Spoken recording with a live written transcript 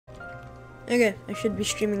Okay, I should be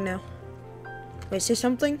streaming now. Wait, say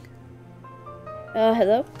something?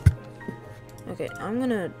 Hello? Okay, I'm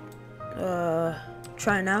gonna,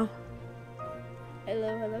 try now.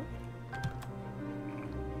 Hello?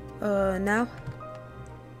 Now?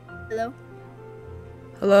 Hello?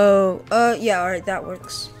 Hello? Yeah, alright, that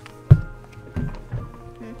works.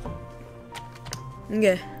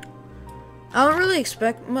 Okay. I don't really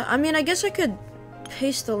expect, I mean, I guess I could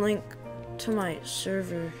paste the link to my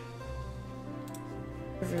server.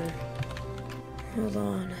 Hold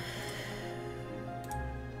on.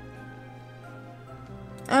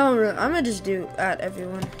 I'm gonna just do at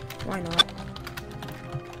everyone. Why not?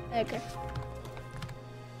 Okay.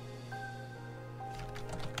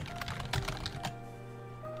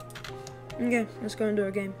 Okay, let's go into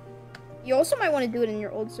a game. You also might want to do it in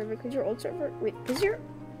your old server, because your old server, wait, did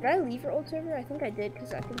I leave your old server? I think I did,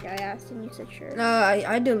 because I think I asked and you said sure. No,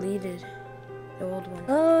 I deleted the old one.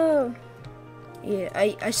 Oh. Yeah,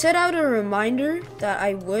 I set out a reminder that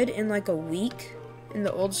I would in like a week in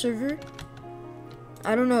the old server.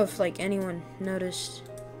 I don't know if like anyone noticed.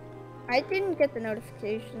 I didn't get the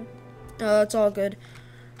notification. Oh, it's all good.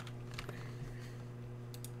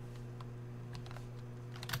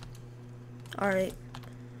 Alright.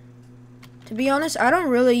 To be honest, I don't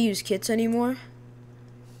really use kits anymore.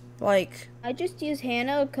 Like, I just use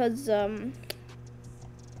Hannah because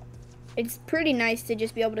it's pretty nice to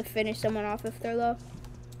just be able to finish someone off if they're low.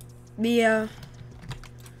 yeah.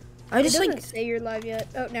 I just It doesn't like say you're live yet.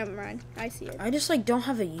 Oh, never mind. I see it. I just like don't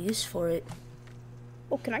have a use for it.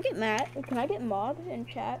 Oh, can I get Matt? Can I get Mod in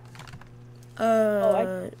chat?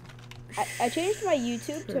 I changed my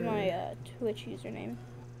YouTube to my Twitch username.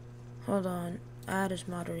 Hold on. Add as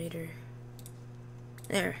moderator.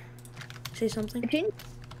 There. Say something? I changed.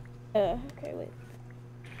 Okay, wait.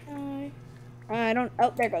 I don't.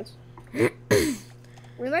 Oh, there it goes.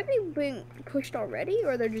 We might be being pushed already,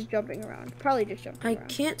 or they're just jumping around. Probably just jumping I around.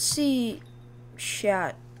 can't see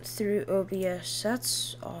chat through OBS.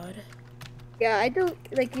 That's odd. Yeah, I do.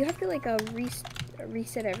 Like, you have to like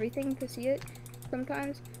reset everything to see it.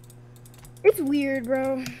 Sometimes it's weird,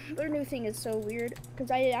 bro. Their new thing is so weird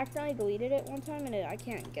because I accidentally deleted it one time and I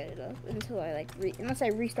can't get it up until I like unless I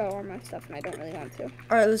restart all my stuff, and I don't really want to.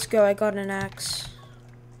 All right, let's go. I got an axe.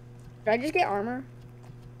 Did I just get armor?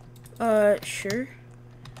 Sure.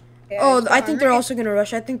 Yeah, Oh, I think they're also gonna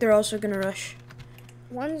rush.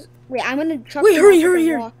 One's. Wait, I'm gonna. Wait, hurry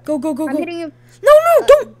here. Go. I'm hitting him. No,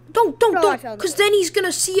 don't. I fell Because then he's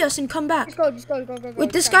gonna see us and come back. Just go.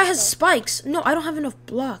 Wait, this guy has spikes. No, I don't have enough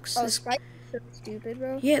blocks. Oh, spike? So stupid,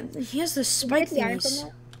 bro. Yeah, he has the spike Did you get the iron from thingies.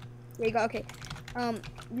 that? There you go. Okay.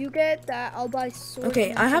 You get that. I'll buy sword.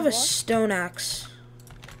 Okay, and I have a blocks. stone axe.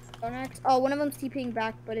 Stone axe. Oh, one of them's TPing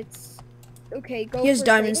back, but it's okay. Go. He has for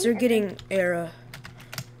diamonds. They're trading, getting era.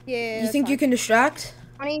 Yeah. You think you can distract?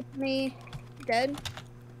 Honey, me dead.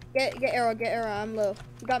 Get arrow. I'm low.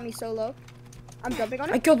 You got me so low. I'm jumping on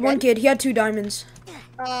it. I killed one kid. He had 2 diamonds.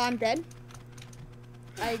 I'm dead.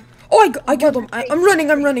 Oh, I killed him. I'm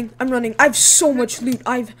running. I have so much loot.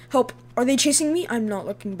 Help. Are they chasing me? I'm not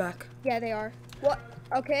looking back. Yeah, they are. What?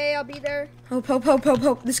 Okay, I'll be there.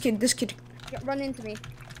 Help. This kid. Yeah, run into me.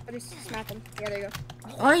 I just smack him. Yeah, there you go.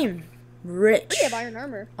 I am rich. We have iron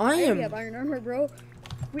armor. We have iron armor, bro.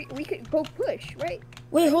 We could go push, right?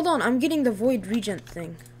 Wait, hold on. I'm getting the void regent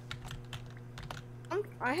thing.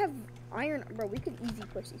 I have iron, bro. We could easy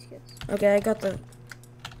push these kids. Okay, I got the...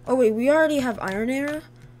 Oh, wait. We already have iron era?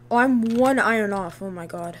 Oh, I'm 1 iron off. Oh, my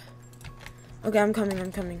God. Okay, I'm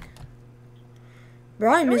coming.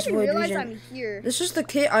 Bro, I miss void regent. I'm here. This was the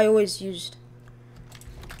kit I always used.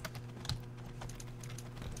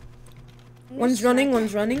 One's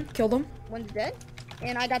running. Killed him. One's dead.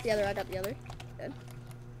 And I got the other. Dead.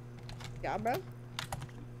 Yeah, bro.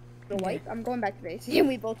 The white. I'm going back to base. And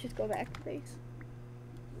we both just go back to base.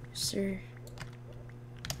 Sir.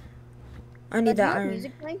 I need that iron.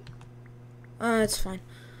 Music playing? It's fine.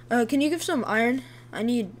 Can you give some iron? I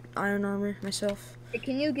need iron armor myself. Hey,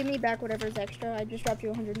 can you give me back whatever's extra? I just dropped you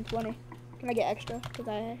 120. Can I get extra? Because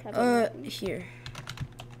I have here.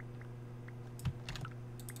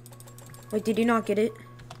 Wait, did you not get it?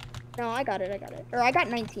 No, I got it. Or I got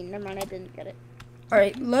 19. Never mind, I didn't get it.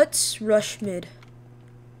 Alright, let's rush mid.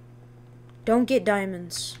 Don't get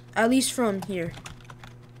diamonds. At least from here.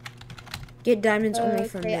 Get diamonds only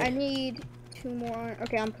from mid. I need 2 more.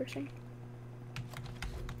 Okay, I'm pushing.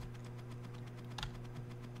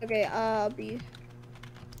 Okay, I'll be...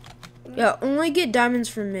 Yeah, only get diamonds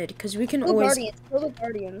from mid, because we can always... Kill the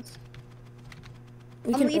guardians.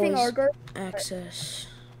 We I'm can leaving always Argor. access.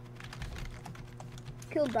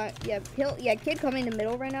 killed that. Yeah, kid coming in the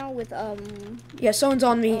middle right now with Yeah, someone's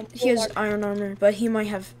on me. He has iron armor, but he might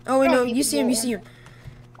have. Oh wait, no, you see him. You see him.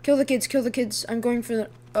 Kill the kids. Kill the kids. I'm going for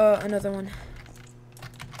another one.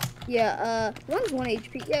 Yeah. One's 1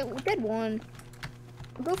 HP. Yeah, dead one.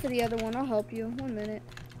 I'll go for the other one. I'll help you. 1 minute.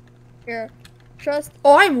 Here. Trust.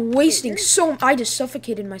 Oh, I'm wasting so. I just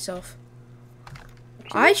suffocated myself.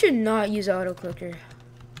 I should not use auto clicker.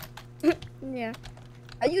 Yeah.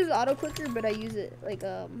 I use auto clicker, but I use it like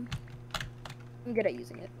I'm good at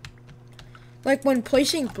using it. Like when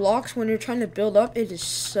placing blocks when you're trying to build up, it is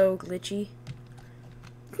so glitchy.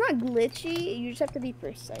 It's not glitchy. You just have to be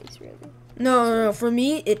precise, really. No. For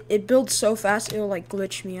me, it builds so fast it'll like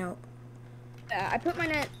glitch me out. Yeah, I put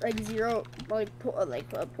mine at like 0.1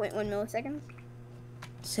 milliseconds.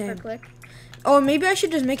 Same. Per click. Oh, maybe I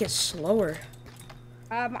should just make it slower.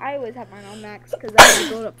 I always have mine on max because I can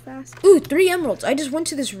build up fast. Ooh, 3 emeralds. I just went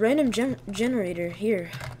to this random generator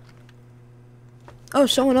here. Oh,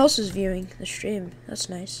 someone else is viewing the stream. That's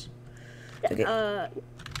nice. Okay. I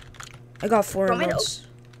got 4 emeralds.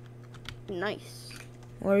 Nice.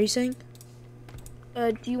 What are you saying?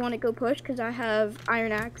 Do you want to go push? Because I have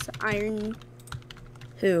iron axe, iron.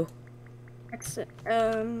 Who?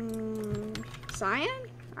 Cyan?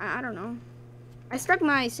 I don't know. I stuck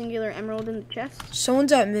my singular emerald in the chest.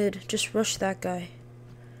 Someone's at mid. Just rush that guy.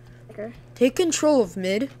 Okay. Take control of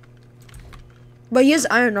mid. But he has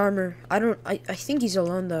iron armor. I think he's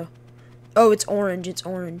alone though. Oh, it's orange. It's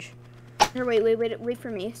orange. Here, wait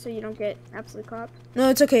for me so you don't get absolutely caught. No,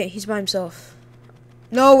 it's okay. He's by himself.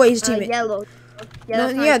 No, wait, his teammate. Yellow. No,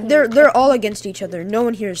 yeah, they're all against each other. No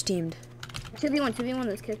one here is teamed. 2v1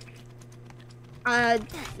 this kid.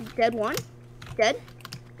 Dead one. Dead.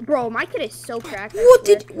 Bro, my kid is so cracked. What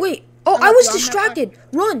did? Wait. Oh, I was distracted.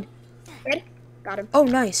 Run. Dead. Got him. Oh,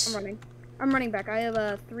 nice. I'm running back. I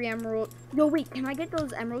have 3 emeralds. Yo, wait. Can I get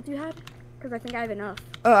those emeralds you had? Because I think I have enough.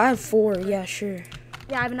 Oh, I have 4. Yeah, sure.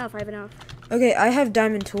 Yeah, I have enough. Okay, I have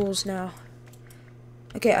diamond tools now.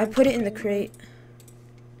 Okay, I put it in the crate.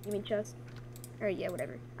 You mean chest? Or yeah,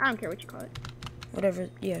 whatever. I don't care what you call it. Whatever.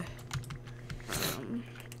 Yeah.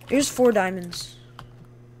 Here's 4 diamonds.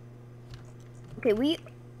 Okay, we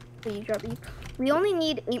only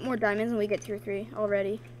need 8 more diamonds and we get tier 3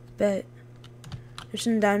 already. Bet. There's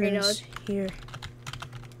some diamonds here.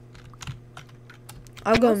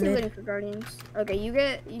 I'll go mid. Waiting for guardians.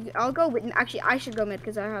 Okay, I'll go with. Actually, I should go mid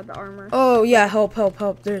because I have the armor. Oh yeah, help!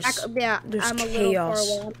 There's I'm chaos. a little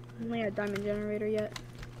far away. I only have diamond generator yet.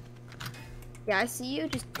 Yeah, I see you.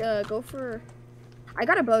 Just go for. I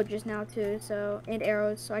got a bow just now too, and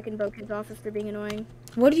arrows, so I can bow kids off if they're being annoying.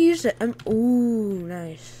 What do you use? Ooh,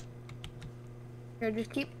 nice. Here, just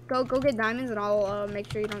go get diamonds, and I'll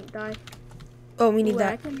make sure you don't die. Oh, we need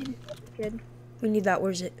that. I can maybe help the kid. We need that.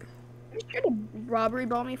 Where's it? You tried to robbery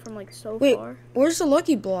ball me from like so Wait, far. Where's the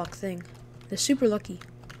lucky block thing? The super lucky.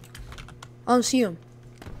 I don't see him.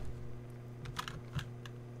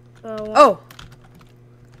 Oh.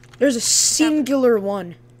 There's a singular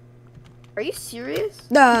one. Are you serious?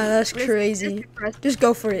 Nah, that's crazy. Just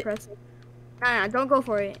go for it. Nah, don't go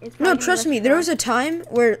for it. No, trust me. There was a time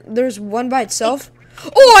where there's one by itself.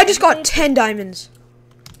 Oh, I just got 10 diamonds.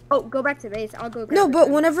 Oh, go back to base. I'll go grab No, but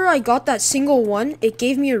whenever I got that single one, it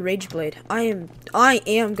gave me a rage blade. I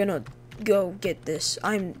am gonna go get this.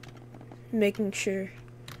 I'm making sure.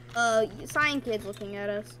 Cyan kid's looking at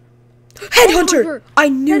us. Headhunter! I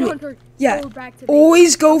knew it. Yeah.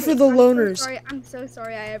 Always go for the loners. I'm so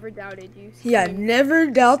sorry I ever doubted you. Yeah, never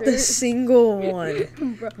doubt the single one.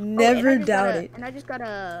 Never doubt it. And I just got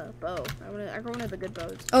a bow. I got one of the good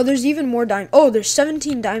bows. Oh, there's even more diamonds. Oh, there's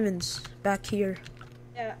 17 diamonds back here.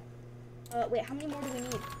 Yeah. Wait, how many more do we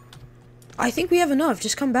need? I think we have enough.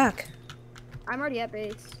 Just come back. I'm already at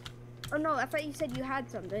base. Oh no, I thought you said you had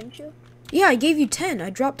some, didn't you? Yeah, I gave you 10. I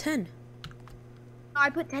dropped 10. No, I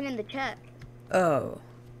put 10 in the chat. Oh.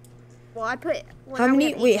 Well, I put. Well, how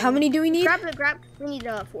many? Wait, how many do we need? Grab. We need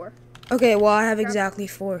 4. Okay, well I have exactly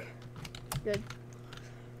 4. Good.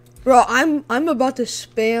 Bro, I'm about to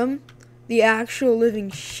spam the actual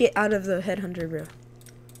living shit out of the headhunter, bro.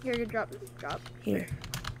 Here, you drop. Here.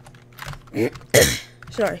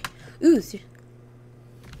 Sorry. Ooh.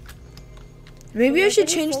 Maybe I should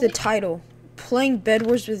change the title. Playing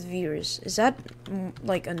Bedwars with viewers. Is that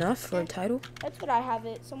like enough for a title? That's what I have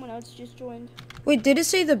it. Someone else just joined. Wait, did it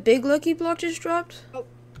say the big lucky block just dropped? Oh,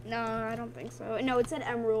 no, I don't think so. No, it said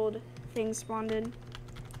emerald thing spawned in.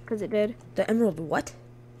 Because it did. The emerald what?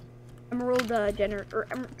 Emerald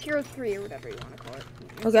tier 3 or whatever you want to call it.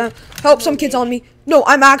 Okay. Help, some kids on me. No,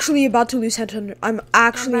 I'm actually about to lose headhunter. I'm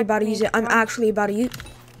actually about to use it. I'm actually about to use.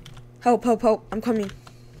 Help. I'm coming.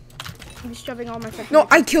 I'm just shoving all my stuff. No,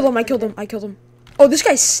 I killed him. I killed him. I killed him. Oh, this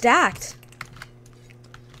guy's stacked.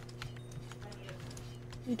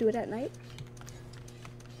 You do it at night?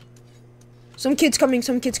 Some kid's coming.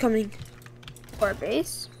 Some kid's coming. For a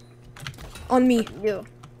base? On me. You.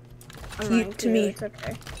 To me. It's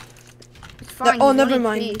okay. It's fine. Oh, never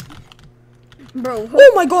mind. Bro.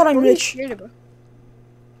 Oh my god, I'm rich.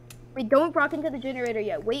 Wait, don't rock into the generator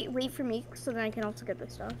yet. Wait for me so then I can also get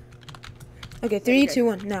this stuff. Okay, 3, 2,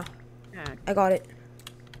 1, now. I got it.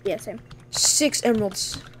 Yeah, same. 6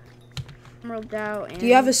 emeralds. Emerald out. And... Do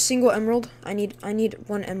you have a single emerald? I need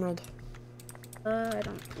 1 emerald. I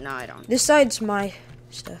don't. No, I don't. This side's my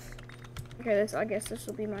stuff. Okay, I guess this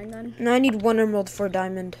will be mine then. No, I need 1 emerald for a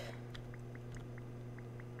diamond.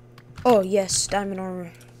 Oh yes, diamond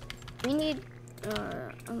armor. We need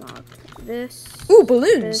unlock this. Ooh,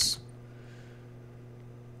 balloons. This.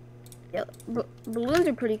 Yeah, balloons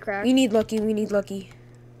are pretty cracked. We need lucky. We need lucky.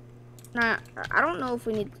 Nah, I don't know if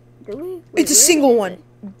we need. Do we? Wait, it's a single one.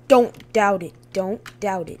 Don't doubt it. Don't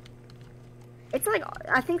doubt it. It's like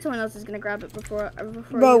I think someone else is gonna grab it before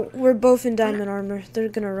Bro, we're both in diamond armor. They're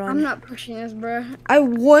gonna run. I'm not pushing this, bro. I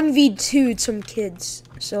 1v2'd some kids,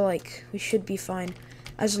 so like we should be fine.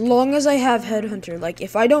 As long as I have headhunter, like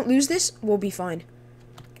if I don't lose this, we'll be fine.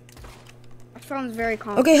 That sounds very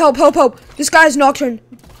calm. Okay, help, help, help! This guy's nocturne.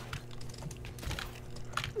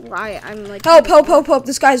 Why? I'm like. Help, help, help, help!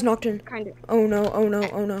 This guy's nocturne. Kind of. Oh no! Oh no!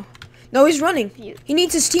 Oh no! No, he's running. He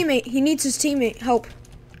needs his teammate. He needs his teammate. Help!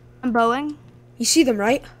 I'm bowing. You see them,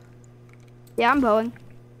 right? Yeah, I'm bowing.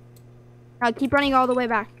 Now keep running all the way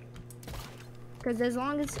back. Because as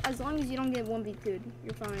long as you don't get 1v2'd,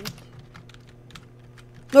 you're fine.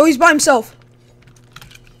 No, he's by himself.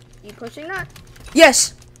 You pushing that?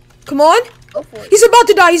 Yes. Come on. Go for it. He's about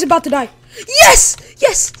to die. He's about to die. Yes!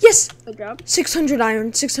 Yes! Yes! Good job. 600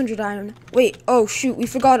 iron. 600 iron. Wait. Oh shoot. We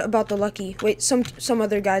forgot about the lucky. Wait. Some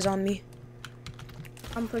other guys on me.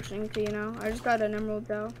 I'm pushing to you now. I just got an emerald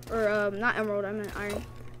though. Or not emerald. I meant iron.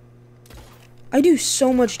 I do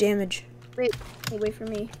so much damage. Wait for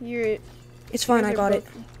me. You're. It's fine. I got it.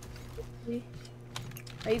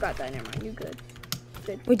 Oh, you got that. Never mind. You good.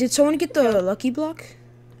 Good. Wait. Did someone get the lucky block?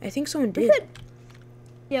 I think someone did.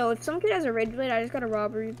 Yo, if some kid has a rage blade, I just got a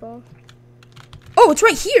robbery ball. Oh, it's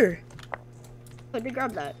right here. Let me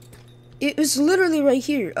grab that. It was literally right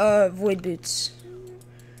here. Void boots.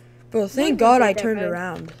 Bro, thank God I turned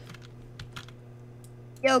around.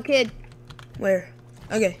 Yo, kid. Where?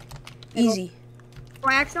 Okay. Easy. Oh,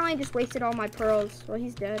 I accidentally just wasted all my pearls. Well,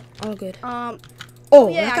 he's dead. All good. Oh,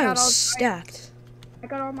 yeah, that guy was stacked. I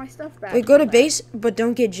got all my stuff back. Wait, go to base, but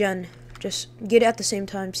don't get gen. Just get it at the same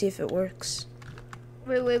time, see if it works.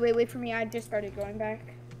 Wait for me. I just started going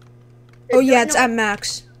back. Oh, yeah, it's at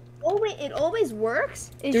max. Oh, wait, it always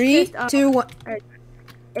works? It's 3, just, 2, 1.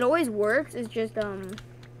 It always works. It's just,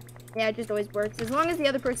 yeah, it just always works. As long as the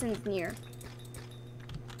other person is near.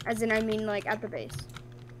 As in, I mean, like, at the base.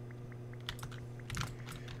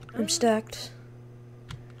 I'm stacked.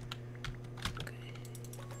 Okay.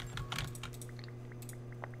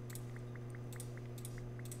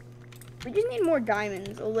 We just need more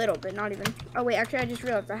diamonds. A little bit, not even. Oh, wait, actually, I just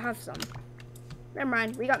realized I have some. Never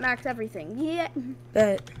mind. We got max everything. Yeah.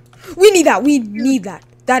 We need that. We need that.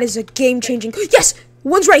 That is a game-changing. Yes!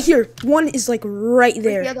 One's right here. One is, like, right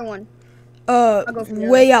there. Where's the other one?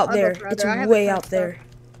 Way out there. It's way out there.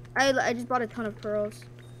 I just bought a ton of pearls.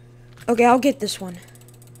 Okay, I'll get this one.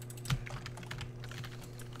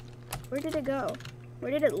 Where did it go?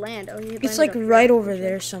 Where did it land? Oh, it's like right over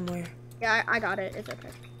there somewhere. Yeah, I got it. It's okay.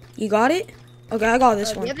 You got it? Okay, I got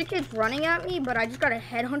this one. The other kid's running at me, but I just got a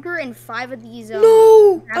headhunter and 5 of these.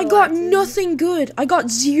 No! I got nothing good. I got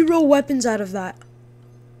 0 weapons out of that.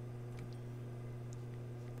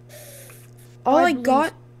 All I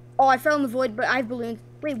got... Oh, I fell in the void, but I have balloons.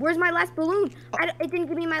 Wait, where's my last balloon? It didn't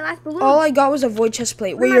give me my last balloon. All I got was a void chest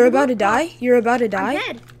plate. Wait, you're about to die? You're about to die? I'm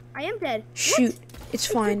dead. I am dead. Shoot. It's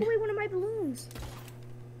fine. Took away one of my balloons.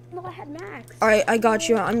 No, I had max. Alright, I got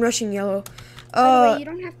you. I'm rushing yellow. By the way, you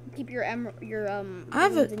don't have to keep your I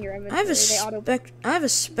have a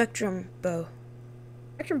spectrum bow.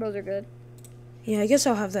 Spectrum bows are good. Yeah, I guess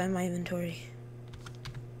I'll have that in my inventory.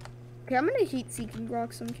 Okay, I'm gonna heat-seeking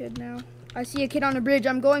rock some kid now. I see a kid on a bridge.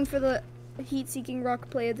 I'm going for the heat-seeking rock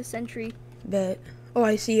play of the century. Bet. Oh,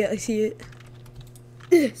 I see it. I see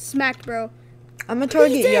it. Smacked, bro. I'm gonna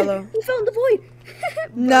target yellow. He fell in the void.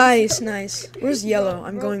 Nice, nice. Where's yellow?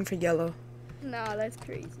 I'm going for yellow. Nah, that's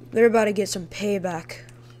crazy. They're about to get some payback.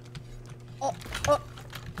 Oh.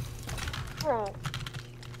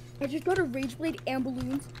 I just got a rage blade and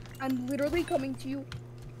balloons. I'm literally coming to you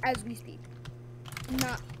as we speak.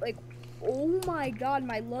 Not like Oh my god,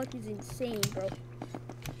 my luck is insane, bro.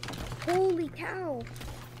 Holy cow.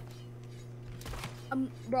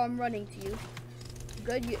 Bro, I'm running to you.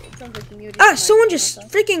 Good, it sounds like you. Ah, someone just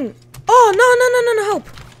freaking. Oh, no,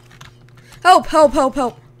 help.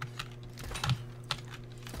 Help.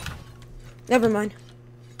 Never mind.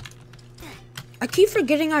 I keep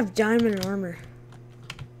forgetting I have diamond armor.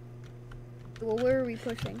 Well, where are we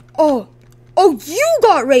pushing? Oh, you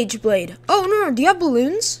got Rage Blade. Oh, no, do you have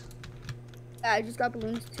balloons? Yeah, I just got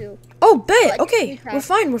balloons too. Oh, bet. Okay, we're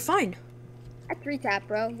fine. I 3-tap,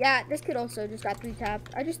 bro. Yeah, this kid also just got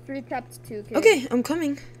 3-tapped. I just 3-tapped 2 kids. Okay, I'm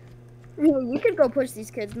coming. You could go push these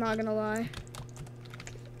kids, not gonna lie.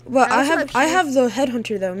 Well, I have the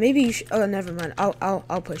headhunter though. Maybe you should. Oh, never mind.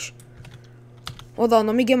 I'll push. Hold on,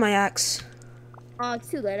 let me get my axe. Oh, it's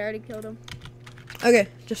too late. I already killed him. Okay,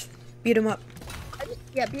 just beat him up.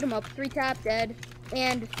 Yeah, beat him up. 3-tap dead,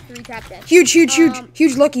 and 3-tap dead. Huge,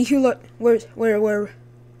 lucky. Where?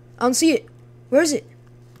 I don't see it. Where is it?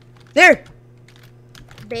 There.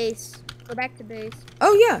 Base. Go back to base.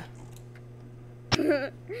 Oh yeah.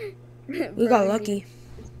 We got lucky.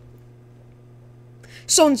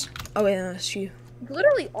 Someone's. Oh wait, no, that's you. It's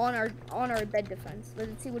literally on our bed defense.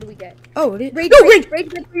 Let's see what do we get. Oh, it is. Rage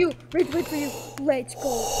bed for you. Rage bed for you. Let's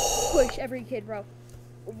go. Push every kid, bro.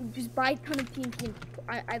 Just buy a ton of TNT.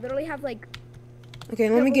 I literally have like. Okay,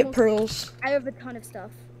 let me get pearls. I have a ton of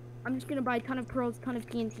stuff. I'm just gonna buy a ton of pearls, ton of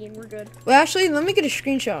TNT, and we're good. Well, actually, let me get a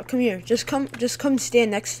screenshot. Come here. Just come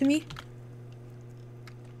stand next to me.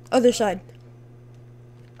 Other side.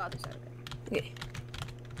 Other side. Okay.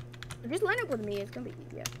 Just line up with me. It's gonna be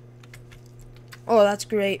easier. Oh, that's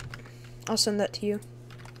great. I'll send that to you.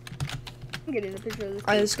 I'm getting a picture of this.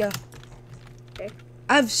 Alright, let's go. Okay.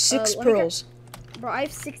 I have 6 pearls. Bro, I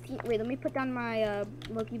have 16. Wait, let me put down my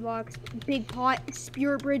lucky blocks. Big pot,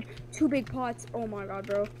 spirit bridge, 2 big pots. Oh my god,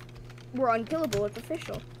 bro. We're unkillable. It's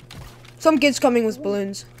official. Some kid's coming with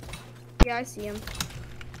balloons. Yeah, I see him.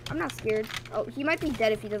 I'm not scared. Oh, he might be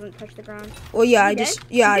dead if he doesn't touch the ground. Well, yeah, I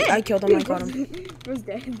killed him. I got him. Bro's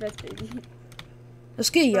dead. That's baby. Let's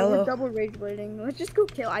get yellow. We're double rage blading. Let's just go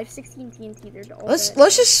kill. I have 16 TNT. They're all let's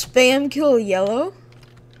dead. just spam kill yellow.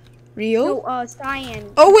 Real? No,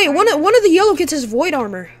 cyan. Oh wait, one of the yellow kids has void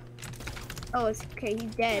armor. Oh, it's okay.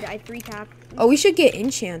 He's dead. I 3-tapped. Oh, we should get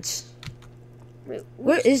enchants. Wait,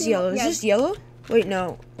 where is yellow? Is this yellow? Wait,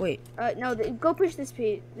 no. Wait. No. Go push this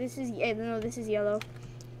page. This is This is yellow.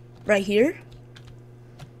 Right here?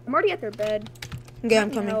 I'm already at their bed. Okay, I'm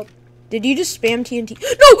coming. Help. Did you just spam TNT? No!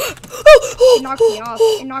 Oh, it knocked me off.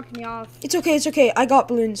 It knocked me off. It's okay. I got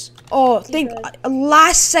balloons. Oh, thank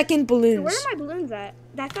last second balloons. So where are my balloons at?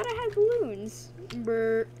 I thought I had balloons.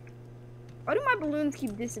 Brr. Why do my balloons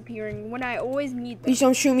keep disappearing when I always need them? Please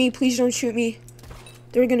don't shoot me.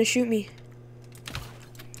 They're gonna shoot me.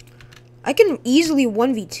 I can easily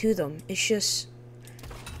 1v2 them. It's just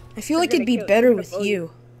I feel like it'd be better with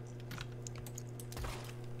you.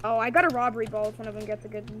 Oh, I got a robbery ball if one of them gets a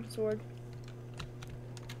good sword.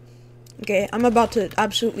 Okay, I'm about to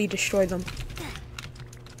absolutely destroy them.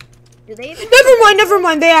 Do they even Never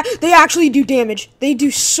mind. They actually do damage. They do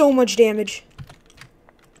so much damage.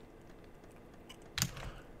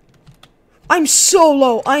 I'm so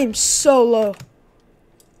low.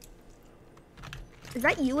 Is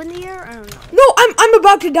that you in the air? I don't know. No, I'm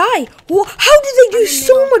about to die. Well, how did they do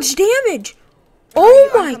so much damage? Oh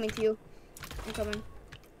my! I'm coming to you. I'm coming.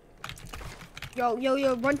 Yo,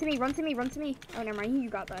 run to me. Oh, never mind. You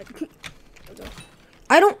got that. Okay.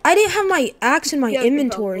 I didn't have my axe in my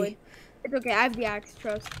inventory. It's okay. I have the axe.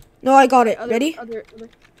 Trust. No, I got it. Ready? Wait,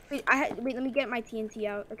 wait. Let me get my TNT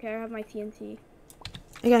out. Okay, I have my TNT.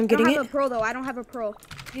 Okay, I'm getting it. I don't have a pearl though. I don't have a pearl.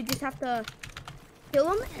 You just have to kill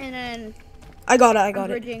him and then. I got it.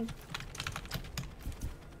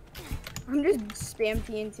 I'm just spam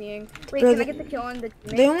TNTing. Wait, can I get the kill on the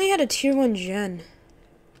teammate? They only had a tier 1 gen.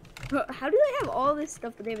 How do they have all this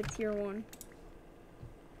stuff but they have a tier 1?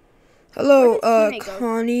 Hello,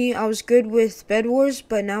 Connie. I was good with Bedwars,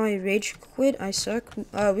 but now I rage quit. I suck.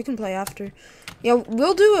 We can play after. Yeah,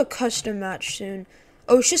 we'll do a custom match soon.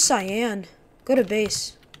 Oh, it's just Cyan. Go to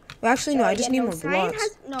base. Well, actually, no. I just need more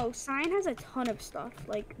blocks. Cyan has a ton of stuff.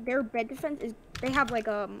 Like their bed defense is. They have like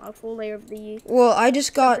a full layer of the. Well, I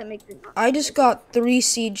just got 3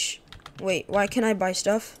 siege. Wait, why can't I buy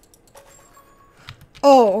stuff?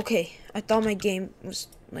 Oh, okay. I thought my game was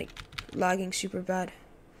like lagging super bad.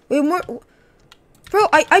 Wait, more. Bro,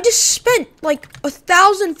 I just spent like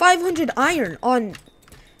 1,500 iron on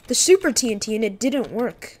the super TNT and it didn't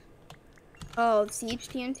work. Oh, siege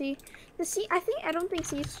TNT. I don't think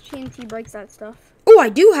siege TNT breaks that stuff. Oh, I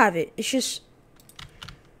do have it. It's just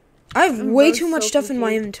I have way too much stuff in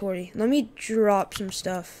my inventory. Let me drop some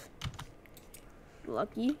stuff.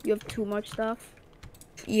 Lucky, you have too much stuff.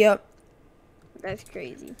 Yep. That's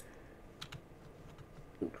crazy.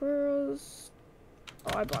 2 pearls.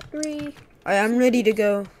 Oh, I bought 3. Alright, I'm ready to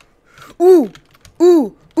go. Ooh!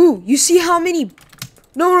 Ooh! Ooh! You see how many...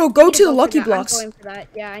 No, go to the lucky blocks. I'm going for that.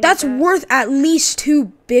 Yeah, that's worth at least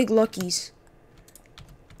 2 big luckies.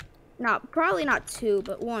 No, probably not 2,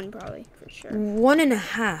 but 1 probably, for sure.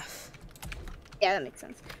 1.5. Yeah, that makes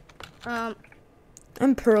sense.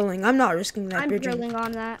 I'm pearling. I'm not risking that bridging. I'm pearling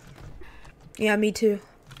on that. Yeah, me too.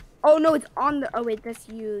 Oh, no, it's on the... Oh, wait, that's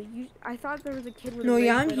you. I thought there was a kid with a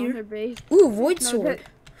I'm here. on their base. Ooh, void sword.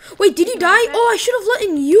 Wait, did you die? Oh, I should have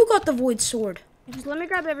let you got the void sword. Just let me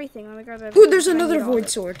grab everything. Ooh, there's another void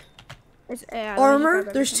sword. Armor.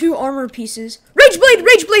 There's 2 armor pieces. Rage blade,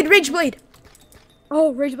 rage blade, rage blade.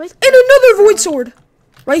 Oh, rage blade. And another void sword.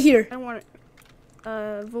 Right here. I want it.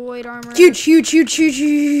 Void armor. Huge.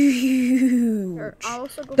 I'll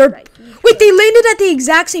also go for that. Wait, they landed at the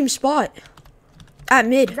exact same spot. At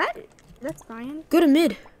mid. That's fine. Go to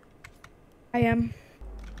mid. I am.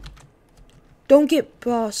 Don't get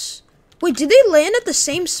boss. Wait, did they land at the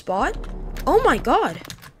same spot? Oh my god.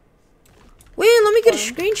 Wait, let me get a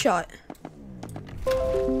screenshot.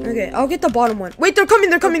 Okay, I'll get the bottom one. Wait, they're coming.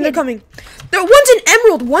 One's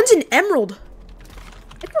an emerald.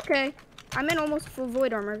 It's okay. I'm in almost full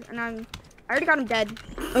void armor, and I already got him dead.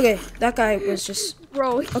 Okay, that guy was just...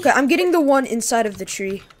 Bro. Okay, I'm getting the one inside of the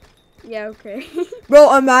tree. Yeah, okay.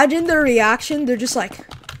 Bro, imagine their reaction. They're just like,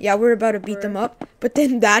 yeah, we're about to beat them up. But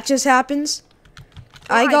then that just happens.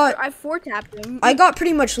 I 4-tapped him. I got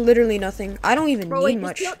pretty much literally nothing. I don't even need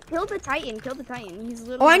much. Kill the Titan. He's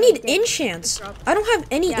literally... Oh, I need enchants. I don't have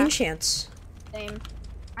any enchants. Same.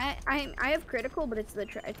 I have critical, but it's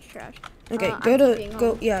it's trash. Okay,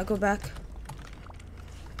 go back.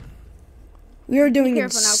 We are doing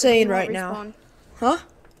insane right now. Huh?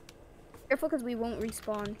 Careful, because we won't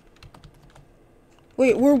respawn.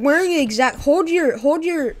 Wait, we're wearing the exact... Hold your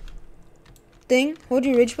thing. Hold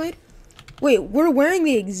your ridge blade. Wait, we're wearing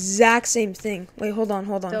the exact same thing. Wait, hold on.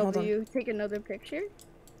 You take another picture?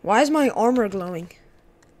 Why is my armor glowing?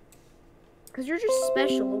 Because you're just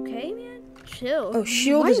special, okay, man? Chill. Oh,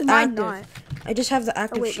 shield is active. Not? I just have the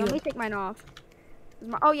active shield. Let me take mine off.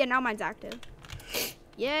 Oh, yeah, now mine's active.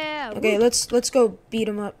 Yeah. Okay, let's go beat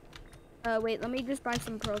him up. Wait, let me just buy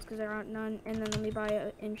some pearls because there aren't none, and then let me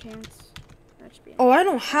buy enchants. That should be enough. I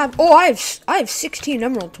don't have... Oh, I have 16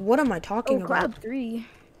 emeralds. What am I talking about? Cloud 3.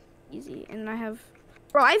 Easy. And I have...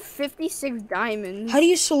 Bro, I have 56 diamonds. How do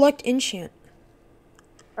you select enchant?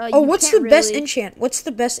 What's the best enchant? What's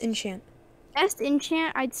the best enchant? Best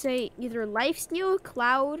enchant, I'd say either lifesteal,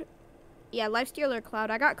 cloud... Yeah, lifesteal or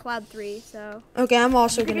cloud. I got cloud 3, so... Okay, I'm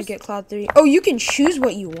also gonna get cloud 3. Oh, you can choose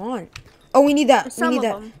what you want. Oh, we need that. We need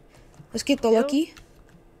that. Let's get the lucky.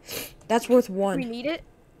 That's worth 1. We need it.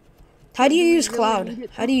 How do you use cloud?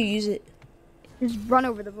 How do you use it? Just run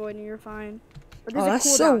over the void and you're fine. Oh,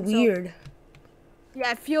 that's so weird.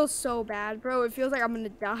 Yeah, it feels so bad, bro. It feels like I'm gonna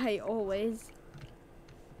die always.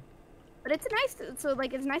 But it's nice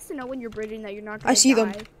it's nice to know when you're bridging that you're not gonna die. I see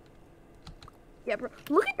them. Yeah, bro.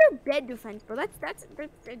 Look at their bed defense, bro. That's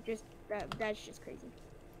just crazy.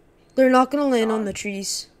 They're not gonna land on the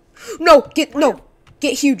trees. No, get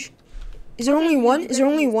huge. Is there only one? Is there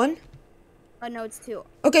only one? No, it's 2.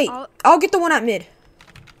 Okay, I'll get the one at mid.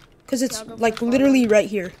 Cause it's like literally right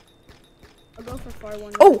here. I'll go for far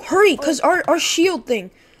one. Oh, hurry, cause our shield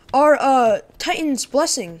thing, our Titan's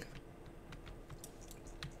blessing.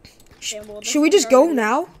 Should we just go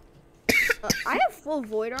now? I have full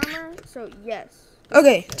void armor, so yes.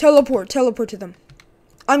 Okay, teleport to them.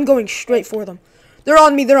 I'm going straight for them. They're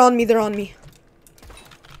on me.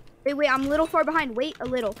 Wait, I'm a little far behind. Wait a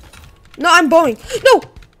little. No, I'm bowing. No!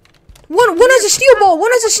 One has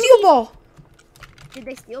a steel ball. Did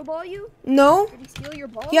they steel ball you? No. Did he steal your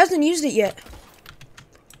ball? He hasn't used it yet.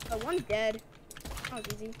 Oh, one's dead. That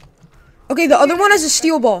was easy. Okay, the other one has a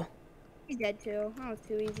steel ball. He's dead too. That was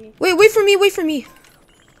too easy. Wait for me.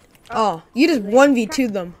 Oh, you just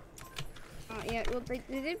 1v2'd them. Yeah, well, they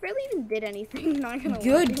barely even did anything. Not gonna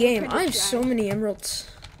Good game. I have so many emeralds.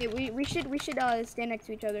 Okay, we should stand next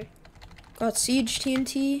to each other. Got siege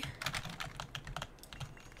TNT.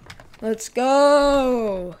 Let's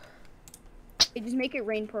go. Okay, just make it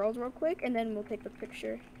rain pearls real quick, and then we'll take the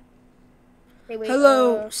picture. Okay, wait,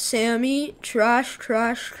 hello, Sammy. Trash,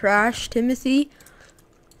 Timothy.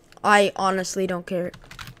 I honestly don't care.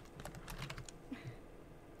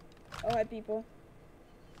 Oh, hi, people.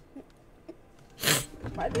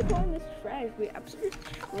 Why are they calling this trash? We absolutely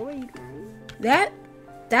destroyed. That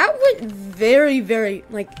That went very, very,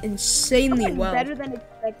 like, insanely well. Better than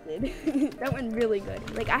expected. That went really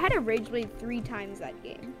good. Like, I had a rage blade 3 times that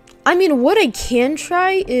game. I mean, what I can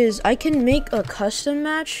try is I can make a custom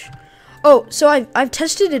match. Oh, so I've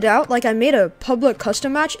tested it out. Like, I made a public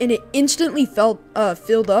custom match, and it instantly filled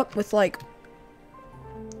up with, like,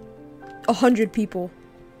 100 people.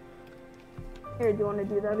 Here, do you want to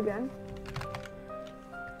do that again?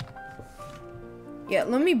 Yeah,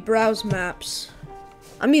 let me browse maps.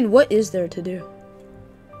 I mean, what is there to do?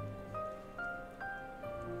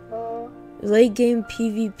 Late game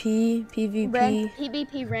PvP, PvP.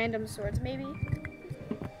 PvP random swords, maybe?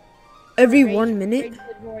 Every 1 minute?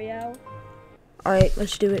 Royale. Alright,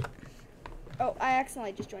 let's do it. Oh, I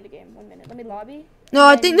accidentally just joined a game. 1 minute. Let me lobby. No,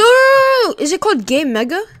 I think, no. Is it called Game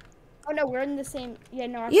Mega? Oh, no, we're in the same. Yeah,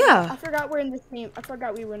 no, Yeah. I forgot we're in the same. I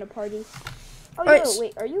forgot we were in a party. Oh, Right. yo,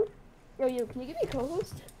 wait, are you? Yo, can you give me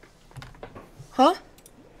co-host? Huh?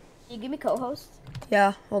 Can you give me co-host?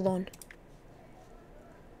 Yeah, hold on.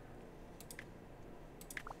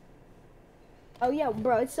 Oh, yeah,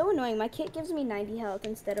 bro, it's so annoying. My kit gives me 90 health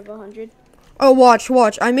instead of 100. Oh, watch.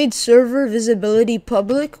 I made server visibility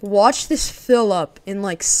public. Watch this fill up in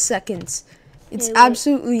like seconds. It's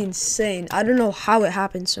absolutely insane. I don't know how it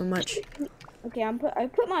happened so much. Okay, I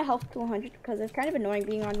put my health to 100 because it's kind of annoying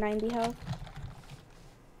being on 90 health.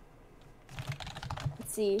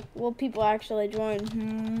 Let's see. Will people actually join?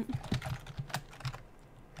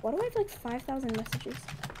 Why do I have like 5,000 messages?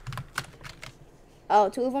 Oh,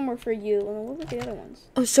 2 of them were for you. And what were the other ones?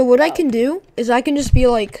 Oh, so what I can do is I can just be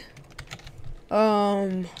like,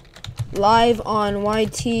 live on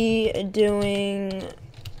YT doing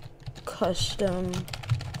custom.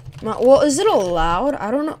 Well, is it allowed?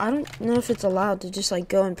 I don't know. I don't know if it's allowed to just like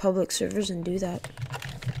go in public servers and do that.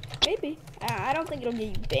 Maybe. I don't think it'll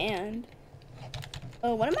get you banned.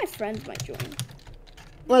 Oh, one of my friends might join.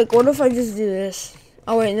 Like, what if I just do this?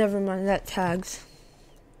 Oh wait, never mind. That tags.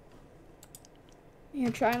 Yeah,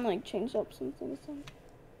 try and like change up something.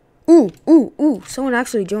 Ooh! Someone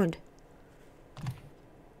actually joined.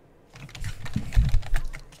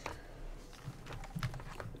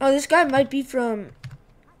 Oh, this guy might be from.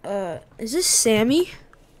 Is this Sammy?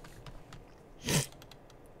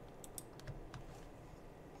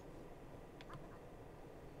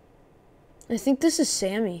 I think this is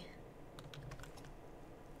Sammy.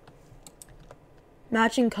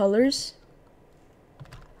 Matching colors.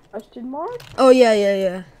 Question mark? Oh,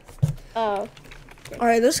 yeah. Oh. Okay.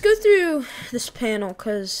 Alright, let's go through this panel,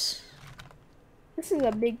 because... This is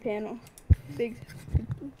a big panel. Big.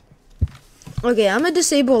 Okay, I'm gonna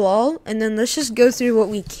disable all, and then let's just go through what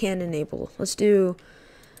we can enable. Let's do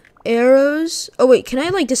arrows. Oh, wait, can I,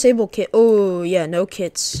 like, disable kit? Oh, yeah, no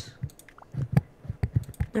kits.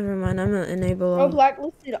 Never mind, I'm gonna enable all. Oh,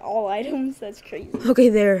 blacklisted all items? That's crazy. Okay,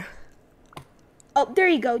 there. Oh, there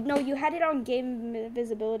you go. No, you had it on game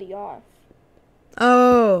visibility off.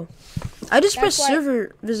 Oh. I just pressed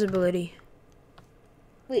server visibility.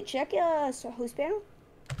 Wait, check host panel.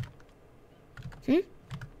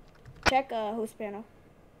 Check host panel.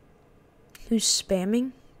 Who's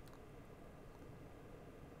spamming?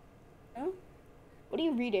 No? What are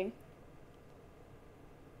you reading?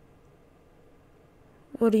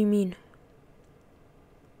 What do you mean?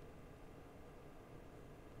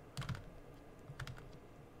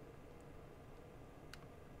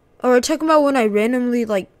 Oh, we're talking about when I randomly,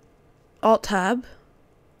 like, alt-tab?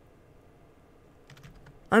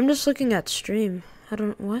 I'm just looking at stream. I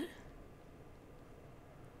don't... What?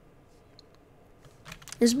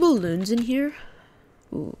 Is balloons in here?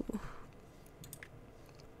 Ooh.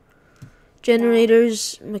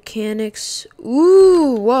 Generators, mechanics.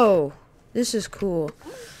 Ooh, whoa. This is cool.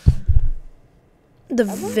 The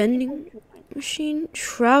vending machine,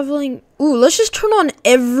 traveling. Ooh, let's just turn on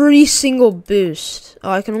every single boost.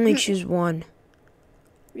 Oh, I can only choose one.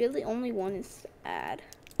 Really? Only one is add.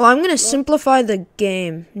 Oh, I'm gonna simplify the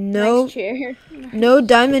game. No, no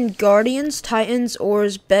diamond guardians, titans,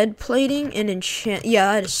 ores, bed plating, and enchant.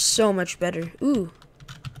 Yeah, that is so much better. Ooh.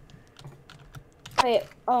 Hey,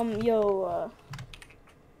 yo.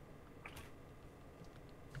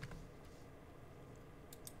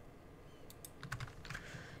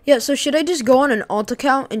 Yeah, so should I just go on an alt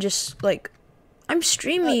account and just, like, I'm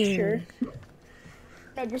streaming. Sure.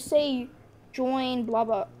 No, just say join, blah,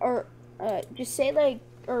 blah, or, just say, like,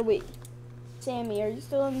 or wait, Sammy, are you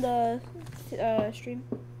still in the, stream?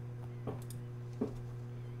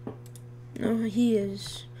 No, he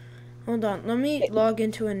is. Hold on, let me log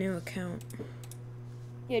into a new account.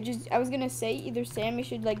 Yeah, I was gonna say either Sammy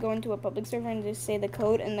should, like, go into a public server and just say the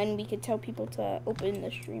code, and then we could tell people to open the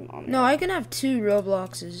stream on there. No, I can have 2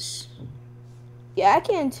 Robloxes. Yeah, I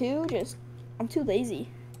can too. Just I'm too lazy.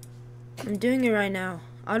 I'm doing it right now.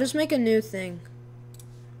 I'll just make a new thing.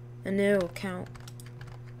 A new account.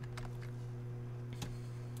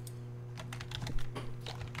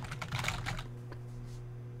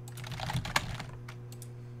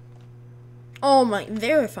 Oh my,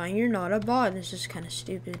 verifying you're not a bot. This is kind of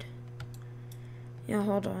stupid. Yeah,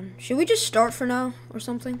 hold on. Should we just start for now or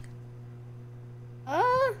something?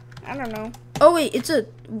 I don't know. Oh wait, it's a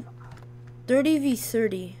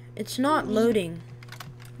 30v30. It's not loading.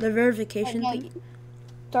 The verification thing.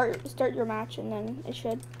 Start your match and then it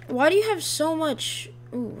should. Why do you have so much?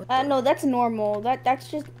 Ooh, no, that's normal. That's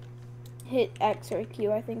just hit X or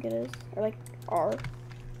Q, I think it is, or like R.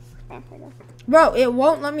 Oh, I know. Bro, it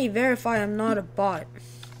won't let me verify I'm not a bot.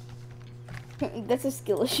 That's a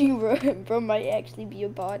skill issue, bro. Bro might actually be a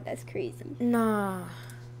bot. That's crazy. Nah.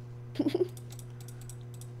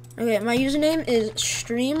 Okay, my username is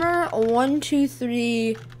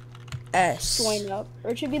streamer123s. Join up,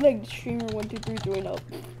 or it should be like streamer123 join up.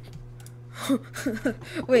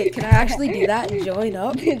 Wait, can I actually do that? Join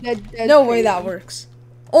up? That's No crazy. way that works.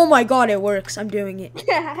 Oh my god, it works. I'm doing it.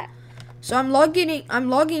 So I'm logging in on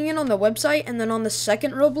the website, and then on the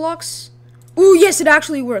second Roblox. Ooh, yes, it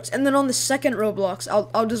actually works. And then on the second Roblox,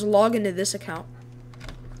 I'll just log into this account.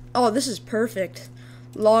 Oh, this is perfect.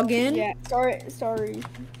 Log in. Yeah, sorry.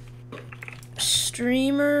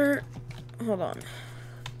 Streamer, hold on.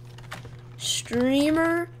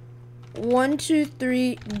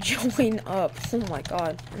 Streamer123 join up. Oh my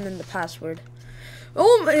god. And then the password.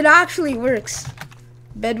 Oh, it actually works.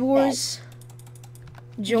 Bedwars.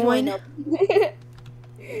 Join. up.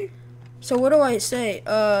 So what do I say?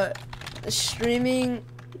 Streaming.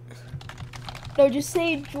 No, just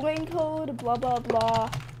say join code, blah blah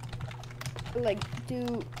blah. Like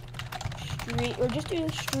do stream or just do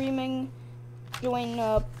streaming, join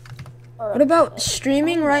up. Or, What about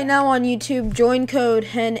streaming right now on YouTube? Join code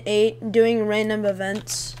hen8 doing random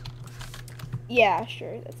events. Yeah,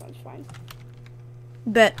 sure, that sounds fine.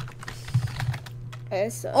 Bet.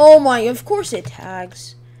 So Oh my, of course it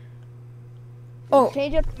tags. Oh,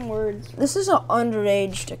 change up some words. this is an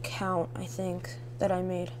underage account, I think, that I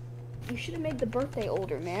made. You should have made the birthday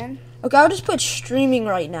older, man. Okay, I'll just put streaming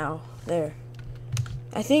right now. There.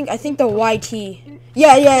 I think the YT.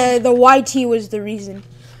 Yeah, the YT was the reason.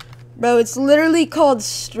 Bro, it's literally called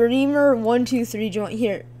streamer123 join.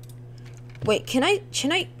 Here. Wait, can I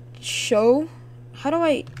show? How do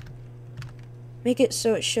I make it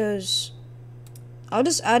so it shows? I'll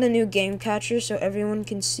just add a new game catcher so everyone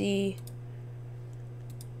can see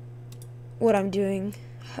what I'm doing.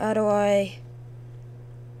 How do I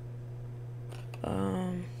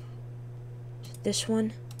this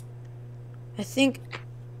one? I think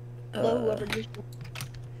Whoever just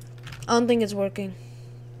I don't think it's working.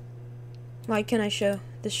 Why can't I show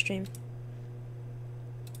this stream?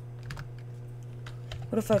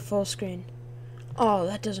 What if I full screen? Oh,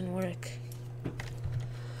 that doesn't work.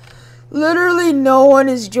 Literally no one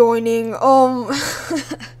is joining. Bro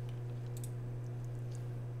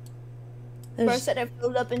said it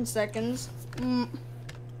filled up in seconds. No,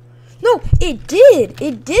 it did.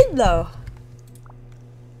 It did though.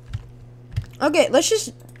 Okay, let's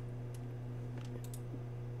just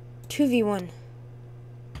 2v1.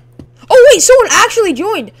 Oh wait, someone actually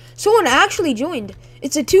joined.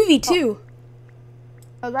 It's a 2v2.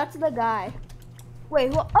 Oh, that's the guy.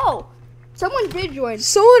 Wait, who? Oh, someone did join.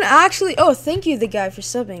 Someone actually. Oh, thank you, the guy, for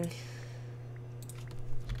subbing.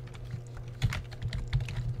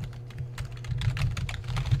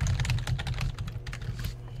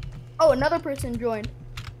 Oh, another person joined.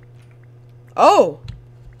 Oh.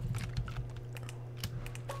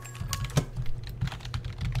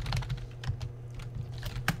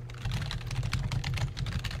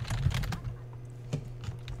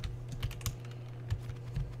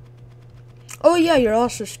 Oh yeah, you're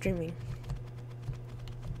also streaming.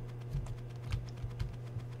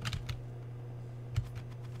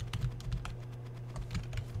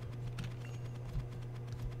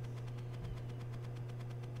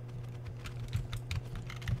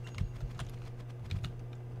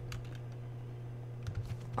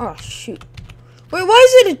 Oh shoot. Wait, why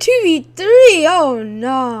is it a 2v3? Oh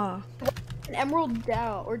no. An emerald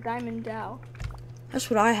Dow or diamond Dow.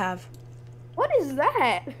 That's what I have. What is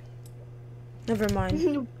that? Never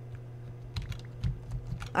mind.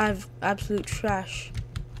 I have absolute trash.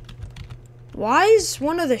 Why is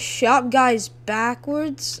one of the shop guys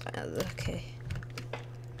backwards? Okay.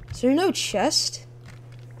 Is there no chest?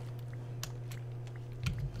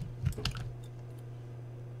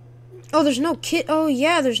 Oh, there's no kit. Oh,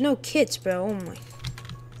 yeah, there's no kits, bro. Oh, my.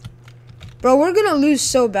 Bro, we're gonna lose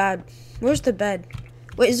so bad. Where's the bed?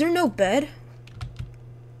 Wait, is there no bed?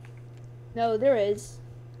 No, there is.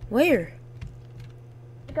 Where?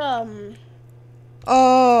 Like,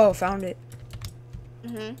 Oh, found it.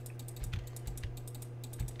 Mhm.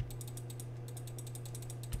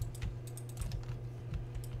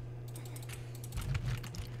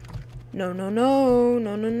 No, no, no,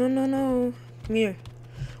 no, no, no, no, no. Come here.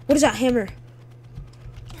 What is that hammer?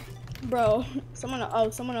 Bro, someone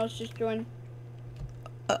else just joined.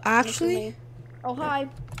 Actually? Oh, hi.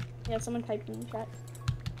 Yeah, someone typed in the chat.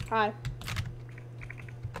 Hi.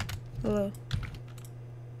 Hello.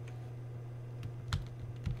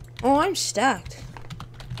 Oh, I'm stacked.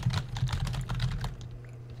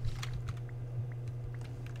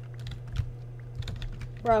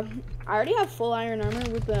 Bro, I already have full iron armor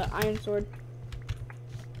with the iron sword.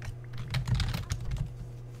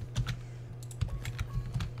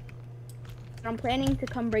 I'm planning to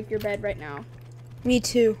come break your bed right now. Me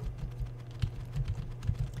too.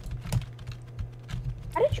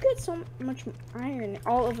 How did you get so much iron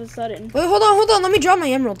all of a sudden? Wait, hold on. Let me drop my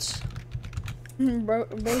emeralds. Bro,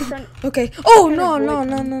 trying. Okay. Oh, no, no,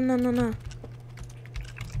 no, no, no, no, no.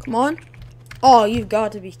 Come on. Oh, you've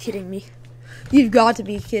got to be kidding me. You've got to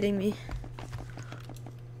be kidding me.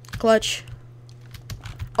 Clutch.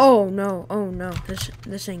 Oh, no. Oh, no.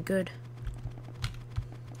 This ain't good.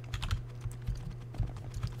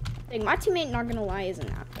 Like, my teammate, not gonna lie, isn't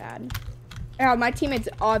that bad. Yeah, my teammate's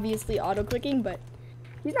obviously auto-clicking, but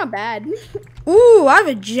he's not bad. Ooh, I have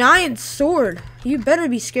a giant sword. You better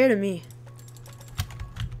be scared of me.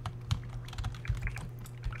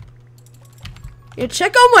 Yo,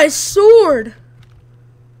 check out my sword.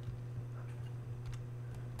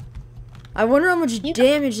 I wonder how much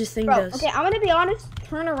damage this thing does. Okay, I'm gonna be honest.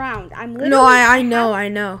 Turn around. I'm literally. No, I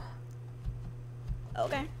know.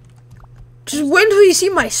 Okay. Just wait until you see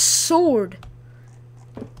my sword.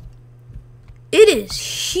 It is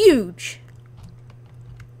huge.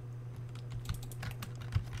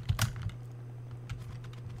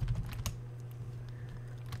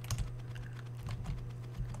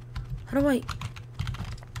 How do I?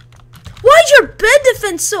 Why's your bed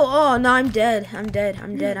defense so? Oh no, I'm dead. I'm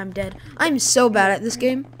dead. I'm so bad at this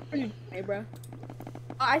game. Hey, bro.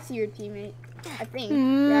 Oh, I see your teammate. I think.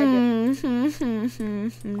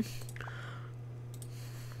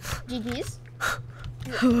 GG's.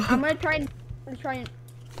 I'm gonna try and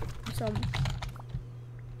some.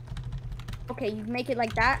 Okay, you make it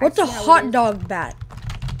like that. What's a hot dog bat?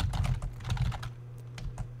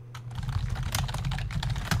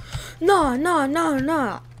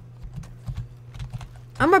 No.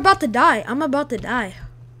 I'm about to die. I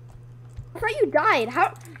thought you died.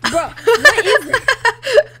 How, bro? What is it?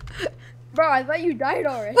 Bro, I thought you died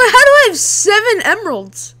already. Wait, how do I have 7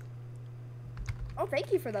 emeralds? Oh,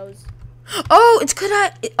 thank you for those. Oh, it's 'cause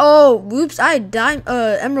oh, whoops, I had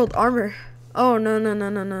emerald armor. Oh, no.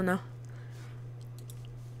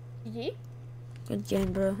 GG? Good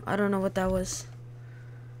game, bro. I don't know what that was.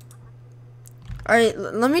 Alright,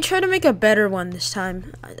 let me try to make a better one this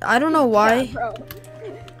time. I don't know why. Yeah, bro.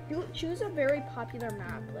 Choose a very popular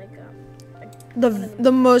map, like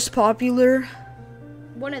the most popular.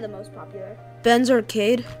 One of the most popular. Ben's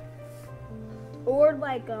Arcade. Or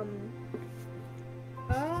like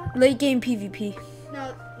late game PvP.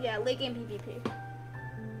 No, yeah, late game PvP.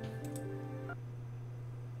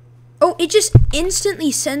 Oh, it just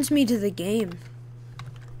instantly sends me to the game.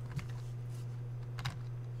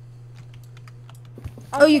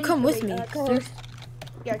 Oh, you come with me.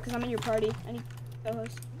 Yeah, because I'm in your party. I need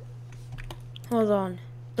co-host. Hold on.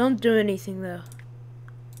 Don't do anything though.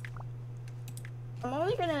 I'm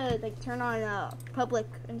only gonna like turn on public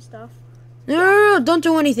and stuff. No, don't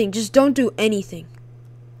do anything. Just don't do anything.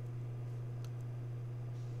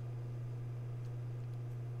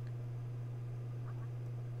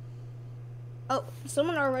 Oh,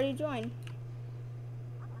 someone already joined.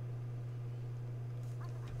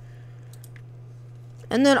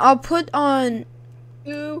 And then I'll put on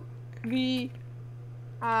To be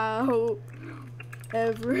out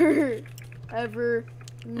ever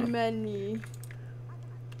many.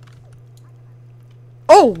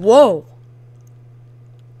 Oh, whoa.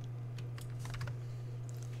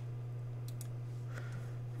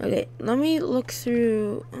 Okay, let me look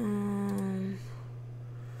through.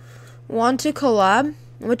 Want to collab?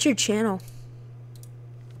 What's your channel?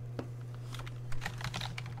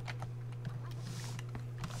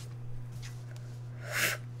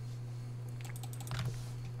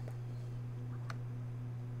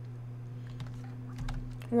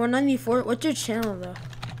 $194. What's your channel though?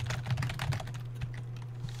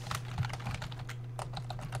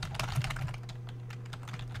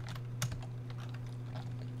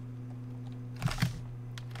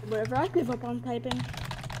 Whatever, I give up on typing.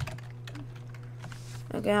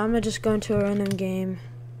 Okay, I'm gonna just go into a random game.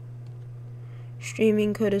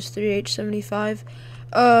 Streaming code is 3H75.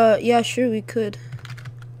 Yeah, sure, we could.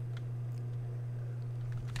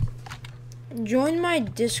 Join my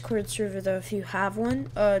Discord server though if you have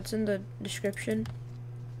one. It's in the description.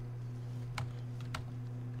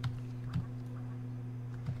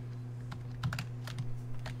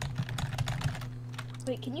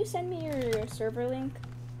 Wait, can you send me your server link?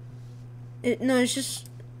 No, it's just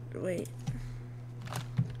wait.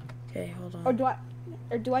 Okay, hold on.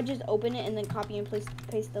 Or do I just open it and then copy and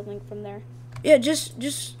paste the link from there? Yeah, just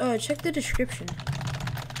check the description.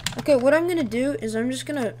 Okay, what I'm gonna do is I'm just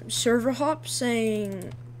gonna server hop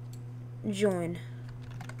saying join.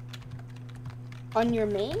 On your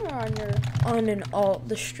main or on your? On an alt,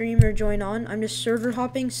 the streamer join on. I'm just server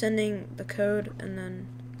hopping, sending the code, and then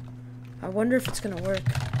I wonder if it's gonna work.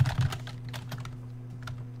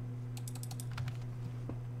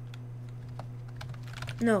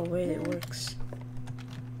 No, wait, it works.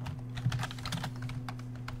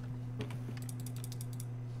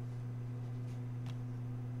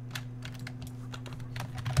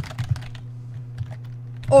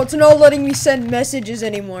 Oh, it's not letting me send messages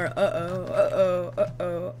anymore. Uh-oh.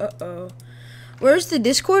 Where's the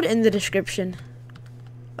Discord? In the description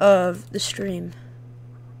of the stream.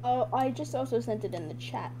 Oh, I just also sent it in the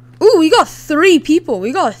chat. Ooh, we got 3 people. Can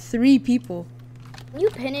you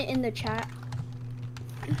pin it in the chat?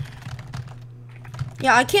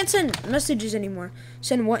 Yeah, I can't send messages anymore.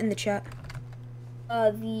 Send what in the chat?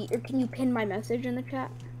 Or can you pin my message in the chat?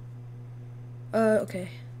 Okay.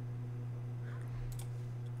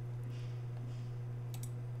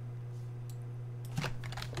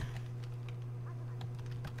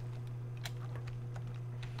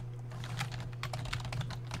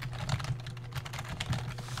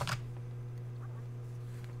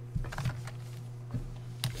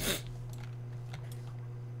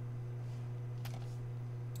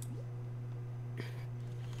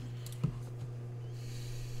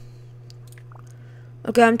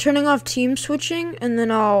 Okay, I'm turning off team switching, and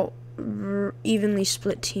then I'll evenly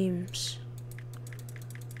split teams.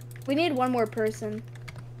 We need one more person.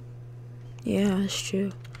 Yeah, that's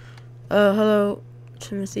true. Hello,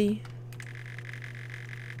 Timothy.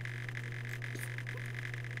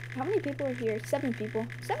 How many people are here? 7 people.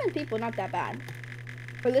 7 people, not that bad.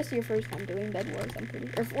 But this is your first time doing Bedwars, I'm pretty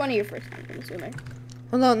sure. Or one of your first times, I'm assuming.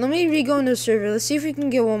 Hold on, let me re-go into the server. Let's see if we can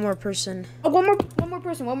get one more person. Oh, one more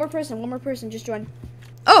person. Just join.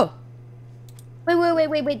 Oh!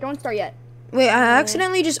 Wait, don't start yet. Wait, I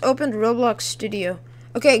accidentally just opened Roblox Studio.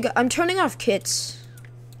 Okay, I'm turning off kits.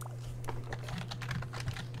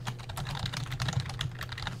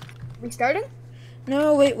 We starting?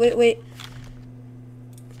 No, wait.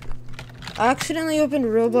 I accidentally opened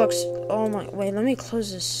Roblox. Oh my, wait, let me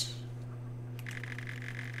close this.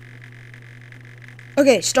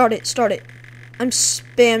 Okay, start it. I'm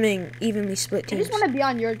spamming evenly split teams. I just want to be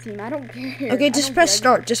on your team. I don't care. Okay, just press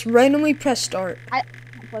start. Just randomly press start. I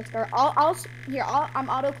press start. I'm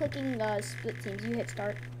auto clicking split teams. You hit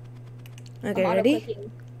start. Okay, ready?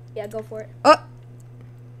 Yeah, go for it. Oh,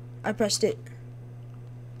 I pressed it.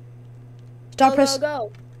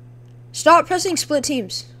 Go. Stop pressing split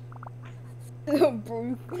teams. Wait,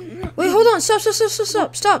 hold on. Stop.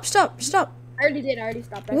 I already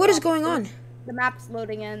stopped. What is going on? The map's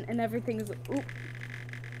loading in and everything's oop.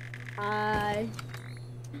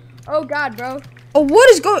 Oh god, bro. Oh,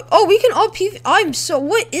 what is going? Oh, we can all PvP.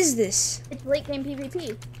 What is this? It's late game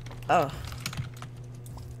PvP. Oh.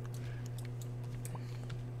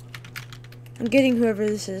 I'm getting whoever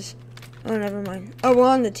this is. Oh, never mind. Oh, we're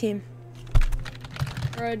on the team.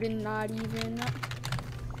 Bro, did not even.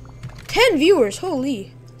 10 viewers.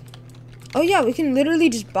 Holy. Oh yeah, we can literally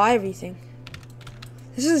just buy everything.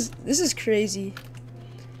 This is crazy.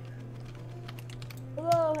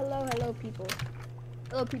 Hello, people.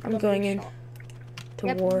 Hello, people. I'm going in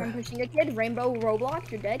to war. I'm pushing a kid. Rainbow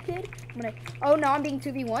Roblox. You're dead, kid. Oh no, I'm being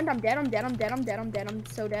 2v1'd. I'm dead. I'm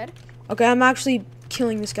so dead. Okay, I'm actually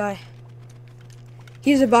killing this guy.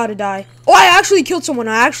 He's about to die. Oh, I actually killed someone.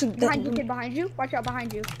 Behind you, kid. Behind you. Watch out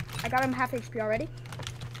behind you. I got him half HP already.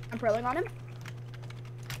 I'm prilling on him.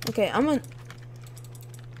 Okay,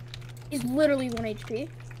 He's literally 1 HP.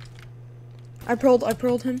 I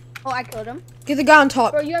pearled him. Oh, I killed him. Get the guy on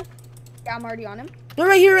top. Bro, yeah, I'm already on him. No,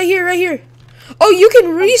 right here. Oh, you can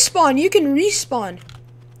respawn.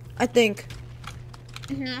 I think.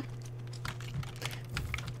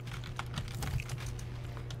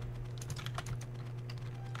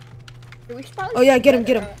 Oh yeah, get him.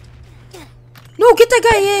 No, get that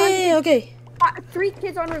guy. Yeah, okay. 3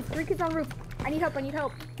 kids on roof. I need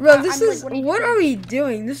help. Bro, this is, like, what are we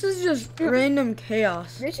doing? This is just random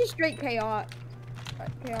chaos. This is straight chaotic,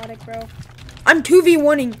 bro. I'm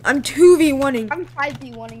 2v1ing. I'm 2v1ing. I'm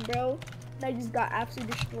 5v1ing, bro. I just got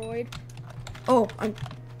absolutely destroyed. Oh,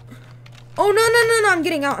 no, I'm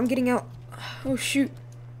getting out. Oh, shoot.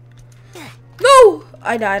 No!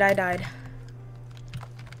 I died.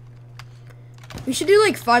 We should do,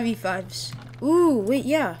 like, 5v5s. Ooh, wait,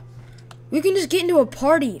 yeah. We can just get into a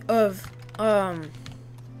party of,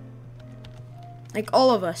 like,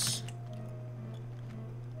 all of us.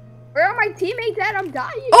 Where are my teammates at? I'm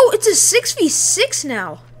dying. Oh, it's a 6v6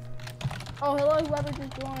 now. Oh, hello, whoever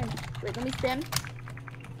just joined. Wait, let me spam.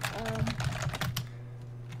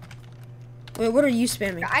 Wait, what are you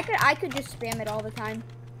spamming? I could just spam it all the time.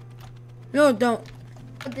 No, don't.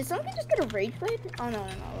 Did somebody just get a rage blade? Oh, no.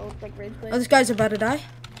 It looks like rage blade. Oh, this guy's about to die.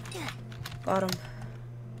 Got him.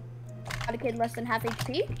 Got a kid less than half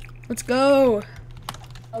HP. Let's go.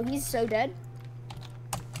 Oh, he's so dead.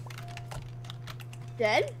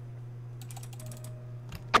 Dead?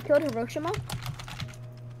 I killed Hiroshima.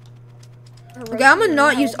 Okay, I'm gonna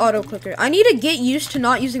not use auto clicker. I need to get used to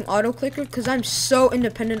not using auto clicker because I'm so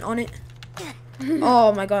independent on it.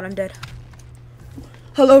 Oh my god, I'm dead.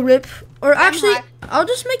 Hello, Rip. Or actually, I'll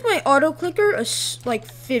just make my auto clicker like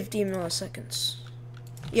 50 milliseconds.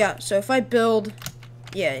 Yeah, so if I build,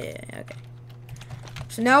 yeah, okay.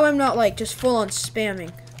 So now I'm not like just full on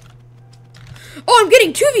spamming. Oh, I'm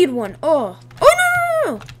getting 2v1. Oh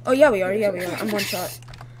no. Oh yeah, we are. I'm one shot,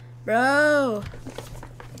 bro.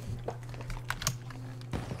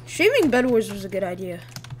 Streaming Bedwars was a good idea.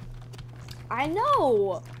 I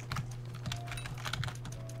know.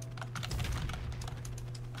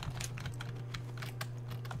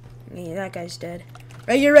 Yeah, that guy's dead.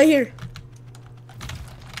 Right here.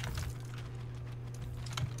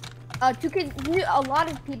 Two kids. A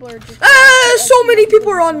lot of people are just. So many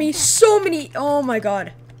people are on me. So many. Oh my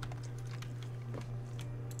god.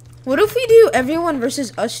 What if we do everyone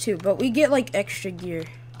versus us two, but we get like extra gear?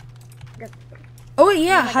 Oh wait,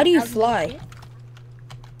 yeah. How do you fly?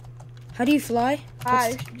 How do you fly?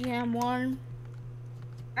 GM1.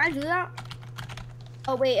 Can I do that?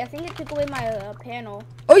 Oh wait, I think it took away my panel.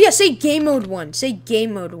 Oh yeah, say game mode 1. Say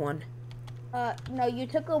game mode 1. No, you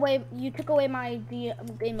took away my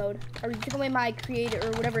game mode, or you took away my creator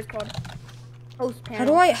or whatever it's called. Host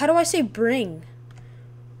panel. How do I say bring?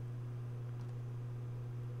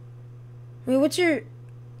 Wait, what's your?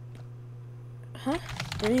 Huh?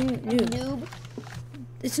 Bring noob.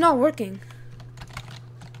 It's not working.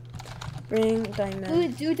 Bring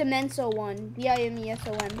dimension. Do Dimenso 1.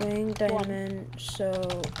 DIMESON. Bring dimenso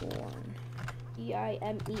 1.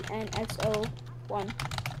 DIMENSO 1.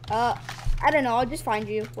 I don't know. I'll just find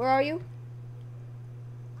you. Where are you?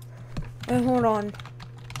 Wait, hold on.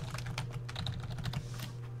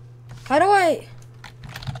 How do I?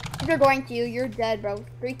 If you're going to you, you're dead, bro.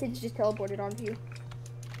 3 kids just teleported onto you.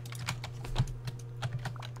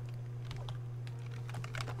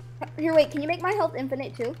 Here, wait. Can you make my health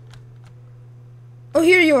infinite too? Oh,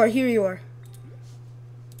 here you are.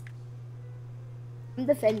 I'm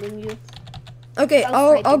defending you. Okay,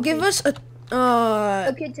 I'll give us a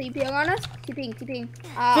Okay, TPing on us. TPing.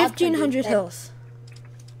 1500 health.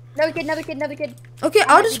 Another kid. Okay,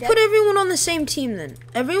 I'll just put everyone on the same team then.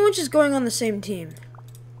 Everyone's just going on the same team.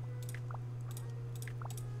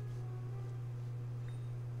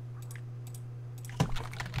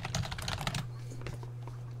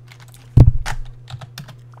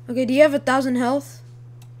 Okay, do you have 1,000 health?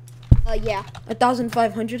 Yeah.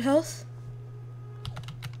 1,500 health?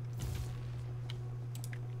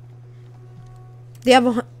 Do you have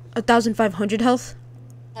 1,500 health?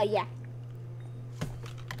 Yeah.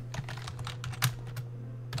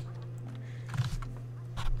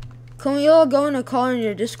 Can we all go in a call on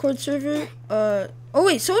your Discord server? Oh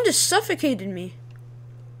wait, someone just suffocated me.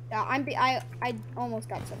 Yeah, I almost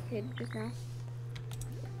got suffocated just now.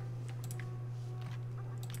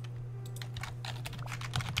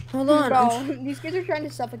 Hold on. Bro, these kids are trying to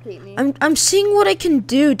suffocate me. I'm seeing what I can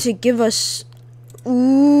do to give us.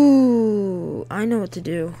 Ooh, I know what to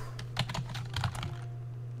do.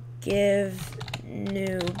 Give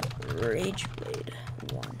noob Rageblade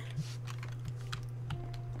 1.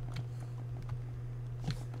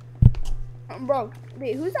 Bro,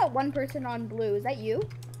 wait, who's that one person on blue? Is that you?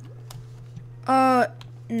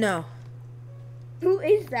 No. Who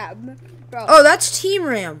is that, bro? Oh, that's Team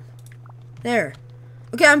Ram. There.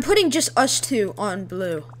 Okay, I'm putting just us two on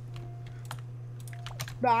blue.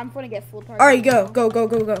 Bro, I'm gonna get full target. Alright, go.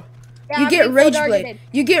 Yeah, You get Rageblade.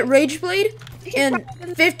 You get Rageblade and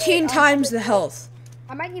 15 times the health.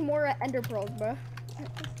 I might need more Ender Pearls, bro.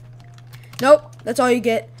 Nope, that's all you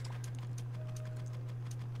get.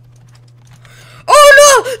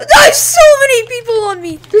 Oh no! There's so many people on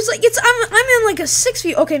me. There's like I'm in like a 6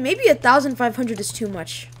 feet. Okay, maybe 1,500 is too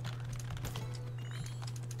much.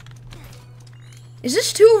 Is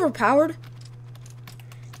this too overpowered?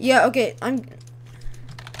 Yeah. Okay.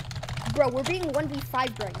 Bro, we're being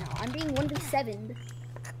 1v5 right now. I'm being 1v7.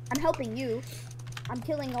 I'm helping you. I'm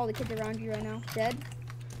killing all the kids around you right now. Dead.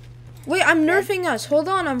 Wait, I'm nerfing us. Hold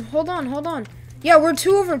on. Hold on. Yeah, we're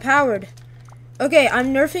too overpowered. Okay,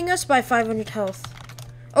 I'm nerfing us by 500 health.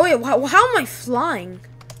 Oh wait, how am I flying?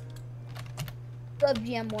 Love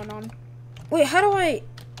GM1 on. Wait, how do I?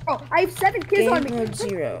 Oh, I have 7 kills on me. Game mode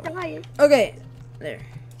 0. Die. Okay, there.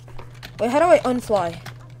 Wait, how do I unfly?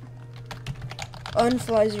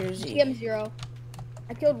 Unfly 0Z. GM0.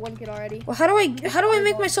 I killed 1 kid already. Well, how do I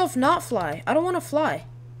make myself not fly? I don't want to fly.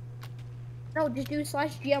 No, just do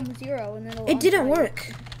 /GM0 and then it'll It didn't unfly.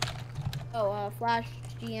 work. Oh, flash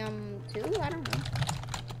GM2? I don't know.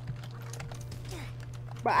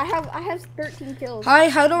 But I have 13 kills. Hi,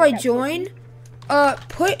 how do I join?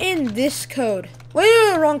 Put in this code. Wait,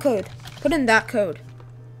 no, wrong code. Put in that code.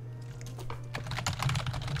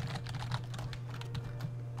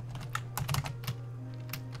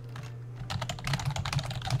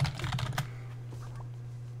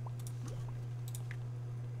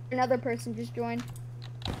 Another person just joined.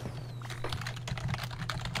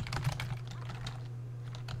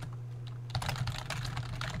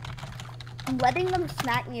 I'm letting them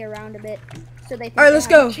smack me around a bit, so they. All right, let's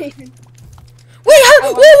go. Wait,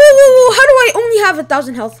 whoa! How do I only have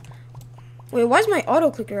 1,000 health? Wait, why is my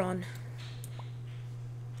auto clicker on?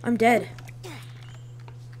 I'm dead.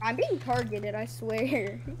 I'm being targeted, I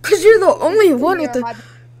swear. Cause you're the only one with the.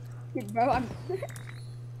 Bro, I'm.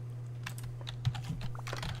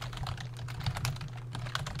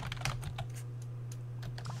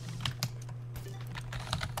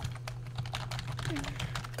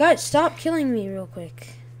 Guys, stop killing me real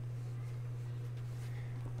quick.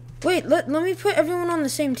 Wait, let me put everyone on the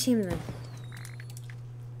same team then.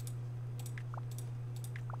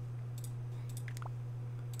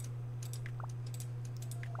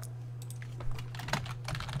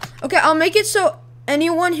 Okay, I'll make it so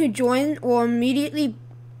anyone who joins will immediately...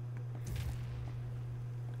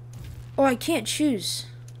 Oh, I can't choose.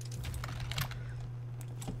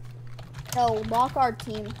 No, lock our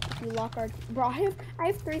team. If you lock our team. Bro, I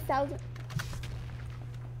have 3,000.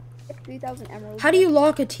 3,000 emeralds. How do you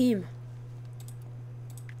lock a team?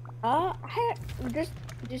 Just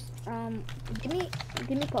give me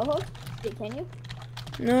co-host. Can you?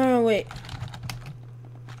 No, wait.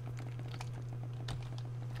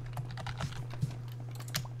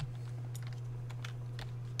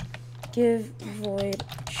 Give void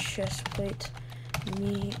chestplate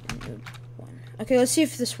me noob 1. Okay, let's see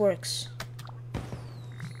if this works.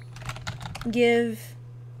 Give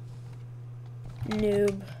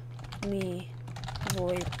noob me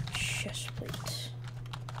void chestplate.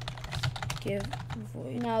 Give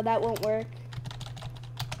void. No, that won't work.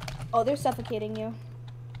 Oh, they're suffocating you.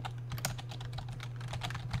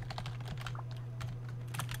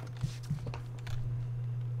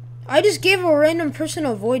 I just gave a random person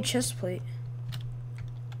a void chestplate.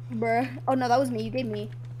 Bruh. Oh no, that was me. You gave me.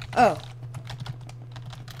 Oh.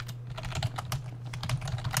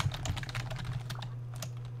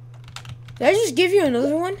 Did I just give you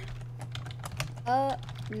another one? No,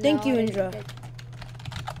 Thank you, I didn't Indra. get-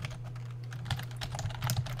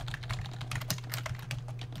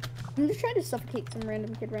 I'm just trying to suffocate some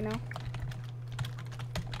random kid right now.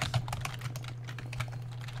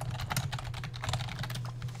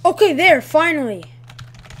 Okay, there, finally.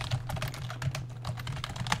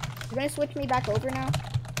 You're gonna switch me back over now?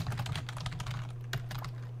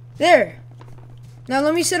 There. Now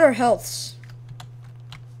let me set our healths.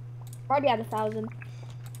 Already at 1,000.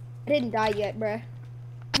 I didn't die yet, bruh.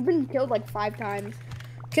 I've been killed like 5 times.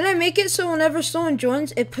 Can I make it so whenever someone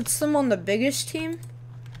joins, it puts them on the biggest team?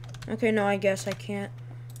 Okay, no, I guess I can't.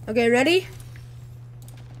 Okay, ready?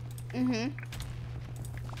 Mm-hmm.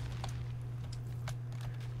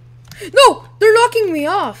 No! They're knocking me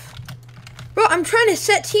off! Bro, I'm trying to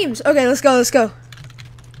set teams. Okay, let's go.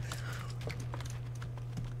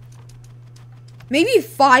 Maybe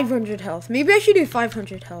 500 health. Maybe I should do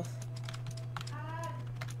 500 health.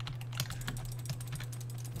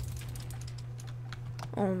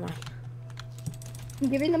 Oh my. I'm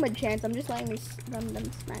giving them a chance. I'm just letting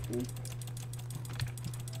them smack me.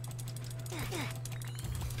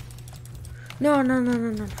 No.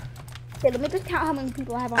 Okay, let me just count how many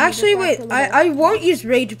people I have on. Actually, wait. I won't use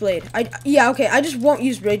Rage Blade. Okay. I just won't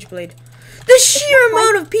use Rage Blade. The sheer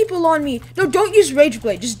amount of people on me. No, don't use Rage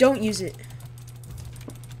Blade. Just don't use it.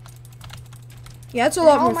 Yeah, it's a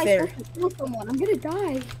lot more fair. I'm gonna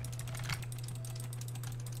die.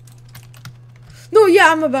 No,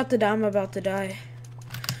 yeah, I'm about to die. I'm about to die.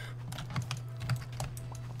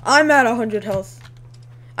 I'm at 100 health.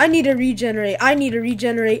 I need to regenerate. I need to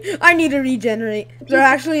regenerate. I need to regenerate. They're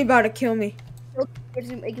actually about to kill me.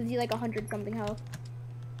 It gives you like 100 something health.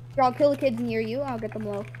 Here, I'll kill the kids near you. I'll get them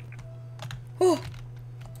low. Oh.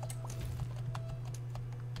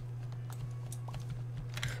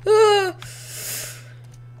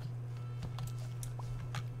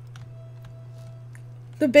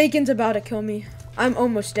 The bacon's about to kill me. I'm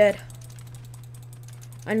almost dead.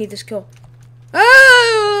 I need this kill.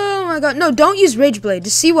 Oh my god. No, don't use Rage Blade.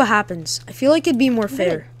 Just see what happens. I feel like it'd be more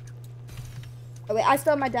fair. Oh, wait, I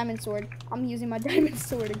still have my diamond sword. I'm using my diamond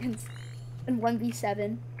sword against in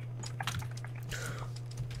 1v7.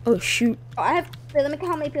 Oh shoot. Oh, I have. Wait, let me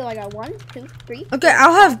count how many people I got. 1, 2, 3. Okay,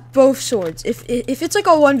 I'll have both swords. If it's like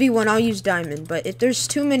a 1v1, I'll use diamond. But if there's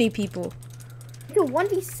too many people. It's a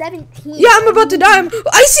 1v17. Yeah, I'm about to die.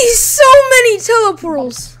 I see so many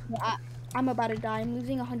teleportals. I'm about to die. I'm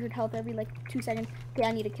losing 100 health every like 2 seconds. Okay,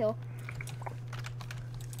 I need a kill.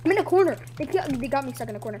 I'm in a corner. They got me stuck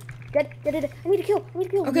in a corner. Dead. I need a kill.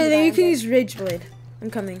 Okay, then you can use Rage Blade. I'm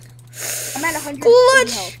coming. I'm at 100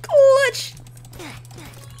 health. Clutch.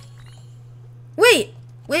 Wait.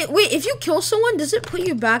 If you kill someone, does it put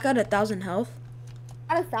you back at 1,000 health?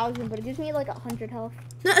 Not 1,000, but it gives me like 100 health.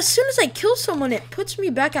 No, as soon as I kill someone, it puts me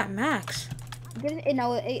back at max.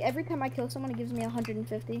 Every time I kill someone, it gives me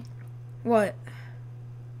 150. What?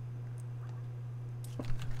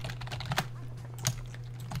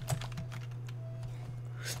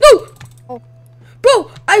 No! Oh.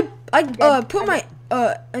 Bro, I put my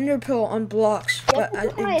ender pearl on blocks, but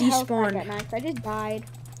it despawned. I just died.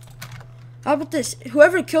 How about this?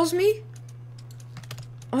 Whoever kills me,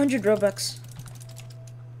 100 Robux.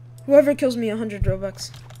 Whoever kills me, 100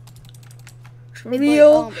 Robux.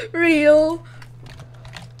 Real.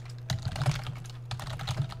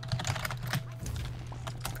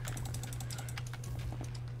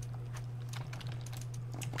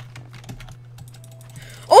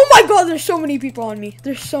 Oh my god, there's so many people on me.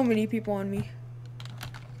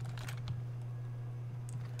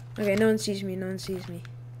 Okay, no one sees me.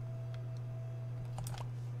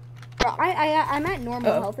 Bro, I'm at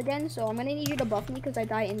normal health again, so I'm gonna need you to buff me because I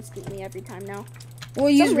die instantly every time now. Well,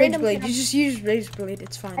 use Rage Blade. You just use Rage Blade.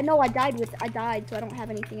 It's fine. I know I died, so I don't have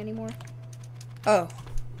anything anymore. Oh.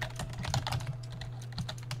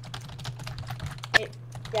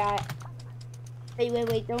 Yeah.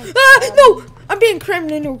 Wait, don't. No! I'm being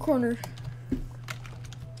crammed into a corner.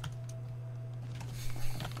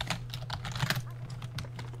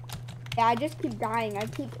 Yeah, I just keep dying.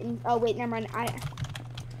 Oh wait, never mind.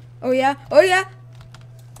 Oh yeah.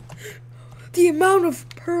 The amount of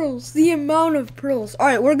pearls. All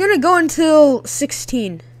right, we're gonna go until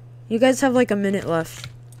 16. You guys have like a minute left.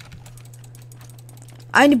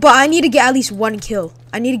 But I need to get at least one kill.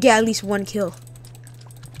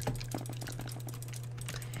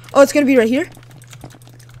 Oh, it's gonna be right here.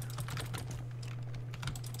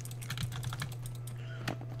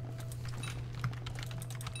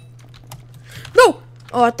 No!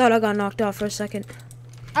 Oh, I thought I got knocked out for a second.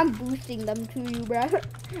 I'm boosting them to you, bro.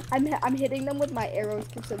 I'm hitting them with my arrows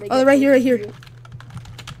so they. Oh, right here.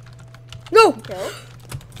 No!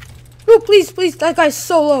 No, please, that guy's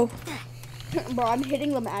so low. Bro, I'm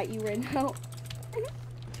hitting them at you right now.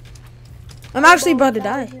 I'm actually about to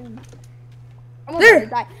die. I'm about to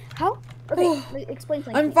die. How? Okay, explain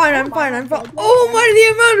something. I'm fine. Oh my, the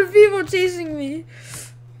amount of people chasing me.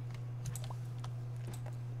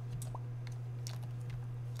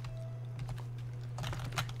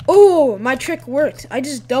 Oh, my trick worked. I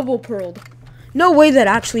just double pearled. No way that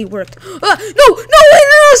actually worked. No,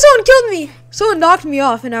 someone killed me. Someone knocked me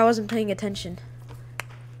off and I wasn't paying attention.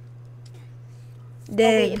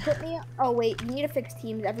 Dang. Oh wait, you need to fix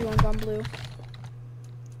teams. Everyone's on blue.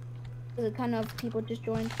 There's a ton of people just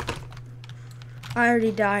joined. I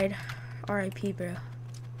already died. RIP, bro.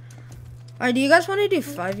 Alright, do you guys want to do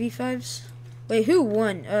 5v5s? Wait, who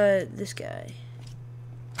won? This guy.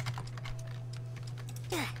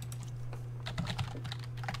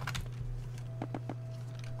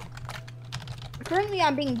 Currently,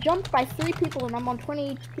 I'm being jumped by 3 people and I'm on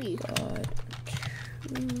 20 HP. God.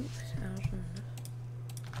 2,000.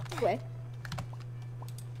 Wait.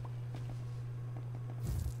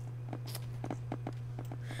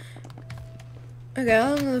 Okay, I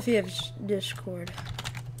don't know if you have Discord.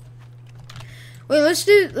 Wait, let's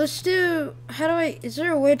do, is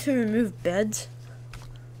there a way to remove beds?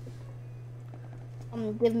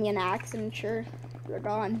 Give me an axe and sure, you're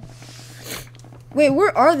gone. Wait,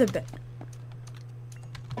 where are the beds?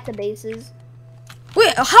 the bases.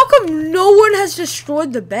 Wait, how come no one has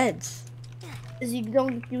destroyed the beds? Because you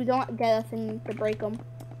don't get a thing to break them.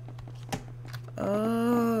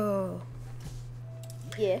 Oh.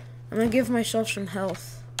 Yeah. I'm gonna give myself some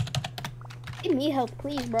health. Give me health,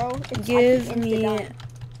 please, bro. Give me.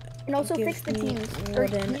 And also fix the teams. Or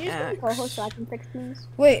can you just co-host so I can fix teams?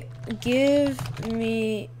 Wait, give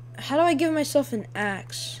me. How do I give myself an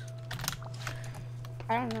axe?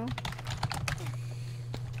 I don't know.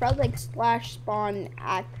 Probably like / spawn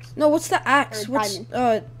axe. No, what's the axe? Or What's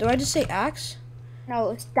diamond. do I just say axe?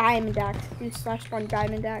 No, it's diamond axe. Do / spawn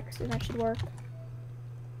diamond axe, and that should work.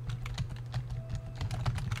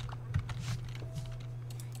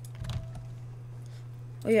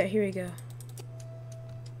 Oh yeah, here we go.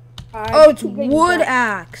 Oh, it's wood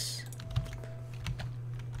axe.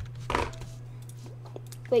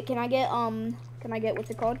 Wait, can I get what's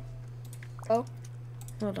it called? Oh.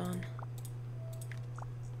 Hold on.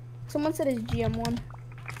 Someone said it's GM1.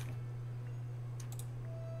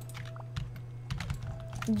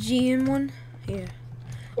 GM1? Here.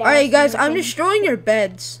 Yeah, Alright guys, I'm destroying your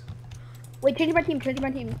beds. Wait, change my team,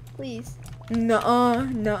 please. Nuh-uh,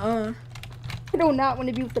 nuh-uh. I do not want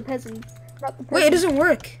to be with the peasants. Not the peasants. Wait, it doesn't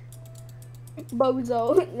work.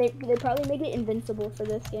 Bozo. They probably make it invincible for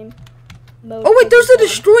this game. Oh wait, there's the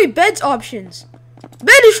destroy beds options.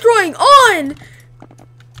 Bed destroying on!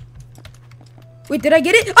 Wait, did I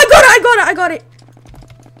get it? I got it!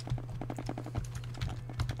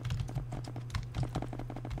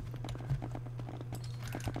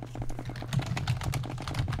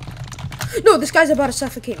 No, this guy's about to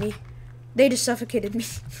suffocate me. They just suffocated me.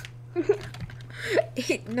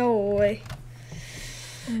 No way.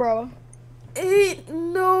 Bro.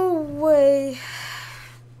 No way.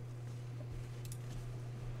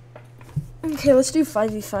 Okay, let's do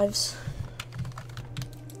 5v5s.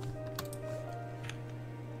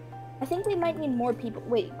 I think we might need more people.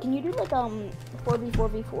 Wait, can you do like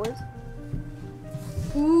 4v4v4s?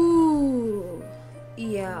 Ooh.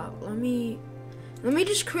 Yeah, let me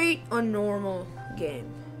just create a normal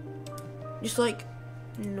game. Just like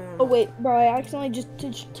normal. Oh wait, bro, I accidentally just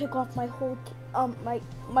took off my whole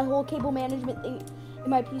my whole cable management thing, and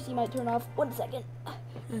my PC might turn off. 1 second.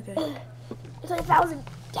 Okay. It's like 1,000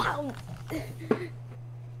 down.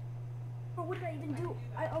 Bro, what did I even do?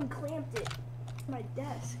 I unclamped it to my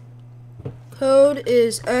desk. Code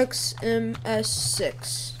is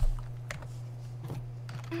XMS6.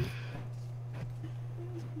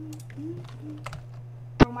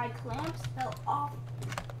 Bro, my clamps fell off.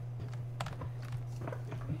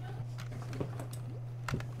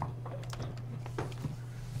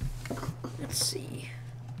 Let's see.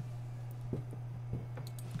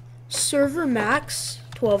 Server max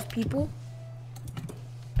 12 people.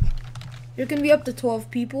 You're gonna be up to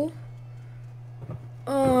 12 people.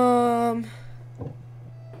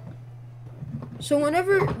 So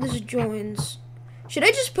whenever this joins, should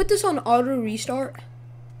I just put this on auto restart?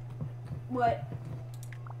 What?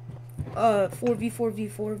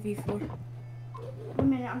 4v4v4v4. Wait a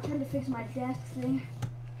minute, I'm trying to fix my desk thing.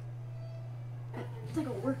 It's like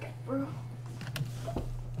a workout, bro.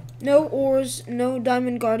 No ores, no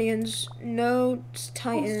diamond guardians, no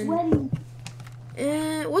titan. I'm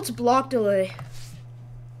sweating. What's block delay?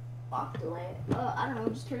 Block delay? I don't know,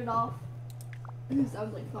 just turn it off.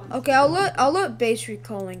 Sounds like fun. Okay, I'll let base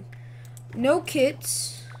recalling. No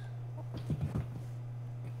kits.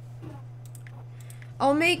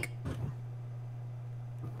 I'll make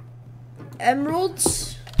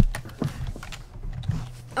emeralds.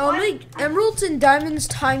 I'll make emeralds and diamonds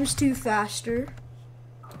 ×2 faster.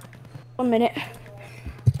 1 minute.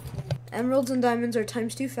 Emeralds and diamonds are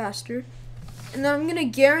 ×2 faster. And then I'm gonna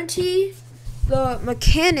guarantee the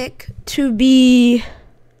mechanic to be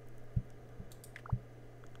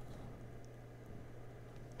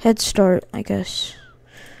head start, I guess.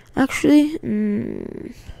 Actually,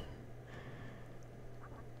 I'm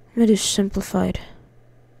gonna do simplified.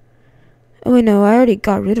 Oh wait, no, I already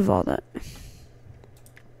got rid of all that.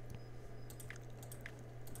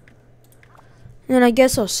 And then I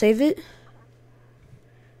guess I'll save it.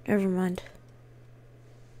 Never mind.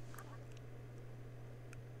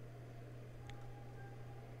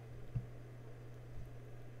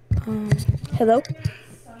 Hello?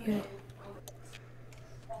 Yeah.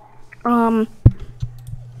 I'm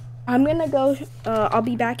gonna go, I'll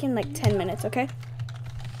be back in like 10 minutes, okay?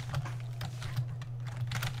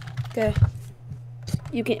 Okay.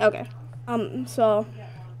 You can, okay. So,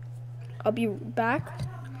 I'll be back.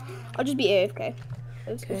 I'll just be AFK.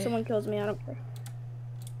 If someone kills me, I don't care.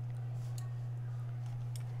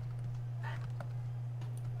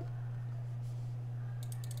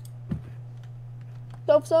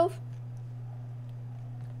 Stove.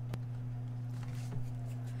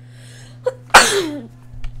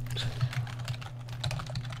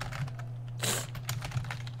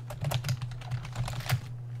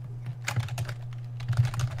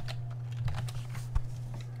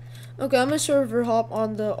 Okay, I'm gonna server hop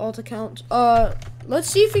on the alt account. Let's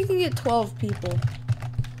see if we can get 12 people.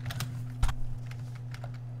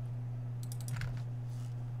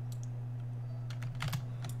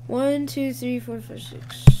 One, two, three, four, five,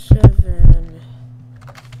 six, 7.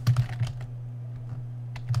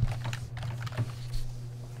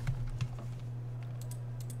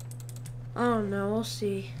 I don't know, we'll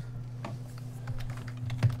see.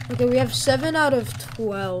 Okay, we have 7 out of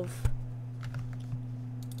 12.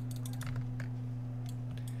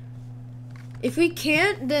 If we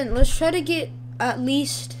can't, then let's try to get at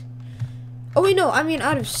least... Oh wait, no, I mean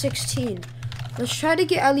out of 16. Let's try to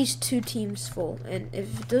get at least 2 teams full. And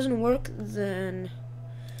if it doesn't work, then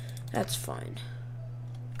that's fine.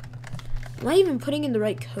 Am I even putting in the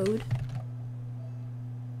right code?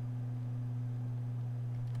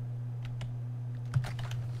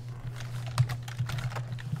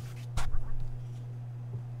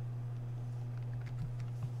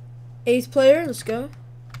 Eighth player, let's go.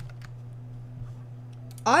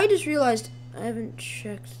 I just realized I haven't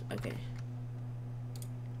checked. Okay.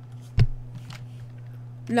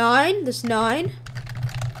 9. That's 9.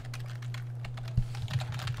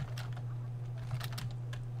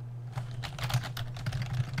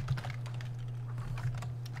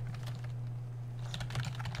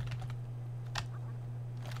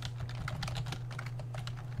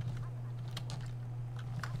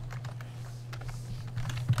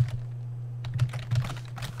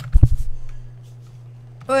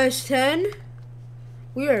 Oh, it's 10.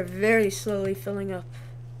 We are very slowly filling up.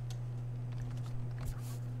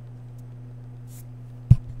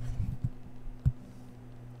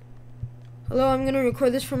 Hello, I'm gonna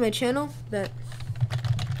record this for my channel. Bet.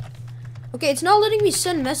 Okay, it's not letting me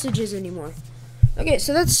send messages anymore. Okay,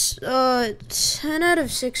 so that's 10 out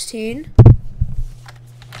of 16.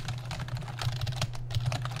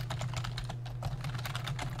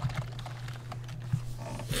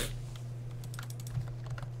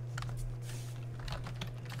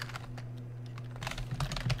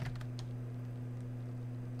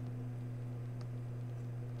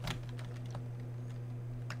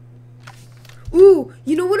 Ooh,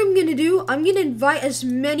 you know what I'm gonna do? I'm gonna invite as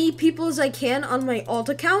many people as I can on my alt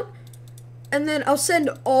account, and then I'll send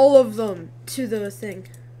all of them to the thing.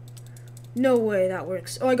 No way that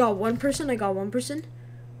works. Oh, I got one person.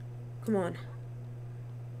 Come on.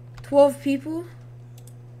 12 people.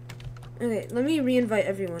 Okay, let me re-invite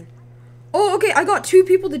everyone. Oh, okay, I got 2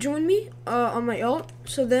 people to join me on my alt.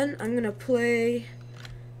 So then I'm gonna play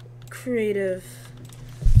creative.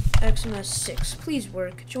 XMS 6. Please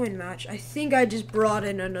work. Join match. I think I just brought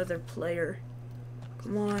in another player.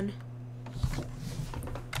 Come on.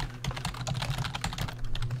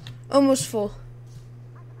 Almost full.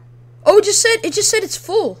 Oh, it just said it's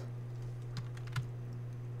full.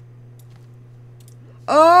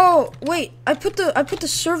 Oh, wait. I put the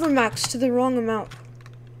server max to the wrong amount.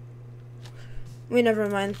 Wait, never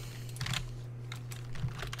mind.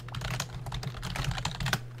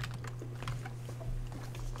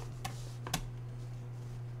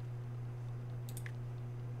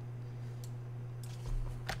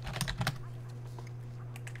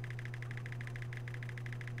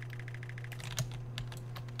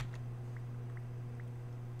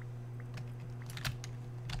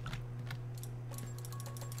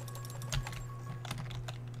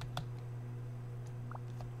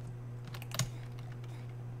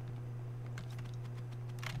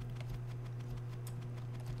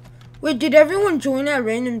 Wait, did everyone join at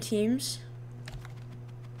random teams?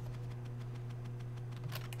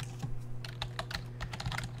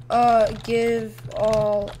 Give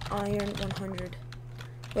all iron 100.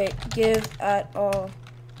 Wait, give at all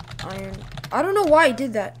iron. I don't know why I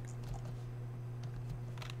did that.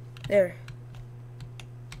 There.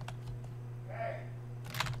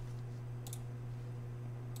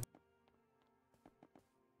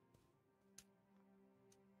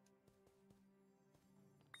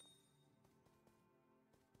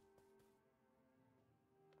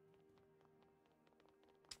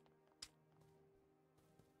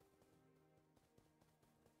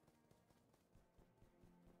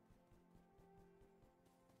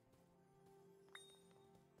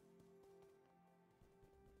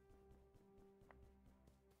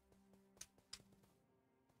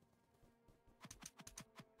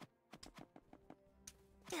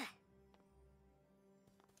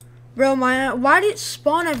 Bro, why did it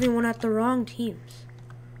spawn everyone at the wrong teams?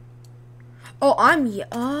 Oh,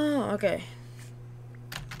 oh, okay.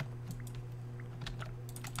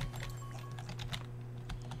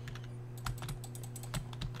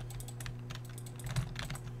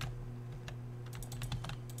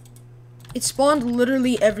 It spawned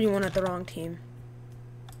literally everyone at the wrong team.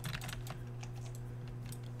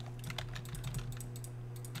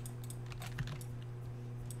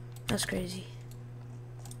 That's crazy.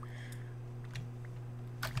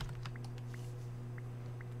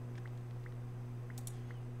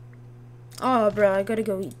 Oh, bro, I gotta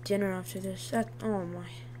go eat dinner after this. Oh my.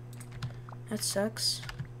 That sucks.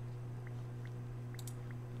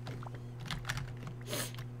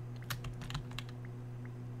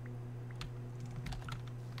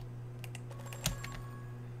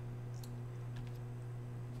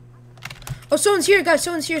 Oh, someone's here, guys.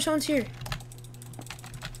 Someone's here.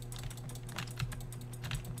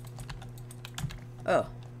 Oh.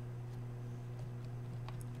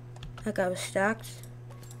 That guy was stacked.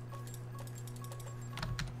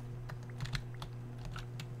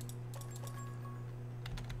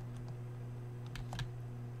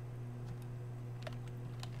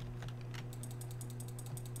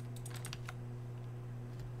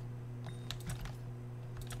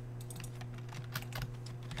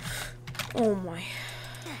 Oh my.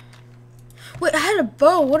 Wait, I had a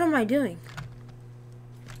bow. What am I doing?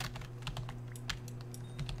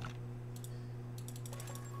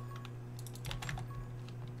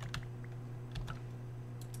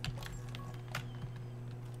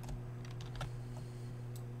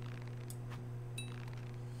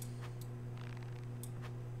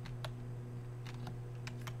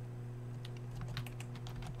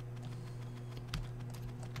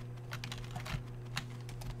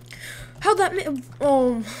 How'd that miss?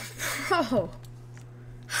 Oh, bro.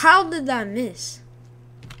 How did that miss?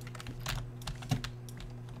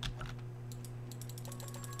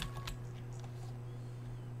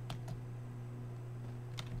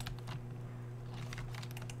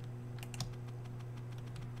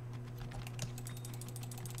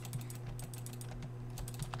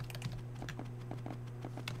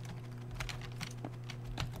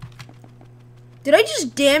 Did I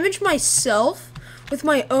just damage myself with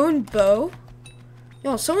my own bow?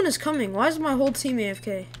 Yo, someone is coming. Why is my whole team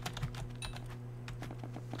AFK?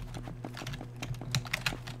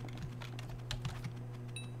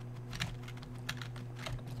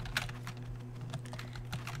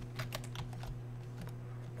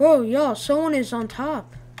 Whoa, y'all, someone is on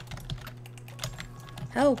top.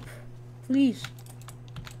 Help, please.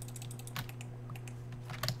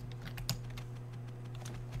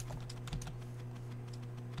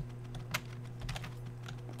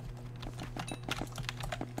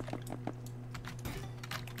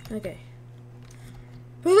 Okay.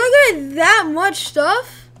 But look at that much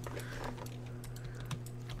stuff.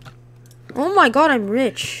 Oh my god, I'm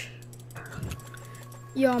rich.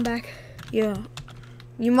 Yo, I'm back. Yeah.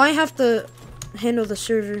 You might have to handle the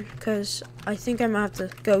server, because I think I might have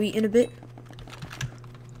to go eat in a bit.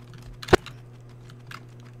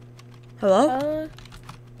 Hello?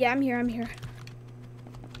 Yeah, I'm here.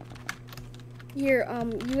 Here,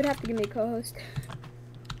 you would have to give me a co-host.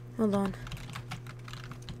 Hold on.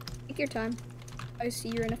 Take your time. I see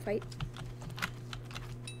you're in a fight.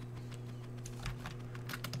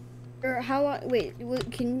 Or how long? Wait, where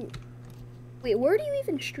do you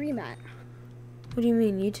even stream at? What do you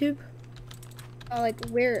mean, YouTube? Like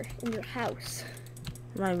where in your house?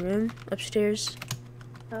 My room, upstairs.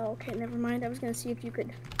 Oh, okay, never mind. I was gonna see if you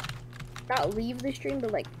could not leave the stream,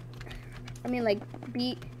 but like, I mean, like,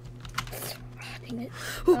 be. Dang it.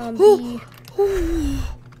 Oh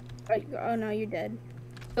no, you're dead.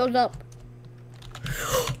 Build up.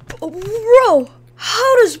 Bro,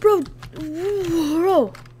 how does bro?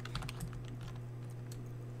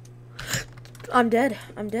 I'm dead.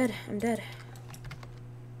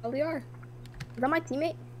 Probably are. Is that my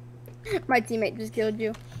teammate? My teammate just killed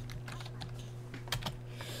you.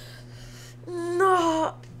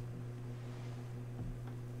 No.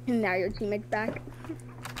 And now your teammate's back.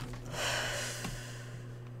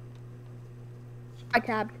 I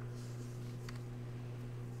tabbed.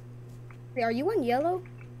 Wait, are you on yellow?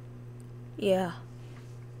 Yeah.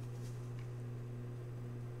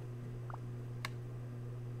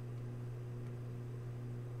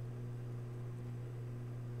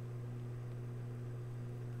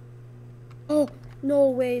 Oh, no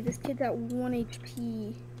way. This kid's at 1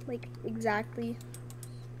 HP. Like, exactly.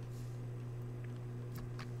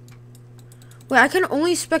 Wait, I can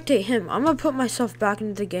only spectate him. I'm gonna put myself back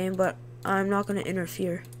into the game, but I'm not gonna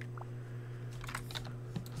interfere.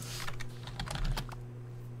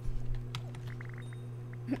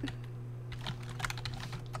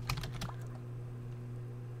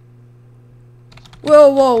 Whoa,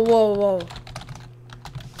 whoa, whoa, whoa.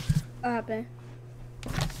 What happened?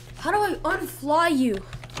 How do I unfly you?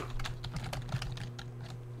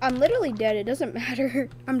 I'm literally dead. It doesn't matter.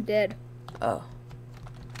 I'm dead. Oh.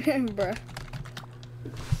 Bruh.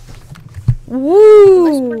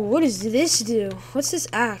 Woo! What does this do? What's this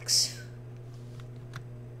axe?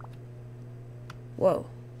 Whoa.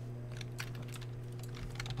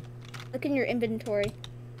 Look in your inventory.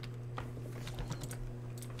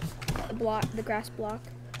 The grass block.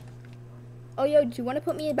 Oh, yo, do you want to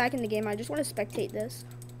put me back in the game? I just want to spectate this.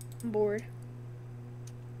 I'm bored.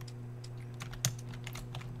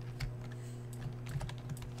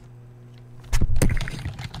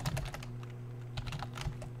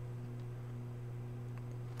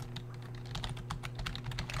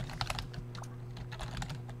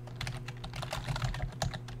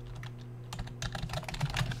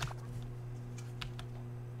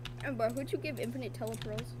 Oh, bro, who'd you give infinite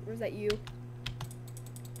telepearls? Or was that you?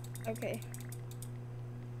 Okay.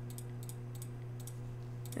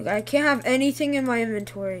 Okay, I can't have anything in my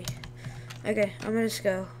inventory. Okay, I'm gonna just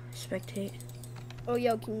go spectate. Oh,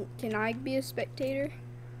 yo, can I be a spectator?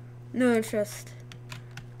 No interest.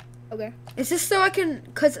 Okay. It's just so I can,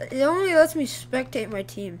 cause it only lets me spectate my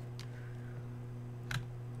team.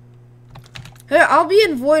 Hey, I'll be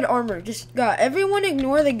in void armor. Just everyone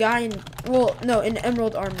ignore the guy in, well, no, in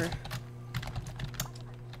emerald armor.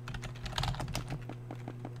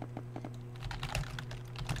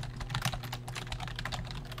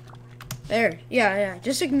 There, yeah,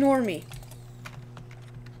 just ignore me.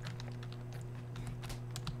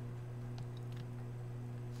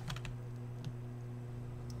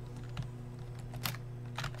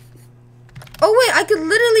 Oh wait, I could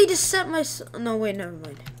literally just set my, no wait, never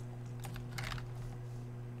mind.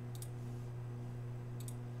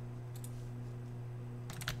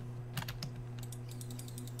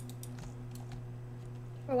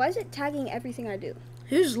 Oh, why is it tagging everything I do?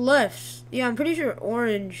 Who's left? Yeah, I'm pretty sure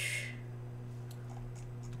orange.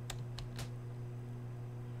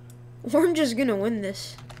 Orange is gonna win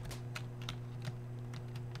this.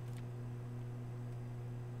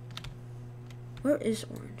 Where is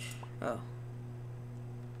orange? Oh.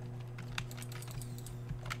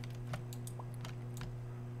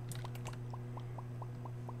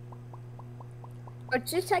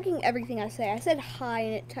 It's just tagging everything I say. I said hi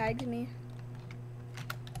and it tags me.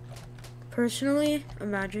 Personally,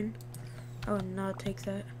 imagine. I would not take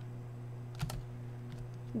that.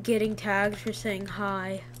 Getting tagged for saying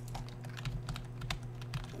hi.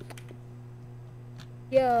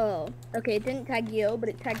 Yo. Okay, it didn't tag yo, but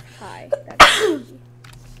it tagged hi. That's crazy.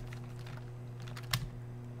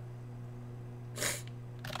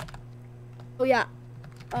 Oh yeah.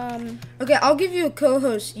 Okay, I'll give you a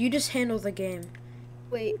co-host. You just handle the game.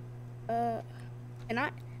 Wait. Can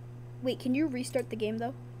you restart the game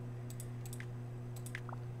though?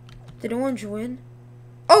 Did orange win?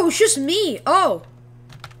 Oh, it's just me. Oh.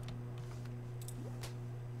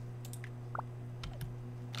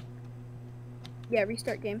 Yeah,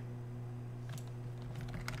 restart game.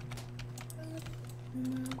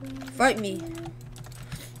 Fight me.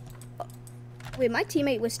 Wait, my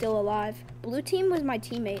teammate was still alive. Blue team was my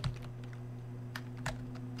teammate.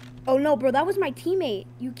 Oh no, bro, that was my teammate.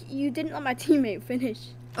 You didn't let my teammate finish.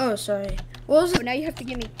 Oh, sorry. What was it? Oh, now you have to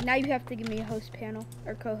give me a host panel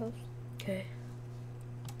or co-host. Okay.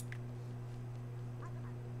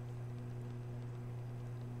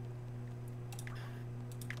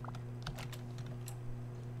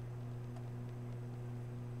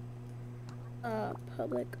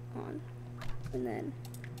 Public on, and then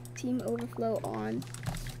team overflow on.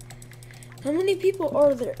 How many people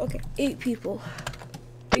are there? Okay, 8 people.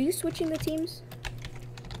 Are you switching the teams?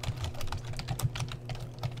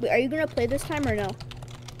 Wait, are you gonna play this time or no?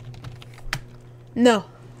 No,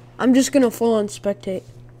 I'm just gonna full on spectate.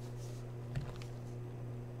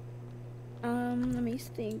 Let me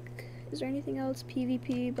think. Is there anything else?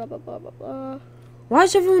 PvP, blah blah blah blah blah. Why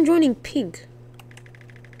is everyone joining pink?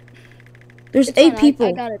 There's It's 8 fine, people.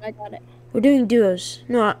 I got it. We're doing duos.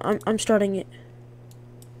 No, I'm starting it.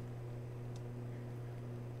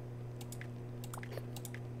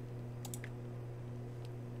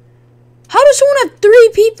 How does someone have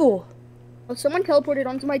 3 people? Oh, someone teleported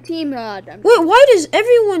onto my team. Wait, why does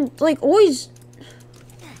everyone like always?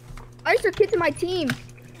 I just kids in my team.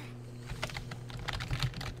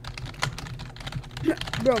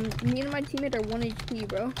 Bro, me and my teammate are 1 HP,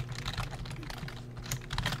 bro.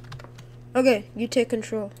 Okay, you take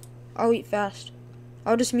control. I'll eat fast.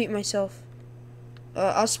 I'll just mute myself.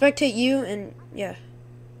 I'll spectate you and yeah.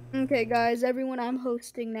 Okay, guys, everyone, I'm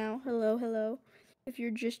hosting now. Hello, hello. If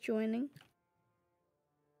you're just joining.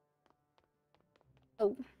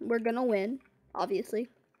 So we're gonna win, obviously,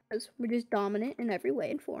 because we're just dominant in every way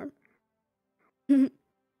and form. What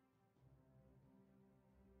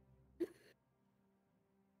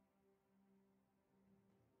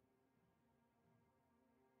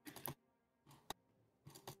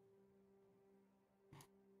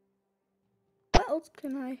else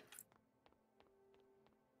can I?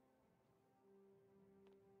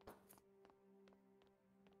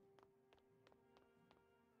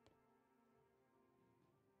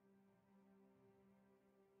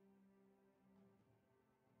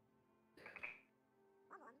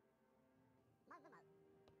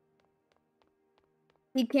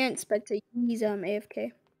 He can't spectate. He's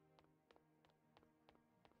AFK.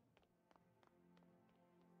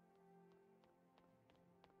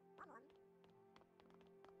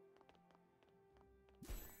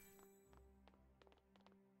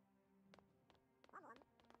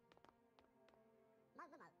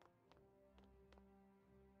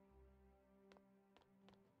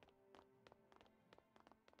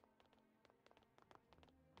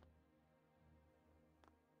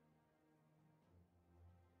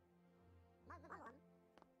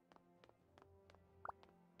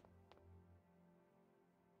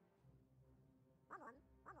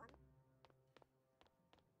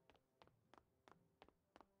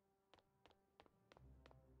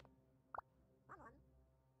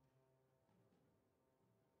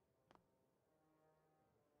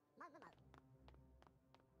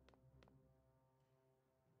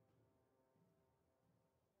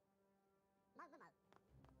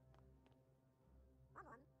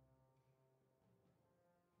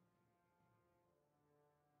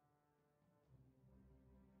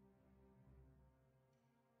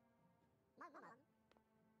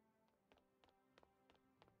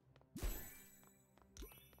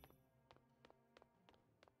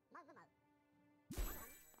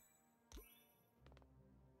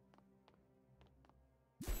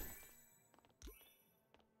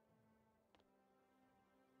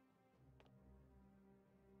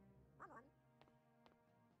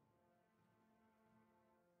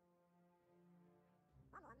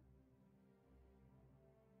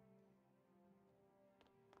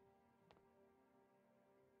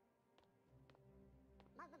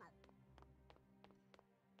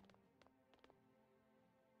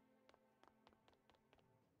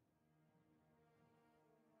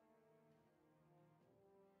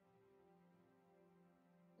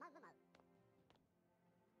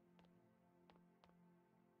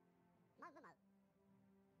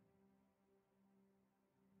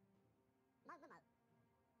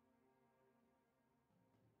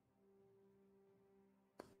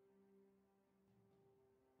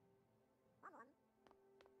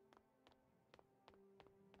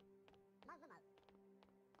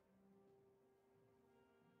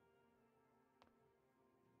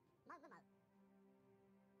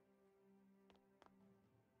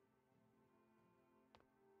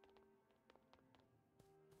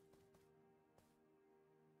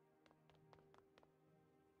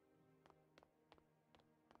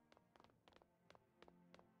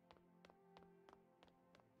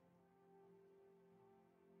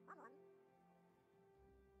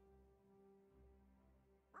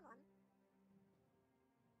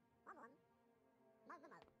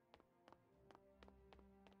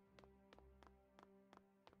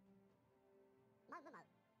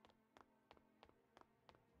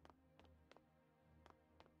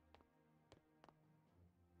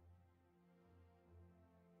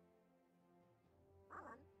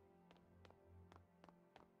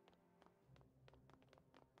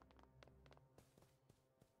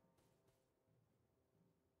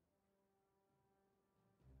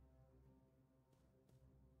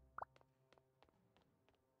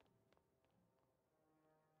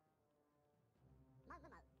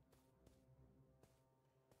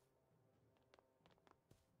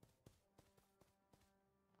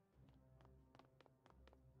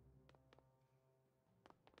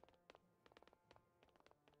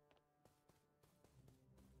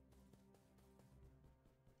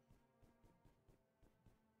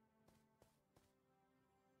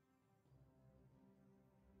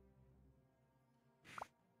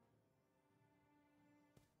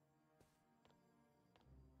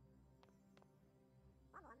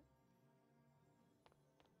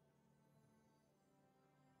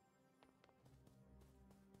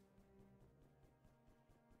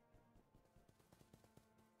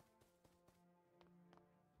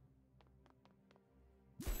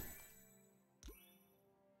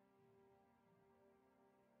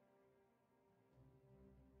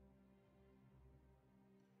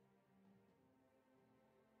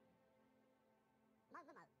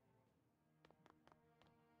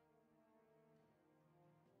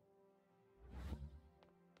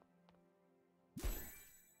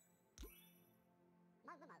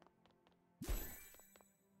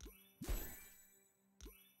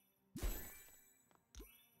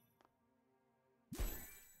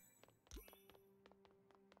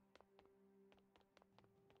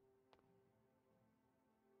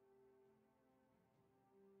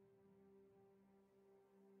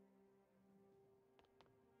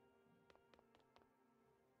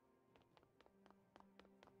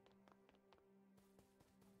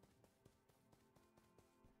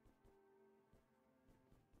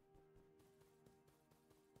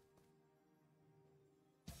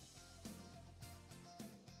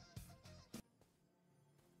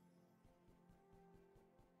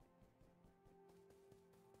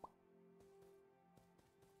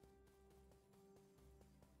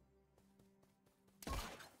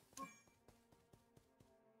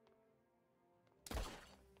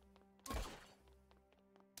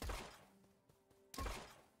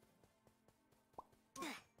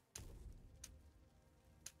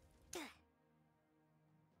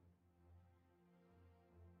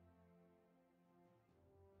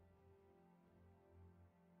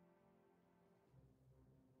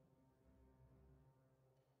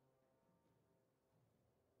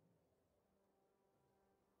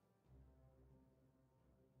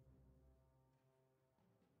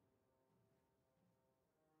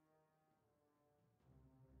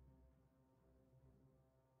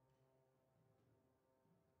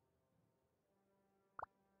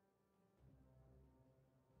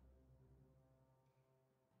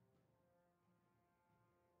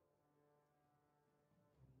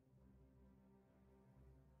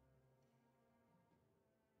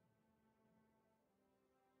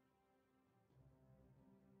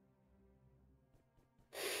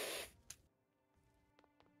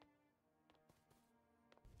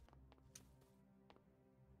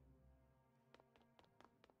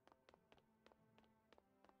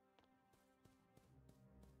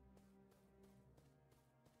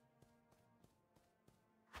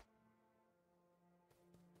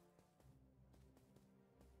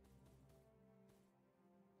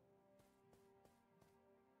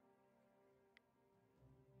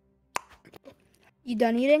 You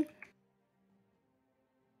done eating?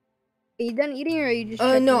 Are you done eating, or are you just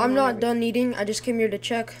checking no, in I'm on not everything? done eating. I just came here to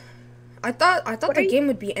check. I thought the game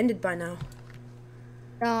would be ended by now.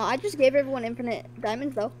 No, I just gave everyone infinite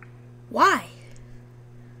diamonds though. Why?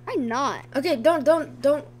 Why not? Okay, don't.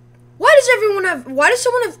 Why does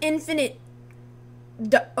someone have infinite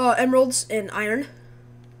emeralds and iron?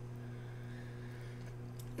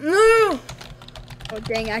 No. Oh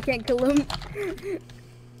dang, I can't kill him.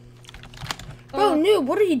 Oh, noob,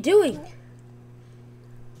 what are you doing?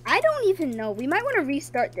 I don't even know. We might want to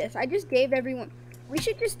restart this. I just gave everyone. We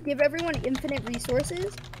should just give everyone infinite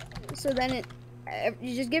resources. So then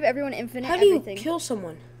you just give everyone infinite everything. How do you kill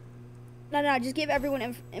someone? No, just give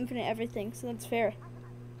everyone infinite everything. So that's fair.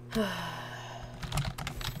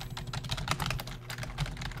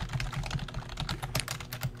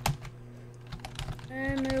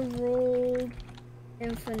 Emerald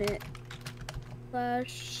infinite.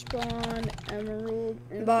 Flash spawn emerald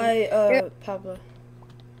infinite. By Pablo.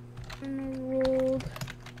 Emerald.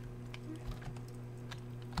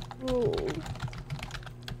 Gold.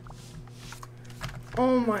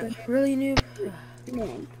 Oh my, really, noob?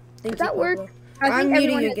 Thank Does that work? I'm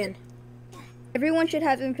muting again. Everyone should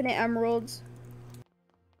have infinite emeralds.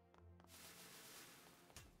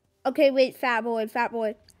 Okay, wait, fat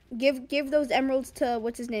boy. Give those emeralds to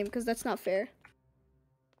what's his name, because that's not fair.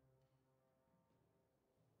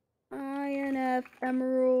 INF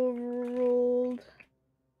emerald.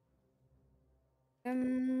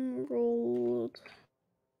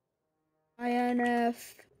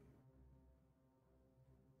 INF.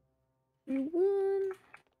 One.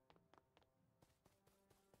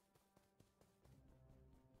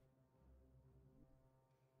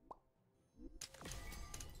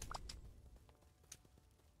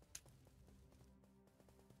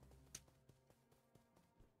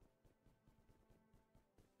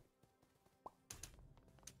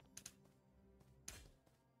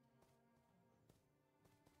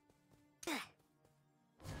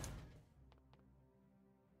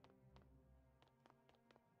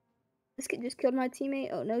 This kid just killed my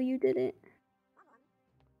teammate. Oh no, you didn't.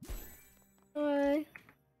 Bye.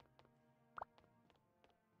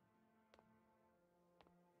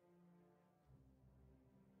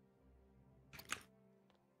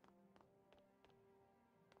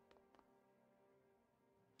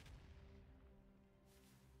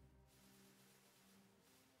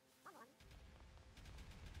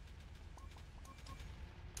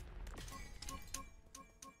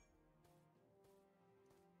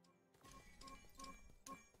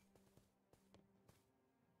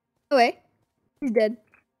 Okay, he's dead.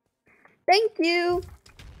 Thank you.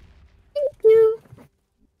 Thank you.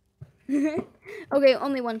 Okay,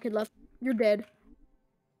 only one kid left. You're dead.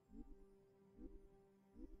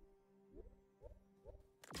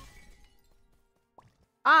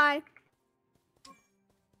 Bye.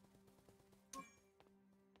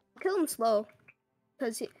 Kill him slow,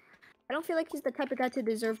 because I don't feel like he's the type of guy to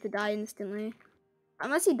deserve to die instantly,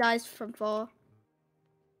 unless he dies from fall.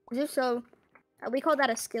 If so, we call that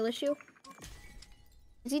a skill issue.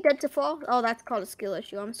 Is he dead to fall? Oh, that's called a skill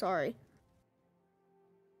issue. I'm sorry.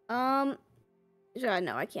 No,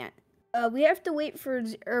 I can't. We have to wait for.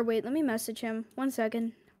 Or wait, let me message him. 1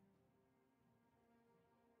 second.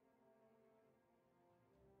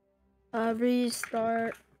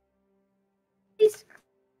 Restart. Please.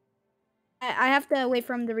 I have to wait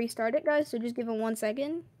for him to restart it, guys. So just give him 1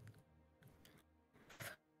 second.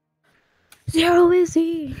 0 is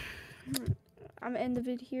he? I'm gonna end the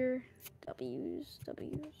vid here. W's.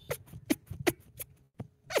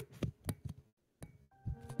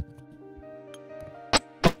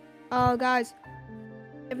 Oh, guys.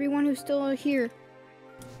 Everyone who's still here.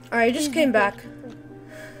 Alright, I just came back.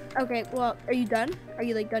 Okay, well, are you done? Are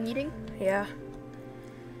you, like, done eating? Yeah.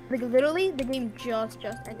 Like, literally, the game just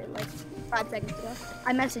ended, like, 5 seconds ago.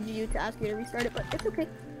 I messaged you to ask you to restart it, but it's okay.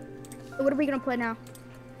 So what are we gonna play now?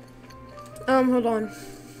 Hold on.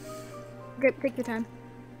 Okay, take your time.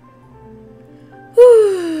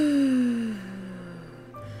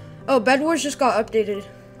 Oh, Bedwars just got updated.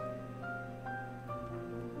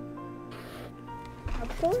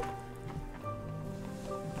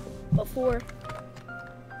 Before.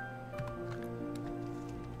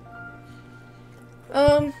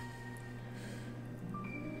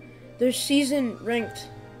 There's season ranked.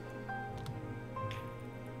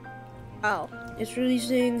 Oh. It's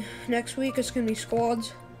releasing next week. It's gonna be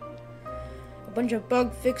squads. A bunch of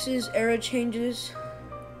bug fixes, era changes.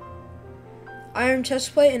 Iron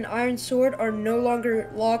chestplate and iron sword are no longer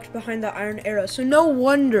locked behind the iron era. So no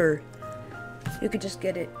wonder you could just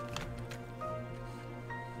get it.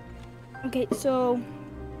 Okay, so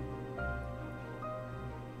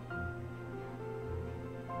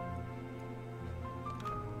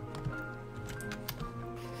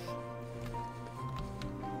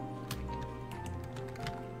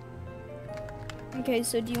Okay,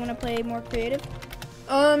 so do you want to play more creative?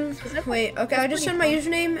 Wait. Okay, I just sent my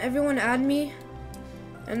username. Everyone add me,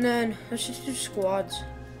 and then let's just do squads.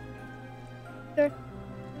 Sure.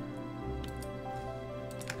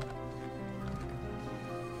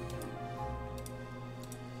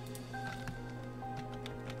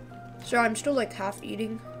 Sorry, I'm still like half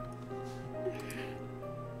eating.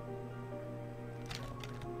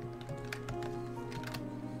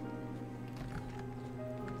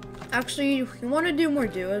 Actually, you want to do more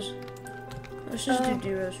duos? Let's just do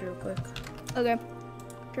duos real quick. Okay.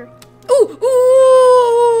 Sure. Ooh!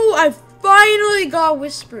 Ooh! I finally got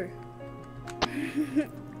Whisper.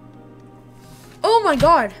 Oh my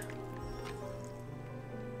god.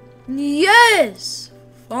 Yes!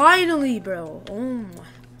 Finally, bro. Oh my.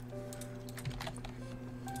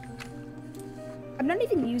 I'm not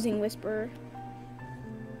even using Whisper.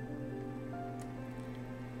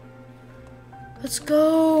 Let's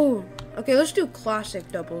go. Okay, let's do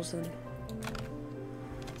classic doubles then.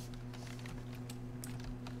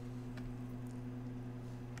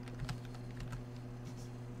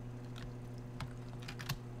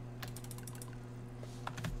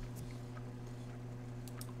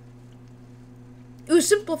 Ooh,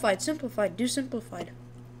 simplified, simplified. Do simplified.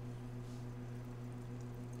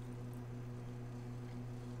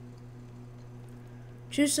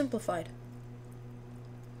 Choose simplified.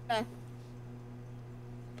 Okay.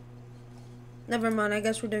 Never mind, I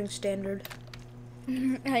guess we're doing standard.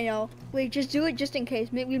 I know. Wait, just do it just in case.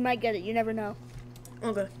 Maybe we might get it. You never know.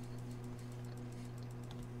 Okay.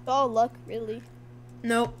 It's all luck, really.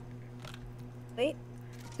 Nope. Wait.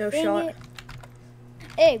 No Dang shot. it.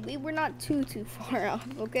 Hey, we were not too far off,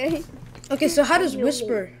 okay? Okay, so how does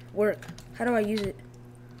Whisper work? How do I use it?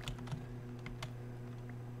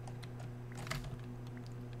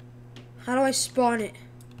 How do I spawn it?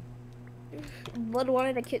 Blood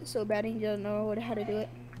wanted a kit so bad he doesn't know how to do it.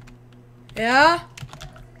 Yeah?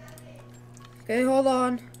 Okay, hold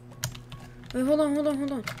on. Wait, hold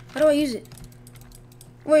on. How do I use it?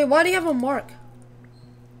 Wait, why do you have a mark?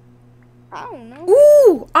 I don't know.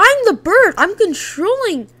 Ooh, I'm the bird. I'm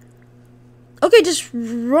controlling. Okay, just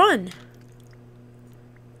run.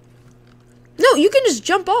 No, you can just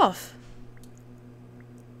jump off.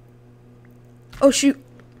 Oh, shoot.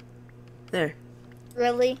 There.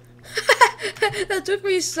 Really? That took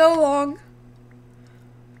me so long.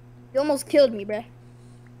 You almost killed me, bruh.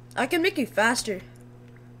 I can make you faster.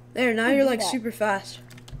 There, now you're like super fast.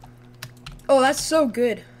 Oh, that's so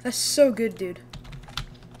good. That's so good, dude.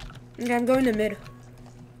 Okay, I'm going to mid.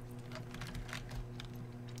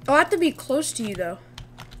 Oh, I have to be close to you, though.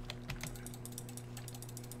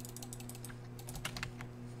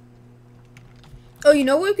 Oh, you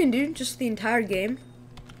know what we can do just the entire game?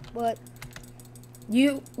 What?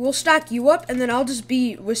 We'll stack you up, and then I'll just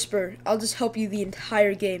be Whisper. I'll just help you the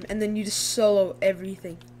entire game, and then you just solo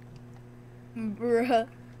everything. Bruh.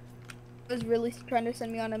 Was really trying to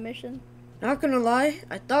send me on a mission. Not gonna lie,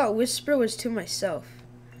 I thought Whisper was to myself.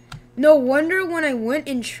 No wonder when I went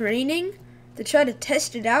in training to try to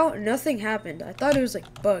test it out, nothing happened. I thought it was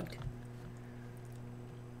like bugged.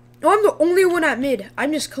 Oh, I'm the only one at mid.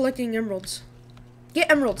 I'm just collecting emeralds. Get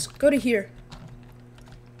emeralds. Go to here.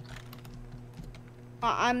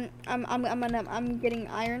 I'm getting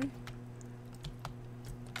iron.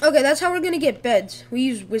 Okay, that's how we're gonna get beds. We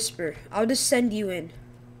use Whisper. I'll just send you in.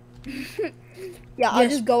 Yeah, I'll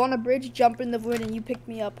just go on a bridge, jump in the void, and you pick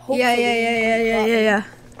me up. Hopefully, Yeah.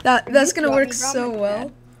 That's gonna work so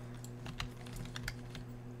well.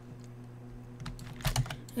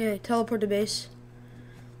 Yeah, teleport to base.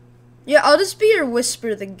 Yeah, I'll just be your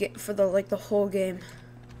Whisper for the whole game.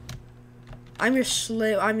 I'm your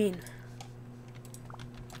slave. I mean,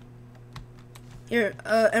 here,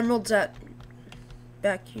 emeralds at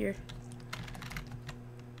back here.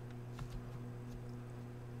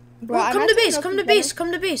 Bro, well, come to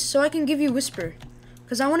base, so I can give you Whisper,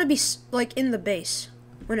 cause I want to be like in the base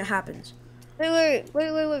when it happens. Wait,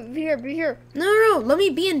 be here. No, let me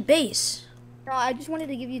be in base. No, I just wanted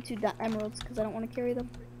to give you 2 emeralds because I don't want to carry them.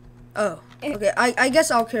 Oh, okay. I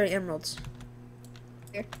guess I'll carry emeralds.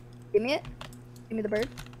 Here, give me it. Give me the bird.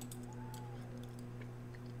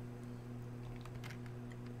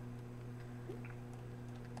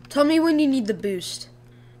 Tell me when you need the boost.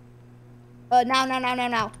 Now.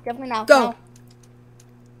 Definitely now. Go. Now.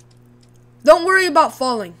 Don't worry about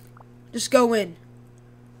falling. Just go in.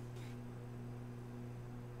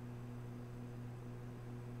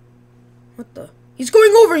 What the? He's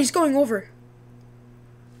going over.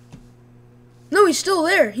 No, he's still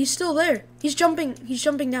there. He's jumping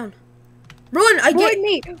down. Run!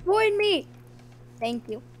 Void me. Thank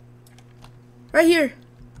you. Right here.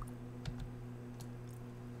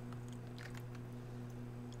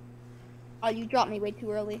 Oh, you dropped me way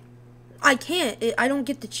too early. I can't. I don't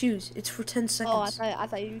get to choose. It's for 10 seconds. Oh, I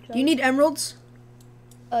thought you chose. You need emeralds?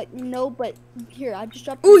 No, but here, I just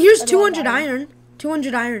dropped. Ooh, here's 200 iron.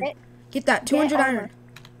 200 iron. Get that. 200 iron.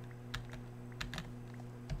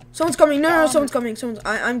 Someone's coming. No, someone's coming.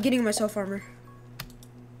 I'm getting myself armor.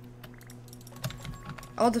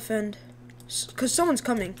 I'll defend. Because someone's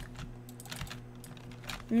coming.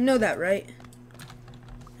 You know that, right?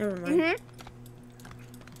 Never mind.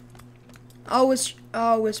 I'll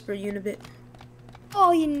whisper you in a bit.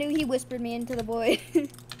 Oh, he knew he whispered me into the void.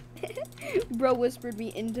 Bro whispered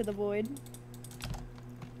me into the void.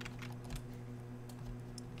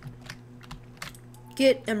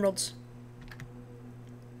 Get emeralds.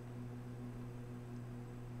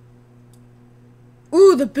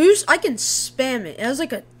 Ooh, the boost, I can spam it. It has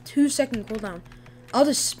like a 2-second cooldown. I'll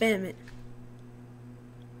just spam it.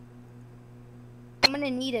 I'm gonna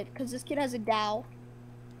need it because this kid has a Dow.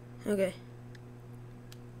 Okay.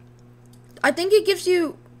 I think it gives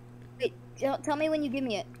you... Wait, tell me when you give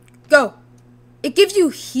me it. Go. It gives you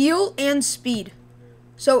heal and speed.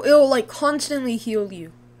 So it'll like constantly heal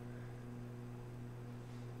you.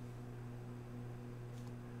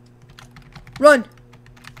 Run.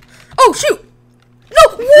 Oh, shoot.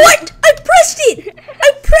 No, what? I pressed it.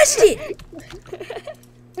 I pressed it.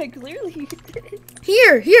 I clearly did.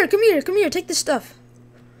 Here, come here, take this stuff.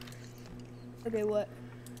 Okay, what?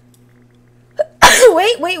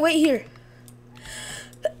 wait, here.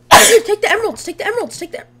 Take the emeralds,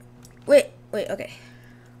 Wait, okay.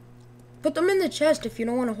 Put them in the chest if you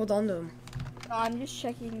don't want to hold on to them. No, I'm just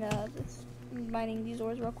checking mining these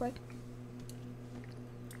ores real quick.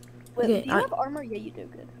 Wait, Okay, do you have armor? Yeah, you do,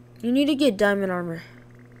 good. You need to get diamond armor.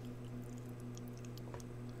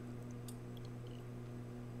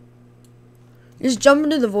 Just jump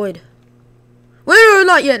into the void. Wait,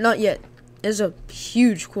 not yet. There's a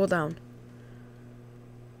huge cooldown.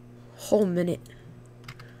 Whole minute.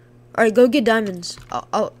 Alright, go get diamonds.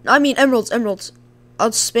 I mean emeralds.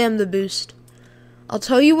 I'll spam the boost. I'll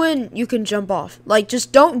tell you when you can jump off. Like,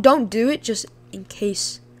 just don't do it, just in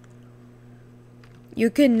case. You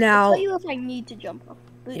can now... I'll tell you if I need to jump off.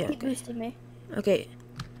 Keep boosting me. Okay.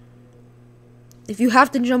 If you have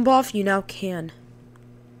to jump off, you now can.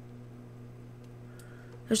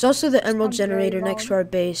 There's also the emerald generator next to our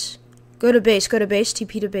base. Go to base,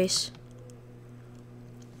 TP to base.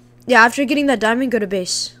 Yeah, after getting that diamond, go to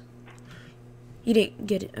base. You didn't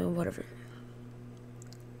get it, oh, whatever.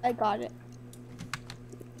 I got it.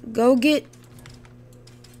 Go get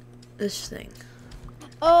this thing.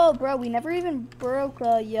 Oh, bro, we never even broke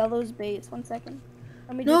Yellow's base. 1 second.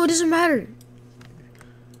 No, it doesn't matter.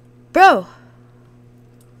 Bro.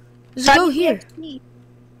 Just go here.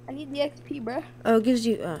 I need the XP, bro. Oh, it gives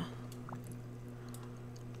you,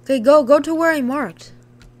 Okay, go to where I marked.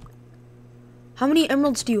 How many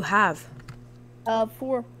emeralds do you have?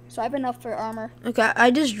 4. So I have enough for armor. Okay,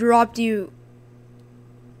 I just dropped you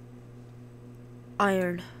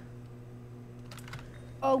iron.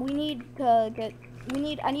 Oh, we need to get...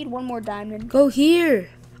 I need one more diamond. Go here.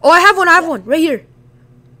 Oh, I have one. Right here.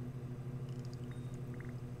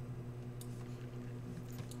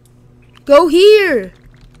 Go here.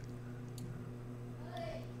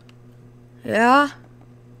 Yeah.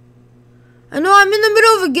 I know, I'm in the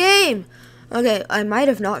middle of a game. Okay, I might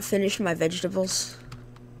have not finished my vegetables.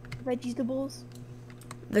 Vegetables?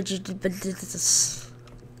 Vegetables.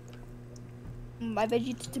 My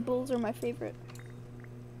vegetables are my favorite.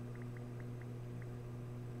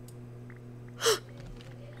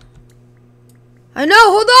 I know,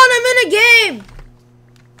 hold on, I'm in a game.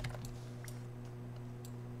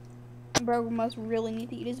 Bro must really need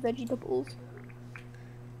to eat his vegetables.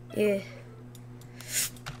 Yeah.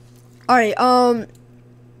 Alright,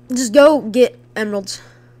 just go get emeralds.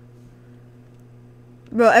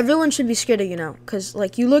 Bro, everyone should be scared of you now. Cause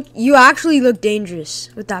like you actually look dangerous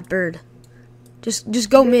with that bird. Just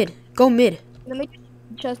go mid. Go mid. Let me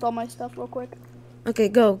chest all my stuff real quick. Okay,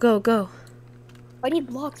 go. I need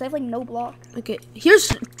blocks. I have like no blocks. Okay,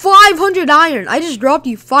 here's 500 iron. I just dropped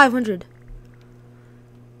you 500.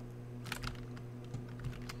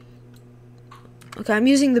 Okay, I'm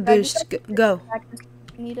using the boost. Go. I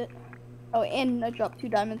need it. Oh, and I dropped 2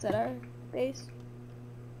 diamonds at our base.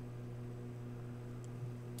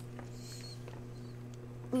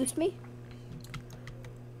 Boost me.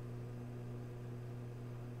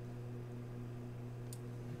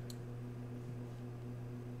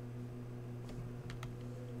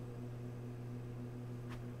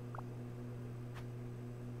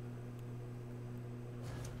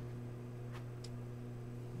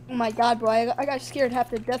 Oh my god, bro, I got scared half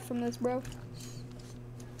to death from this, bro.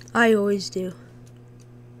 I always do.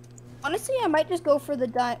 Honestly, I might just go for the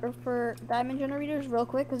diamond generators real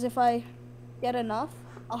quick, because if I get enough,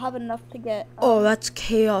 I'll have enough to get. Oh, that's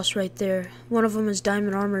chaos right there. One of them is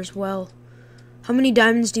diamond armor as well. How many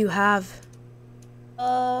diamonds do you have?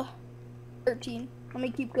 13. Let me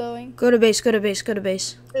keep going. Go to base, go to base, go to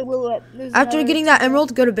base. Wait, After getting that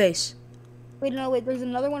emerald, go to base. Wait, no, wait, there's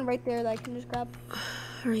another one right there that I can just grab.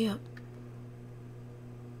 Hurry up.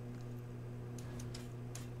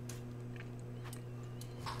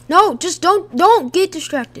 No, just don't get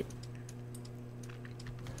distracted.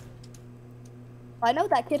 I know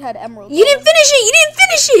that kid had emeralds. You didn't finish it, you didn't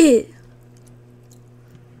finish it!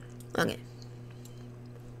 Okay.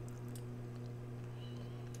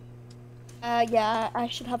 Yeah, I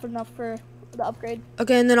should have enough for the upgrade.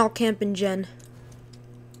 Okay, and then I'll camp in Gen.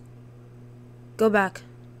 Go back.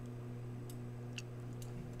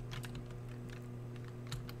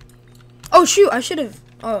 Oh shoot, I should have.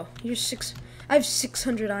 Oh, you're 6. I have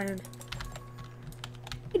 600 iron.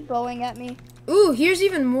 Keep going at me. Ooh, here's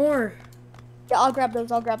even more. Yeah, I'll grab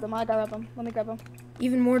those. I'll grab them. Let me grab them.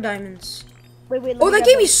 Even more diamonds. Wait. Oh, that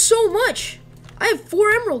gave me so much. I have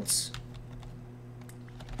 4 emeralds.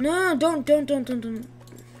 No, don't.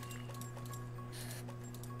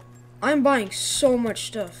 I'm buying so much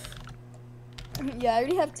stuff. Yeah, I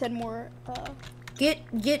already have 10 more.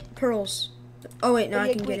 Get pearls. Oh wait, no,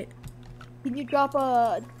 I can get it. Can you drop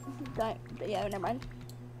a? Yeah, never mind.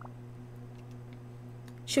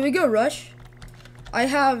 Should we go rush? I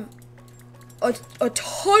have a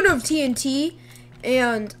ton of TNT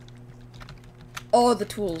and all the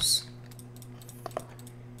tools.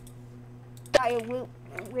 I will.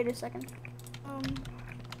 Wait a second.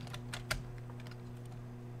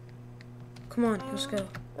 Come on, let's go.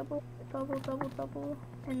 Double,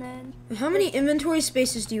 and then. How many inventory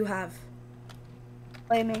spaces do you have?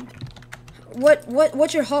 What do you mean?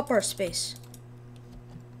 What's your hotbar space?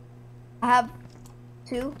 I have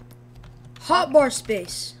 2. Hotbar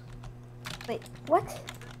space. Wait, what?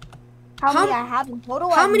 How many I have in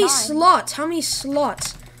total? How many slots? How many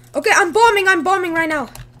slots? Okay, I'm bombing right now.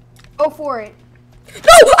 Go for it. No,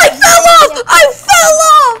 I fell off! I fell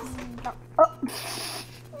off!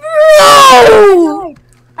 No!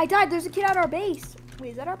 I died. There's a kid at our base.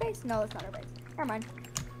 Wait, is that our base? No, it's not our base. Never mind.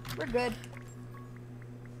 We're good.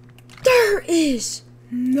 There is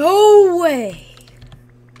no way.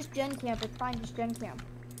 Just gen camp. It's fine. Just gen camp.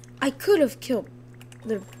 I could have killed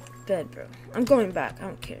the bed, bro. I'm going back. I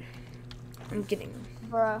don't care. I'm getting them.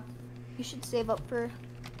 Bruh, you should save up for.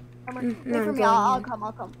 No, wait for me. I'll come.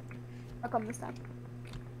 I'll come this time.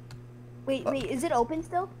 Wait. Is it open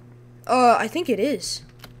still? I think it is.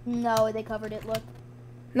 No, they covered it. Look.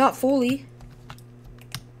 Not fully.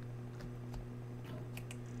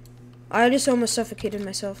 I just almost suffocated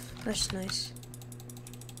myself. That's nice.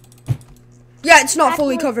 Yeah, it's not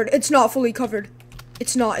fully covered. It's not fully covered.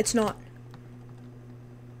 It's not. I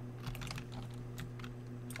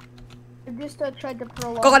just tried to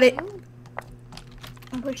prolong. Got it.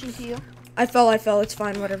 I'm pushing to you. I fell. It's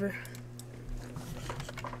fine, whatever.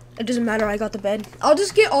 It doesn't matter, I got the bed. I'll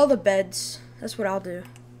just get all the beds. That's what I'll do.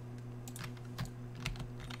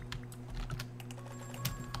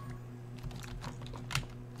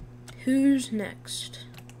 Who's next?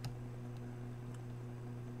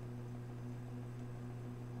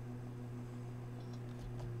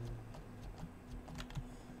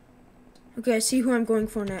 Okay, I see who I'm going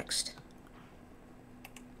for next.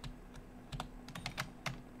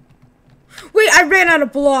 Wait, I ran out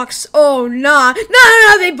of blocks. Oh, nah.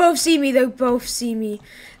 No, they both see me.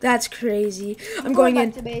 That's crazy. I'm going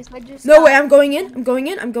in. No way, I'm going in. Go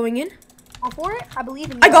for it. I believe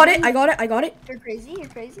in you. I got it. You're crazy.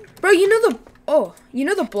 Bro, you know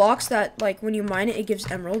the blocks that, like, when you mine it, it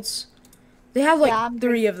gives emeralds? They have, like,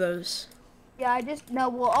 3 of those. Yeah,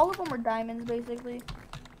 well, all of them are diamonds, basically.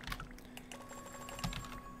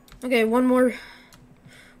 Okay, one more.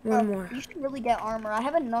 One more. You should really get armor. I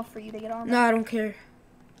have enough for you to get armor. No, I don't care.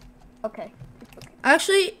 Okay.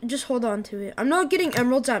 Actually, just hold on to it. I'm not getting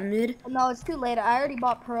emeralds at mid. No, it's too late. I already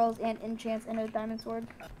bought pearls and enchants and a diamond sword.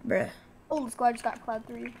 Bruh. Oh, let's go. I just got cloud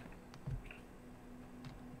 3.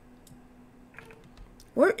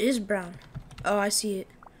 Where is brown? Oh, I see it.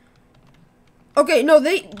 Okay, no,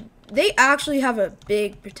 they actually have a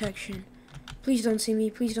big protection. Please don't see me.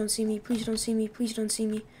 Please don't see me. Please don't see me. Please don't see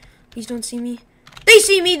me. Please don't see me. They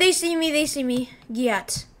see me.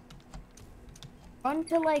 Get. Run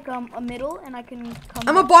to like a middle and I can come.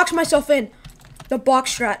 I'm gonna box myself in. The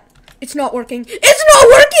box strat. It's not working. It's not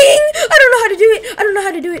working! I don't know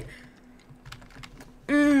how to do it.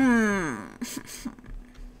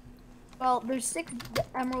 Well, there's 6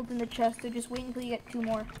 emeralds in the chest, so just wait until you get 2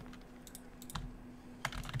 more.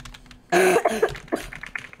 And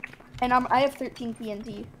I have 13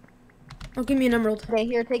 TNT. Oh, give me an emerald. Okay,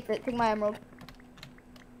 here, take my emerald.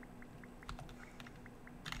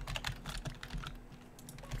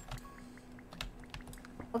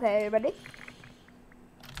 Okay, ready?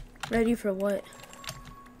 Ready for what?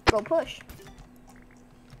 Go push.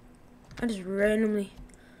 I just randomly.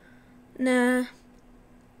 Nah.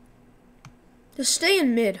 Just stay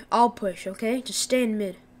in mid. I'll push, okay? Just stay in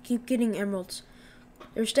mid. Keep getting emeralds.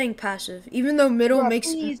 They're staying passive, even though middle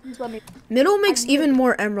makes even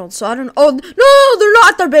more emeralds. So I don't. Oh no, they're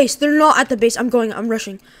not at their base. They're not at the base. I'm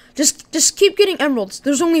rushing. Just keep getting emeralds.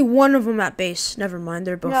 There's only one of them at base. Never mind.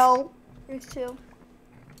 They're both. No, there's two.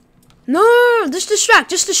 No, just distract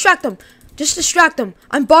them. Just distract them.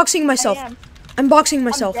 I'm boxing myself. I'm boxing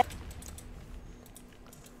myself.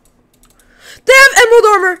 They have emerald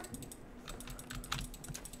armor.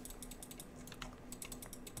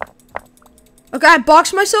 Okay, I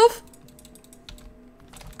boxed myself.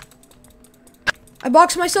 I got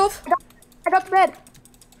the bed.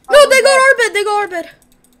 No, they got our bed. They got our bed.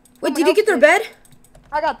 Wait, did you get their bed?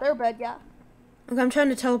 I got their bed, yeah. Okay, I'm trying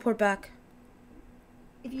to teleport back.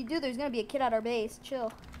 If you do, there's gonna be a kid at our base.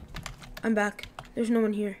 Chill. I'm back. There's no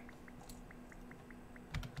one here.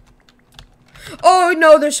 Oh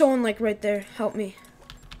no, there's someone like right there. Help me.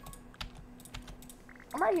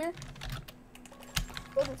 I'm right here.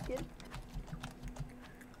 Go this kid.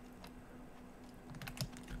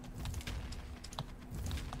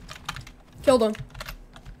 Killed him.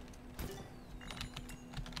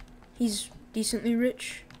 He's decently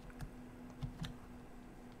rich.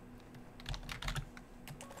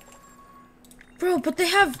 Bro, but they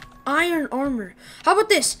have iron armor. How about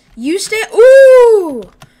this? You stay. Ooh!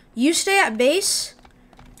 You stay at base.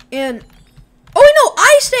 And. Oh, no!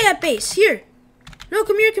 I stay at base. Here. No,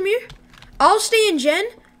 come here, come here. I'll stay in gen.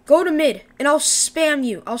 Go to mid. And I'll spam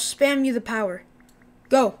you. I'll spam you the power.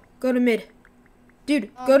 Go. Go to mid. Dude,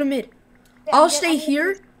 go to mid. Yeah, I'll stay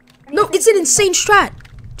here. No, it's an insane strat.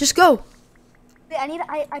 Just go.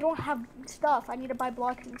 I don't have stuff. I need to buy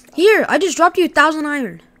blocks and stuff. Here, I just dropped you 1,000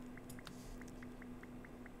 iron.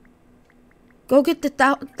 Go get the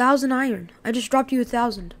 1,000 iron. I just dropped you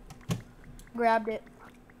 1,000. Grabbed it.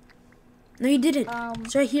 No, you didn't.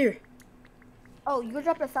 It's right here. Oh, you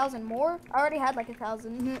dropped 1,000 more? I already had like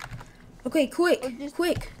 1,000. Okay, quick.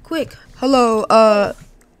 Hello,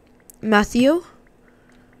 Matthew?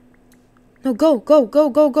 No, go.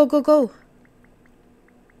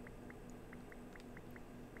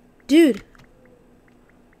 Dude.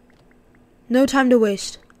 No time to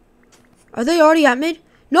waste. Are they already at mid?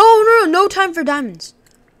 No time for diamonds.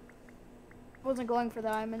 I wasn't going for the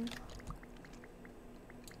diamond.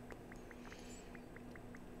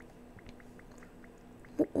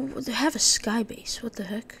 They have a sky base. What the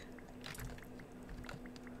heck?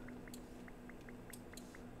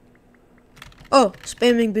 Oh,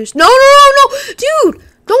 spamming boost. No! Dude!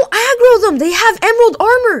 Don't aggro them! They have emerald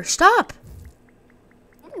armor! Stop!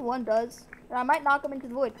 Only one does. And I might knock them into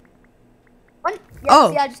the void. One? Yeah,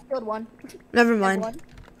 Oh. See, I just killed one. Never mind.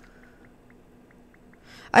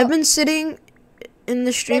 I've been sitting in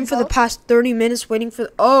the stream for the past 30 minutes waiting for...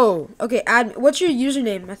 Oh! Okay, what's your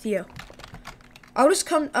username, Matthew? I'll just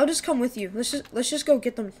come with you. Let's just go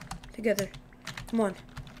get them together. Come on.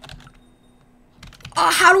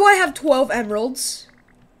 How do I have 12 emeralds?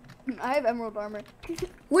 I have emerald armor.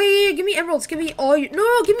 Wait, give me emeralds. Give me all your...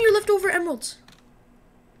 No, give me your leftover emeralds.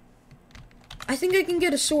 I think I can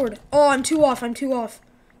get a sword. Oh, I'm too off.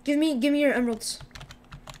 Give me your emeralds.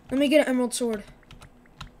 Let me get an emerald sword.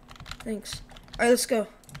 Thanks. All right, let's go.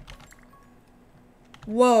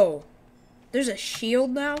 Whoa. There's a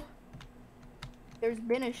shield now? There's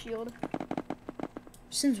been a shield.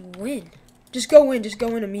 Since when? Just go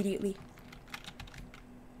in immediately.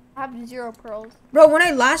 I have 0 pearls. Bro, when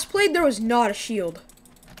I last played, there was not a shield.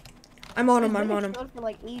 I'm on him. For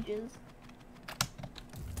like ages.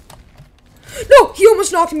 No, he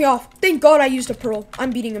almost knocked me off. Thank God I used a pearl.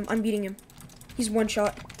 I'm beating him. He's one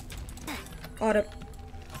shot. Got it.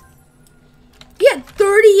 He had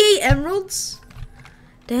 38 emeralds?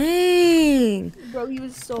 Dang. Bro, he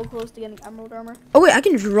was so close to getting emerald armor. Oh, wait, I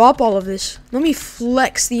can drop all of this. Let me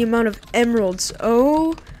flex the amount of emeralds.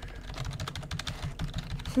 Oh.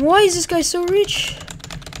 Why is this guy so rich?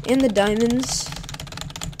 And the diamonds.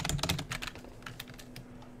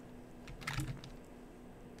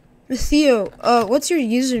 Theo, what's your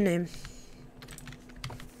username?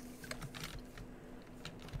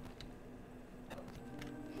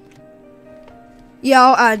 Yeah,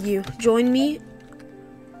 I'll add you. Join me.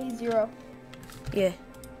 A0. Yeah.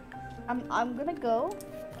 I'm gonna go,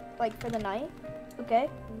 like, for the night. Okay.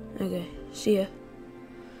 Okay. See ya.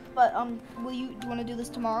 But do you want to do this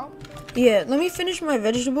tomorrow? Yeah, let me finish my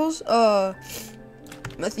vegetables.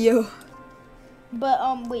 Matthew.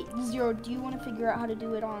 But wait, Zero, do you want to figure out how to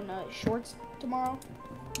do it on shorts tomorrow?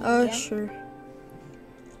 Sure.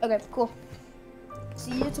 Okay, cool.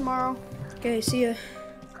 See you tomorrow. Okay, see ya.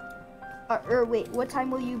 Or wait, what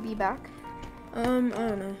time will you be back? I don't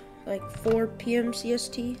know, like 4 p.m.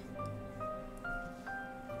 CST.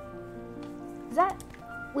 Is that?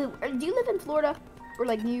 Wait, do you live in Florida or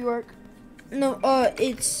like New York? No,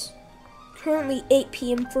 it's currently 8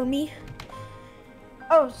 p.m. for me.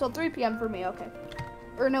 Oh, so 3 p.m. for me. Okay.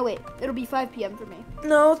 Or no, wait, it'll be 5 p.m. for me.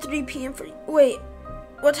 No, 3 p.m. for you. Wait,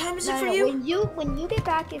 what time is it for you? When you get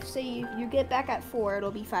back, if say you get back at 4,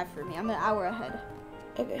 it'll be 5 for me. I'm an hour ahead.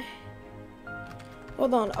 Okay.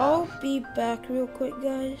 Hold on, I'll be back real quick,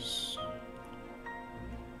 guys.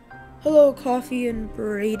 Hello, Coffee and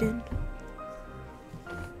Braden.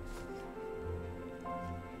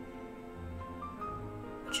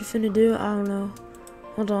 What you finna do? I don't know.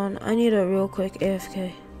 Hold on, I need a real quick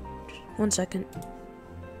AFK. 1 second.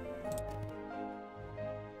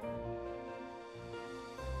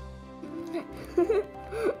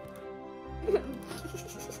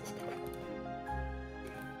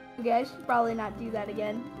 Okay, I should probably not do that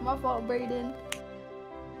again. My fault, Brayden.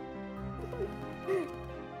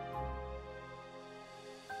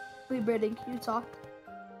 Wait, Brayden, can you talk?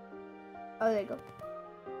 Oh, there you go.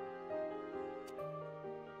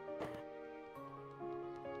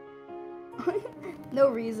 No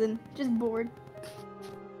reason, just bored.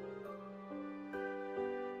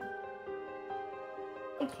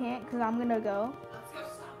 I can't because I'm gonna go. Let's go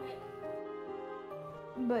stop it.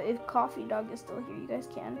 But if Coffee Dog is still here, you guys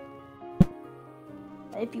can.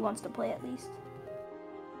 If he wants to play at least.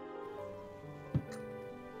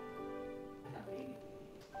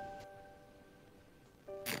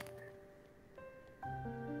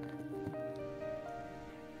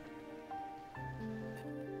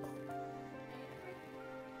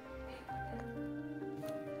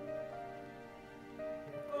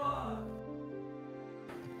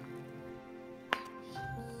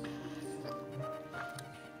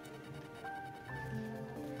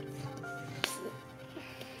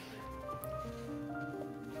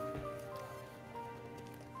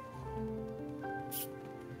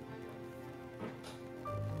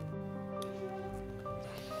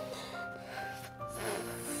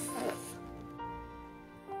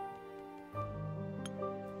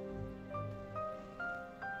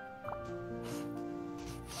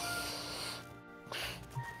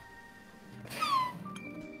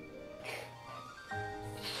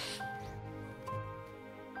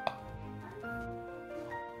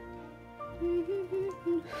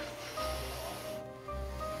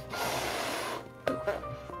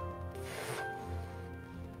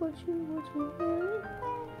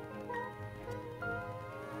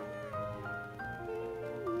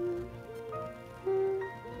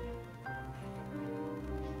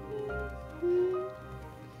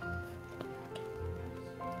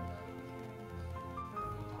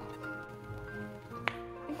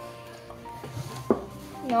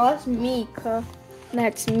 No, that's me, Cuff.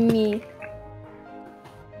 That's me.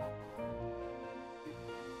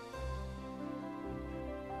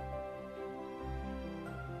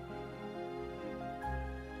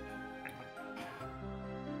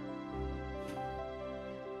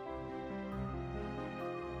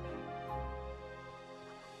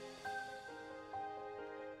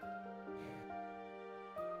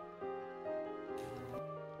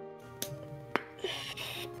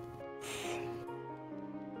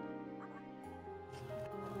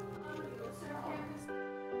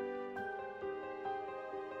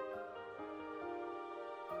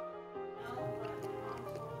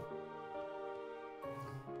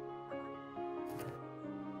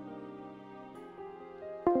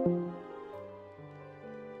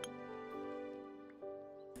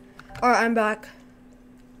 Alright, I'm back.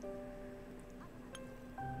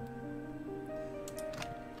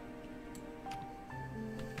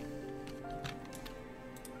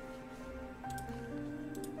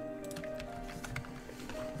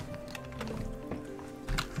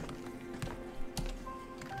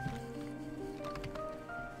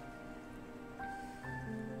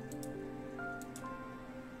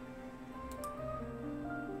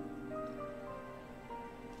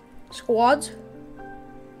 Squads?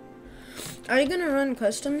 Are you gonna run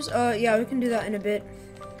customs? Yeah, we can do that in a bit.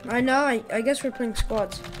 Right now, I guess we're playing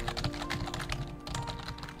squads.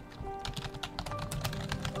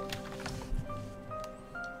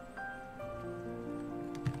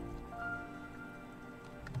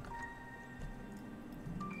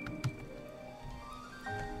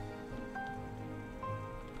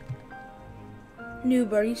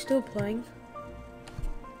 Noob, are you still playing?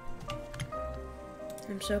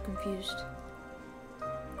 I'm so confused.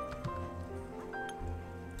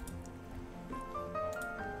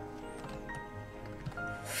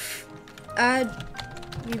 Add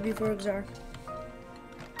you before Xar.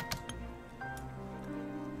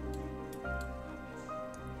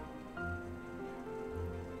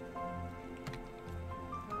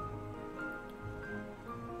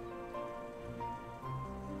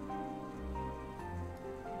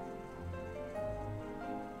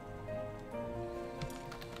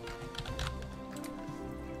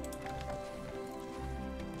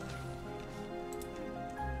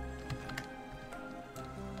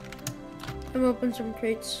 I'm opening some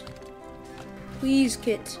crates. Please,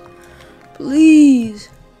 kit. Please.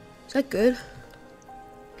 Is that good?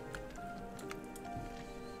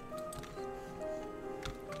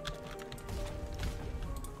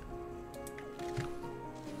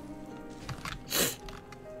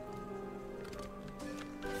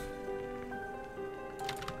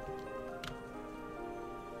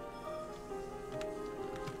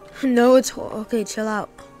 No, it's okay. Chill out.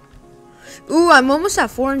 Ooh, I'm almost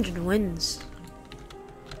at 400 wins.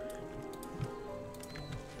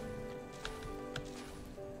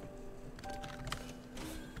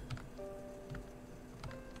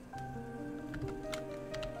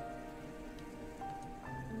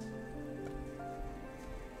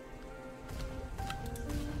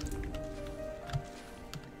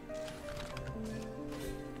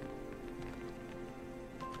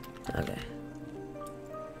 Okay.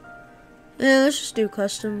 Yeah, let's just do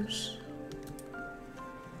customs.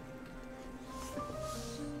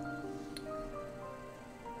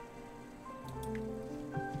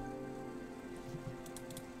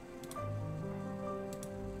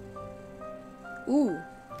 Ooh.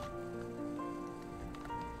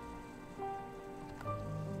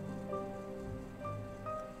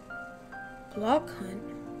 Block hunt.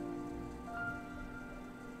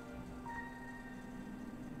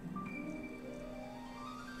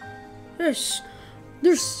 There's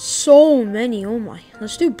so many. Oh my.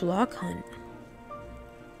 Let's do block hunt.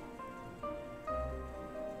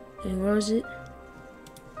 And where is it?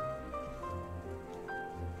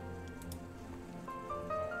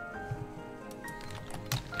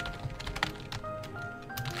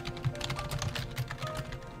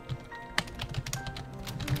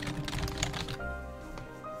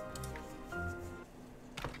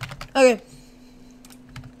 Okay.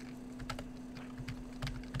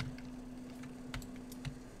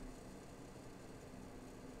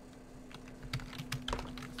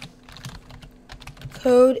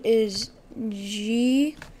 Code is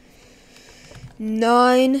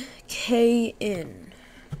G9KN.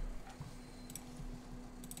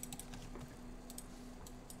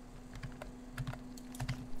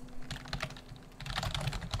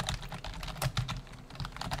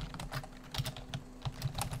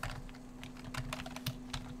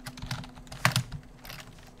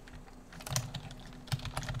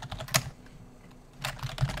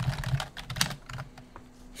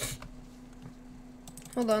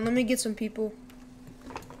 Hold on, let me get some people.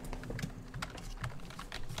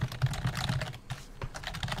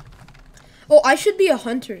 Oh, I should be a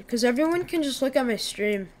hunter, because everyone can just look at my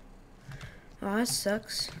stream. Oh, that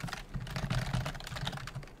sucks.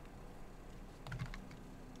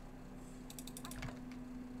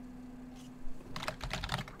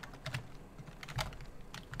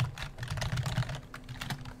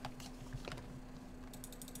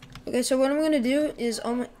 Okay, so what I'm gonna do is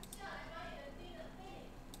on my...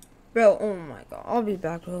 Bro, oh my god, I'll be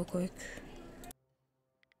back real quick.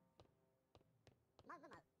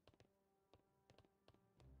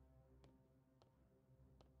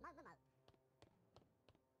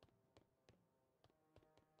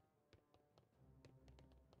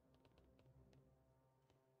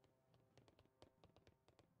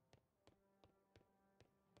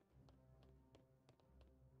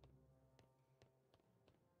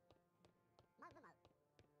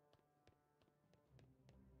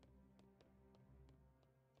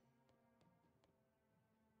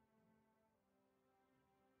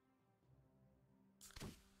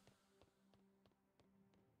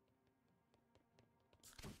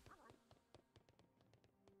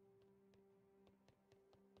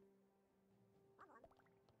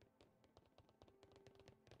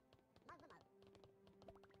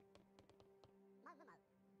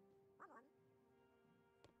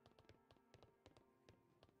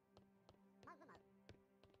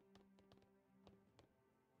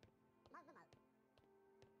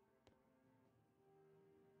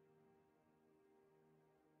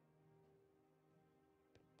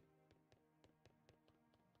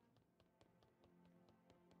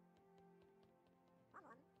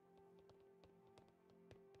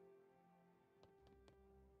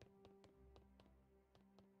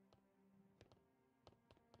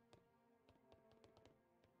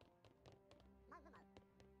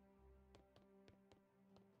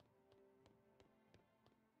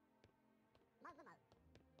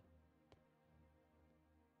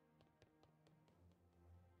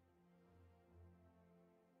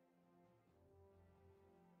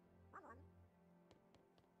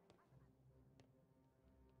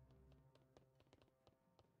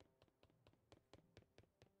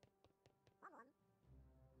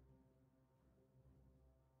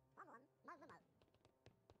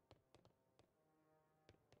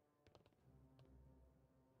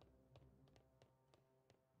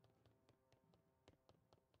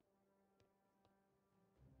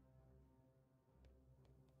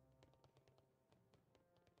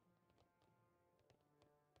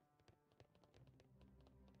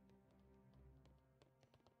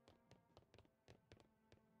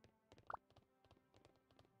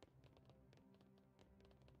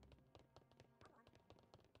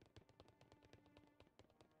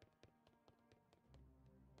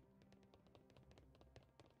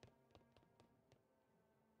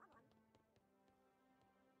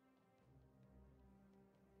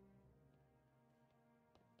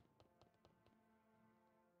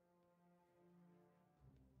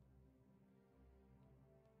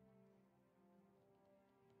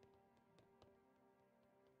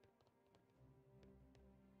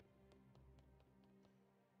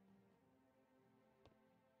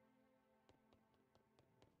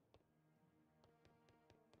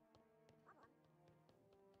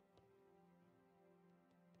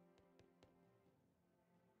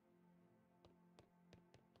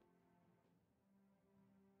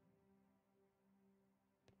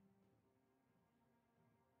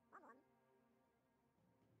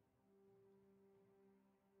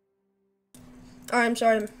 Alright, I'm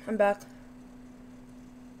sorry. I'm back.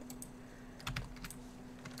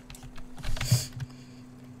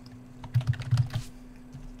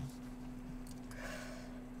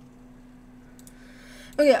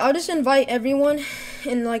 Okay, I'll just invite everyone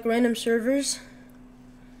in like random servers.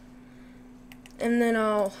 And then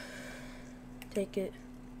I'll take it.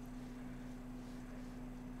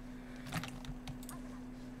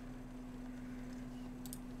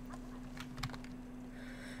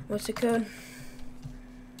 What's the code?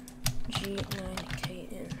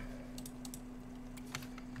 G9KN.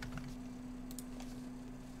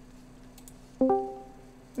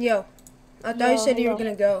 Yo, I thought you said you were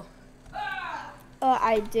gonna go.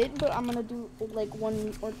 I did, but I'm gonna do like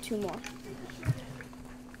 1 or 2 more.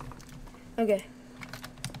 Okay.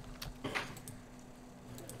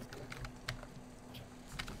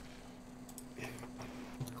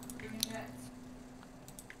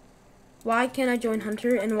 Why can't I join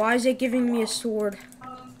Hunter? And why is it giving me a sword?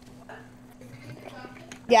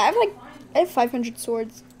 Yeah, I have 500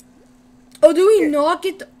 swords. Oh, do we not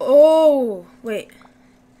get the... Oh, wait.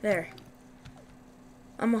 There.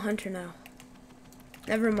 I'm a hunter now.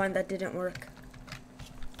 Never mind, that didn't work.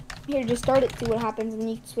 Here, just start it, see what happens, and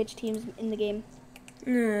you can switch teams in the game.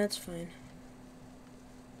 No, that's fine.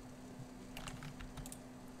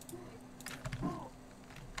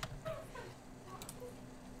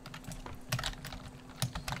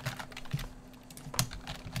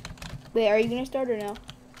 Wait, are you gonna start or no?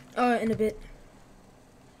 In a bit.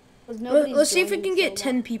 Let's see if we can get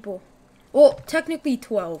 10 people. Well, technically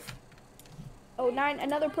 12. Oh, 9,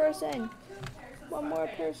 another person. 1 more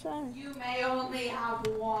person. You may only have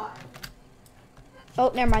 1.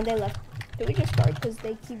 Oh, never mind, they left. Did we just start? Because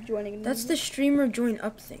they keep joining. That's the streamer join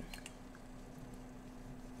up thing.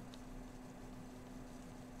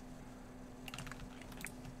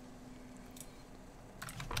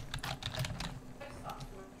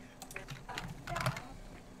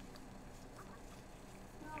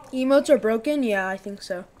 Emotes are broken? Yeah, I think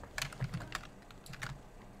so.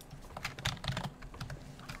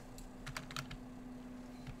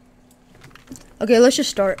 Okay, let's just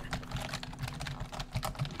start.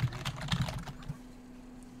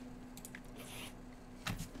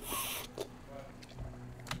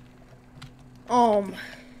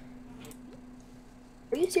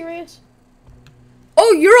 Are you serious?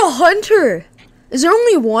 Oh, you're a hunter! Is there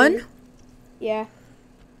only one? Yeah.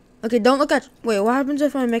 Okay, don't look at... Wait, what happens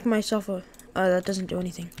if I make myself a... that doesn't do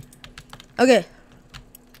anything. Okay.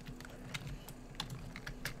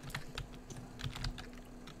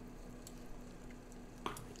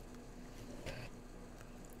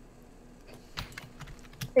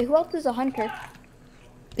 Wait, who else is a hunter?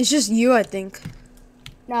 It's just you, I think.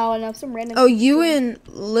 No, some random... Oh, you and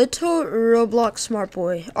Little Roblox Smart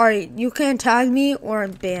Boy. Alright, you can tag me or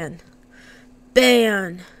I'm banned.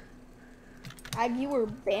 Ban. Tag you or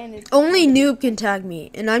banned? Only Noob can tag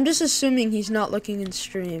me, and I'm just assuming he's not looking in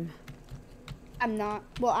stream. I'm not.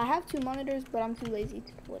 Well, I have 2 monitors, but I'm too lazy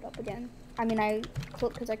to pull it up again. I mean,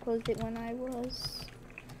 because I closed it when I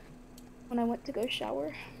went to go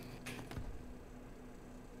shower.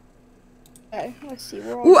 Okay, let's see.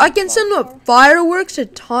 Ooh, I can send up fireworks to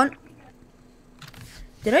taunt.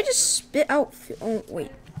 Did I just spit out? Oh,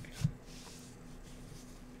 wait.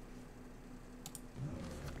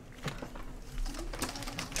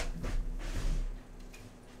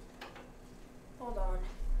 Hold on.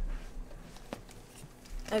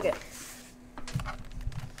 Okay.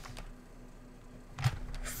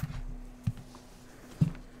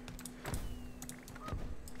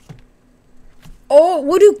 Oh,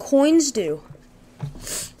 what do coins do?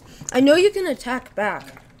 I know you can attack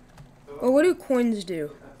back. But what do coins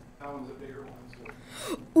do?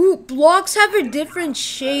 Ooh, blocks have a different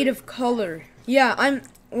shade of color. Yeah,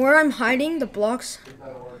 where I'm hiding, the blocks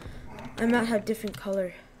I might have different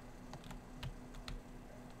color.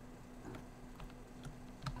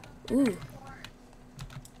 Ooh.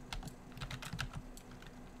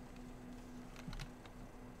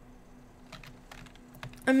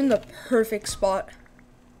 I'm in the perfect spot.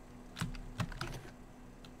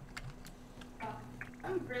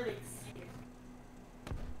 I'm really excited.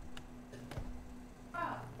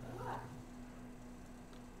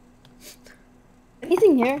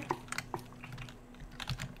 Anything here?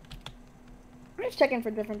 I'm just checking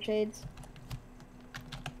for different shades.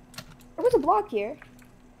 There was a block here.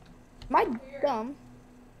 Am I dumb?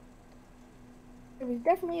 There was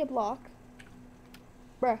definitely a block.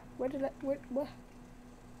 Bruh, what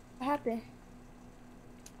happened?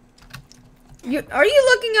 Are you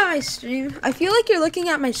looking at my stream? I feel like you're looking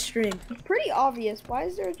at my stream. It's pretty obvious. Why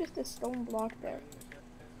is there just a stone block there?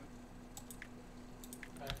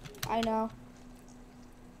 I know.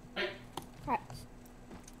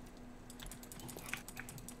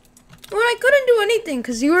 Well, I couldn't do anything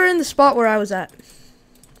because you were in the spot where I was at.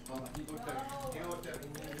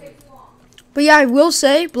 But yeah, I will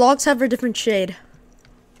say blocks have a different shade.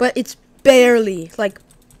 But it's barely, like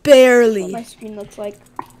barely. What my screen looks like.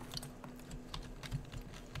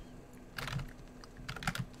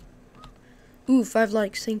 Ooh, 5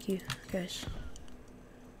 likes. Thank you, guys.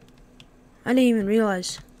 I didn't even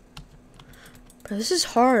realize. Bro, this is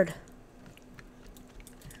hard.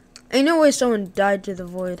 Ain't no way someone died to the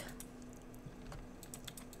void.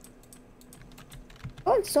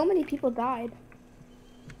 Oh, and so many people died.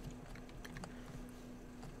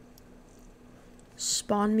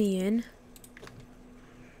 Spawn me in.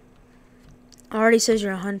 Already says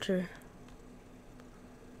you're a hunter.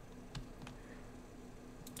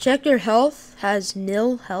 Check your health. Has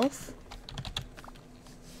nil health.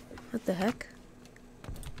 What the heck?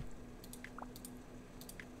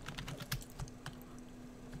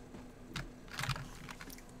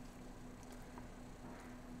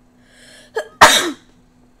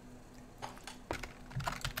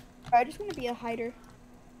 I just want to be a hider.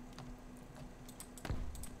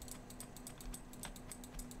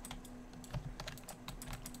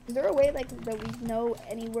 Is there a way like that we know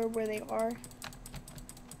anywhere where they are?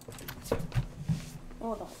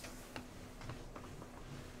 Hold on.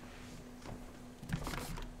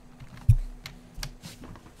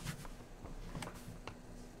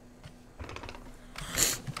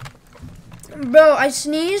 Bro, I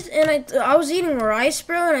sneezed and I was eating rice,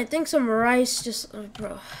 bro, and I think some rice just,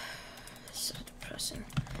 bro, it's so depressing.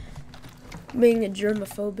 Being a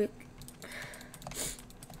germophobic.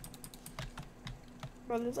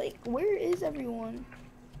 Bro, there's like, where is everyone?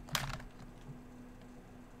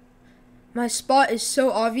 My spot is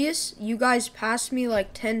so obvious. You guys passed me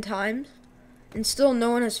like 10 times, and still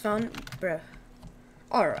no one has found, bro.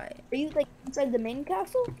 All right. Are you like inside the main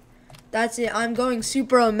castle? That's it. I'm going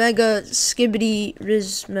super omega skibbity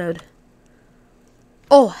riz mode.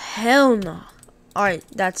 Oh, hell no. Alright,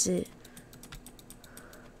 that's it.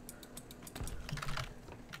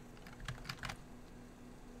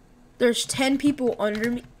 There's 10 people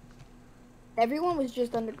under me. Everyone was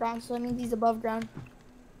just underground, so that means he's above ground.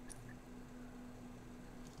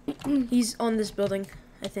 He's on this building,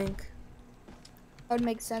 I think. That would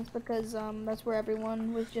make sense because that's where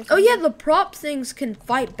everyone was just. Oh yeah, the prop things can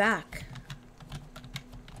fight back.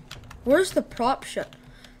 Where's the prop shot?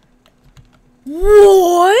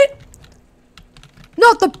 What?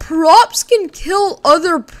 No, the props can kill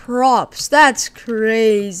other props. That's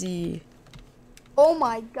crazy. Oh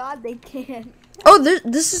my god, they can. Oh,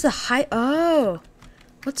 this is a high. Oh,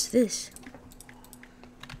 what's this?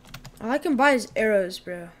 All I can buy is arrows,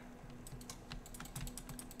 bro.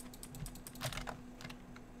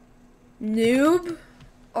 Noob.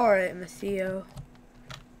 All right, Matteo.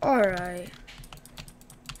 All right.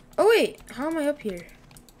 Oh wait, how am I up here?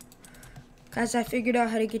 Guys, I figured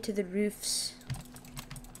out how to get to the roofs.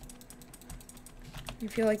 I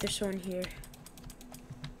feel like there's someone here.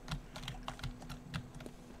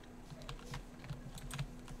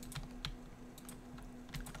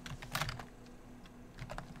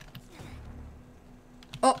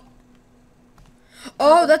 Oh.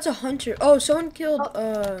 Oh, that's a hunter. Oh, someone killed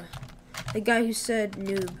the guy who said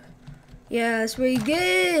noob. Yeah, that's pretty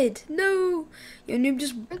good. No. Yo, noob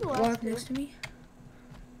just walked next to me.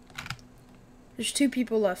 There's 2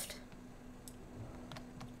 people left.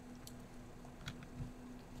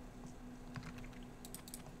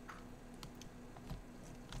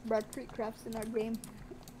 Brad Creekcraft's in our game.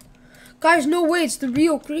 Guys, no way, it's the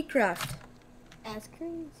real Creekcraft. That's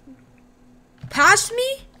crazy. Past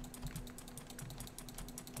me?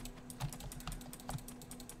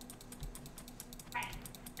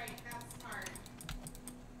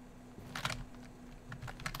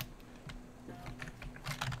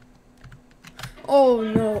 Oh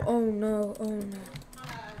no, oh no, oh no.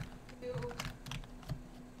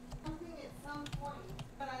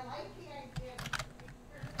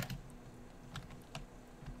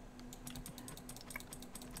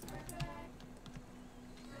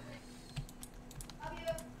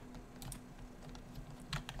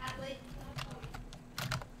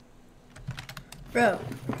 Bro.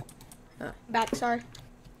 Back, sorry.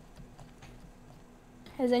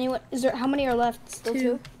 Has anyone, is there, how many are left? Still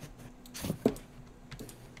 2?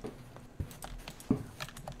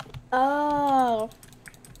 Oh.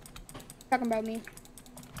 Talking about me.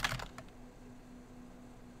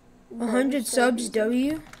 100 subs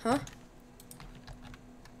W? Huh?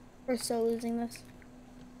 We're so losing this.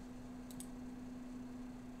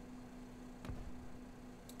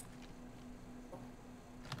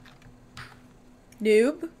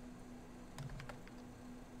 Noob?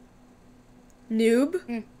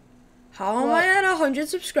 Noob? How am I at 100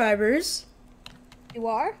 subscribers? You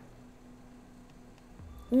are?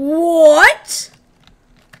 What?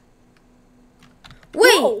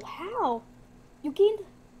 Wait. No, how? You gained...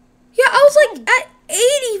 Yeah, I was like at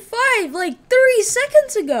 85 like 3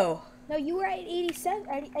 seconds ago. No, you were at 87,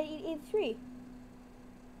 at 83.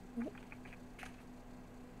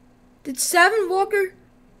 Did Savin Walker...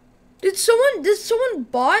 Did someone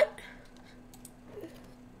bot?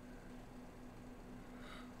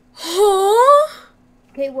 Huh?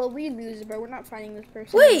 Okay, well, we lose, bro. We're not finding this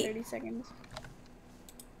person Wait. in 30 seconds.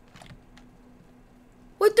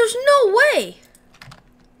 Wait, there's no way.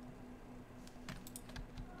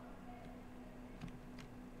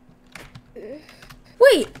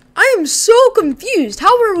 Wait, I am so confused.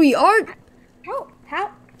 How are we are?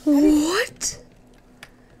 How? What?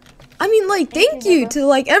 I mean, like, thank you to,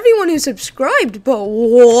 like, everyone who subscribed, but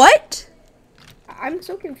what? I'm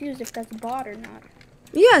so confused if that's a bot or not.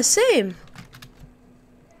 Yeah, same.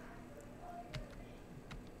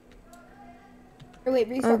 Or wait,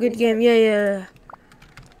 restart. Oh, good game. Yeah.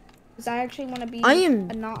 Because I actually want to be I am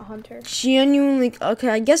a not hunter. genuinely... Okay,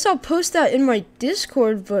 I guess I'll post that in my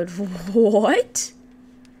Discord, but what?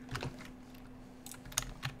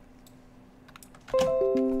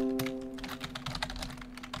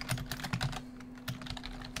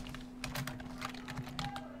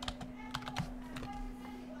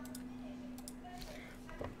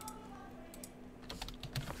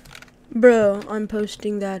 Bro, I'm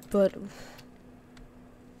posting that, but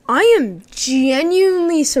I am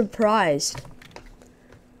genuinely surprised.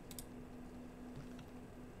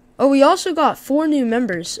 Oh, we also got 4 new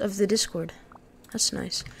members of the Discord. That's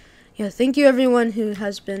nice. Yeah, thank you everyone who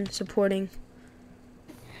has been supporting.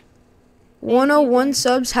 101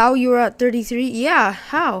 subs, how you were at 33? Yeah,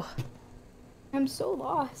 how? I'm so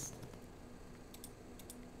lost.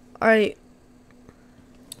 Alright.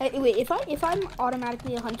 Hey, wait, if I'm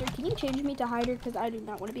automatically a hunter, can you change me to hider? Because I do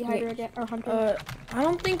not want to be hider again, or hunter. I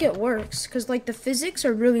don't think it works, because, like, the physics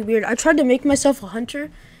are really weird. I tried to make myself a hunter,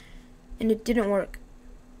 and it didn't work.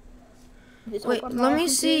 Wait, let me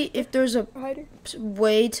see if there's a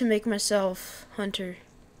way to make myself hunter.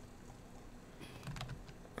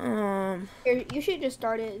 Here, you should just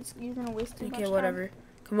start it. You're gonna waste too much time. Okay, whatever.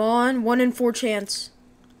 Come on, 1 in 4 chance.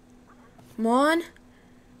 Come on.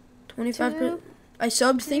 25%. I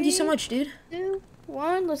subbed. Thank you so much, dude. 2,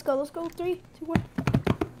 1. Let's go. 3, 2, 1.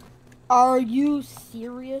 Are you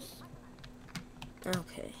serious?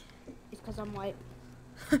 Okay. It's because I'm white.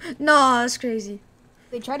 Nah, that's crazy.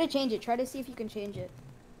 Wait, try to change it. Try to see if you can change it.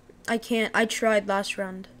 I can't. I tried last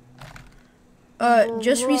round.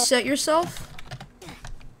 Just reset yourself.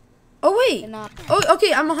 Oh, wait. Oh,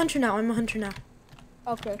 okay. I'm a hunter now.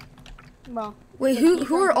 Okay. Well. Wait,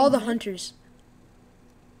 who are all the hunters?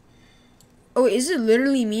 Oh, is it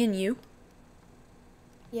literally me and you?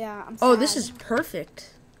 Yeah, I'm sad. Oh, this is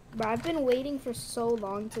perfect. But I've been waiting for so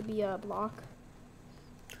long to be a block.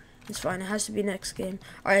 It's fine. It has to be next game.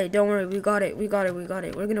 All right, don't worry. We got it. We're gonna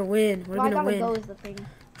win. We're gonna win. Go is the thing.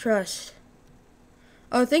 Trust.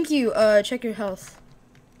 Oh, thank you. Check your health.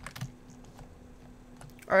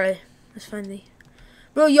 All right, let's find the.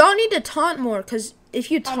 Bro, y'all need to taunt more, cause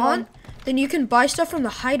if you taunt, then you can buy stuff from the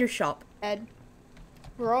hider shop. Ed.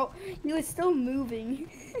 Bro, he was still moving.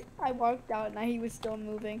 I walked out and he was still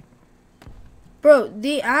moving. Bro,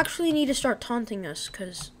 they actually need to start taunting us,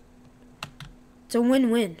 cause it's a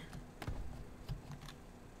win-win.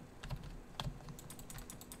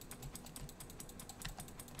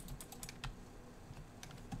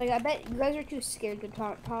 Like, I bet you guys are too scared to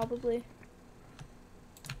taunt, probably.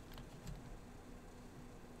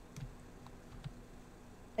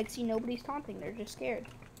 Like, see, nobody's taunting. They're just scared.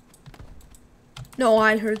 No,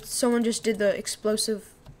 I heard someone just did the explosive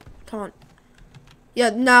taunt. Yeah,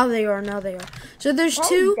 now they are. So there's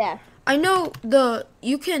 2. I know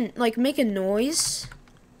you can, like, make a noise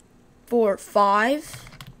for 5,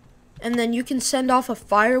 and then you can send off a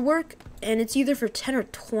firework, and it's either for 10 or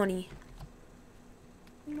 20.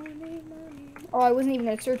 Oh, I wasn't even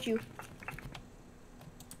gonna search you.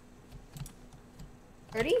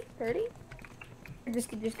 30? Or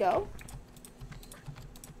just go?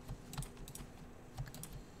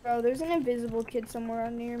 Bro, there's an invisible kid somewhere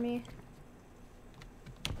near me.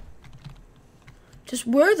 Just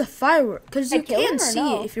where are the fireworks? Because you can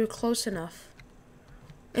see it if you're close enough.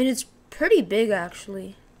 And it's pretty big,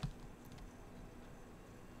 actually.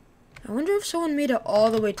 I wonder if someone made it all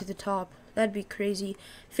the way to the top. That'd be crazy.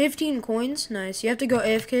 15 coins? Nice. You have to go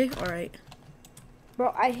AFK? Alright.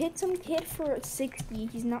 Bro, I hit some kid for 60.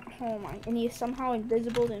 He's not home. And he is somehow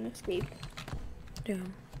invisible and escaped.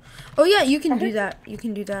 Damn. Oh, yeah, you can do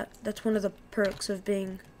that. That's one of the perks of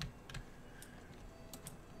being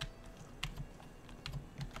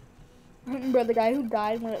Bro, the guy who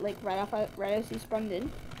died when it like right as he spawned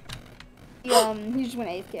in. He just went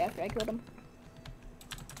AFK after I killed him.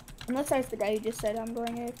 Unless that's the guy who just said I'm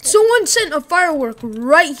going AFK. Someone sent a firework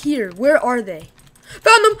right here. Where are they?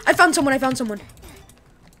 Found them! I found someone.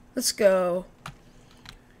 Let's go.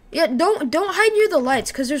 Yeah, don't hide near the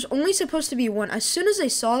lights, because there's only supposed to be one. As soon as I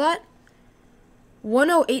saw that,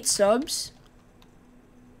 108 subs.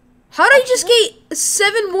 How did I just get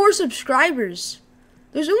 7 more subscribers?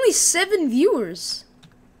 There's only 7 viewers.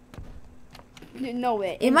 No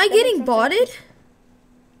way. Am I getting botted?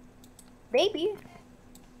 Maybe.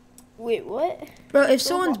 Wait, what? Bro, if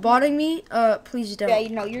someone's botting me, please don't. Yeah,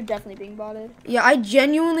 no, you're definitely being botted. Yeah, I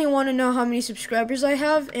genuinely want to know how many subscribers I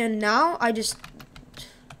have, and now I just...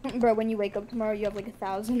 Bro, when you wake up tomorrow, you have like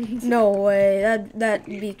 1,000. No way, that'd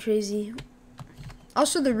be crazy.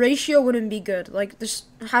 Also, the ratio wouldn't be good. Like, just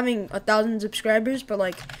having 1,000 subscribers, but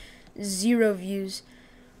like 0 views.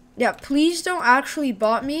 Yeah, please don't actually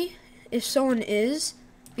bot me if someone is,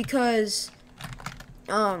 because,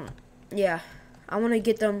 yeah, I want to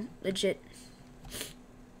get them legit.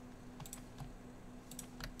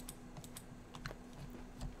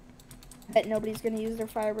 Bet nobody's gonna use their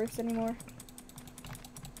fireworks anymore.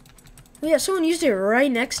 Well, yeah, someone used it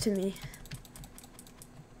right next to me.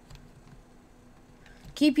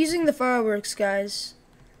 Keep using the fireworks, guys.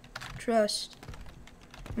 Trust.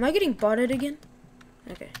 Am I getting botted again?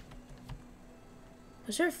 Okay.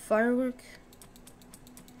 Was there a firework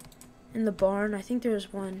in the barn? I think there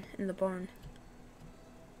was one in the barn.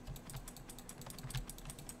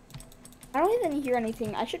 I don't even hear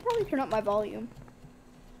anything. I should probably turn up my volume.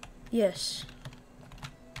 Yes.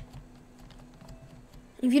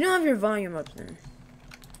 If you don't have your volume up, then.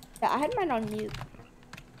 Yeah, I had mine on mute.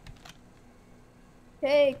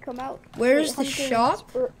 Hey, come out. Where's the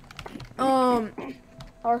shop? If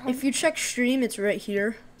If you check stream, it's right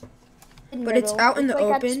here. But it's out in the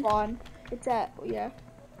open. At spawn. It's at, yeah.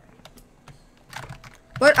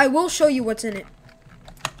 But I will show you what's in it.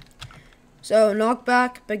 So,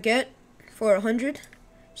 knockback, baguette for 100.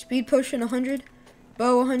 Speed potion 100.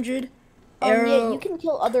 Bow 100. Arrow. Yeah, you can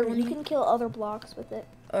kill other blocks with it.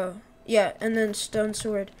 Oh, yeah, and then stone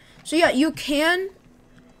sword. So yeah, you can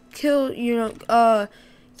kill,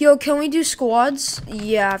 yo, can we do squads?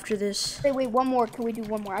 Yeah, after this. Wait, one more. Can we do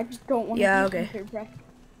one more? I just don't want to. Yeah, okay.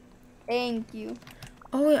 Thank you.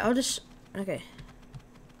 Oh wait, I'll just, okay.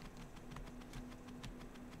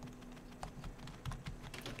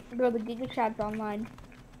 Bro, the Giga Chad's online.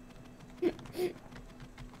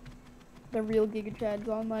 The real Giga Chad's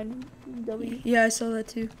online. W. Yeah, I saw that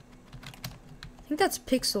too. I think that's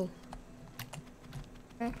Pixel.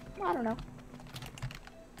 I don't know.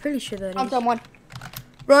 Pretty sure that Found is. someone.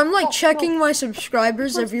 Bro, I'm like checking my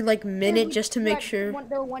subscribers every like minute just to make sure.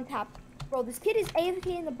 They're one tap. Bro, this kid is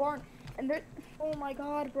AFK in the barn, and they're. Oh my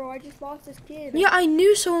god, bro! I just lost this kid. Yeah, I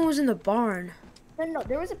knew someone was in the barn. No,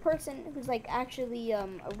 there was a person who's like actually a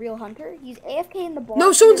real hunter. He's AFK in the barn.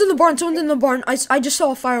 No, someone's in the barn. Someone's in the barn. I just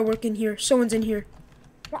saw a firework in here. Someone's in here.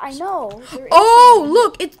 Yeah, I know. Oh,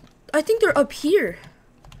 look! I think they're up here.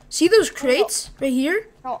 See those crates right here?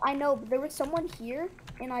 No, I know. But there was someone here,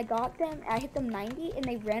 and I got them. I hit them 90, and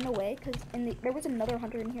they ran away because there was another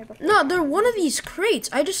hunter in here. No, they're one of these crates.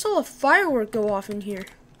 I just saw a firework go off in here.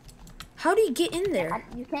 How do you get in there?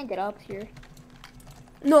 You can't get up here.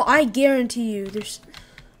 No, I guarantee you, there's.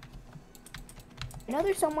 I know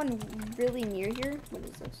there's someone really near here. What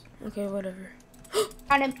is this? Okay, whatever.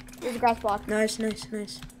 Found him. There's a grass block. Nice.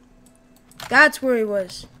 That's where he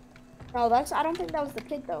was. No, I don't think that was the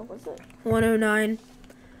kid though, was it? 109.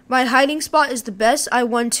 My hiding spot is the best. I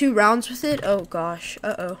won 2 rounds with it. Oh gosh.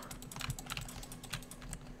 Uh-oh.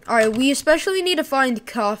 Alright, we especially need to find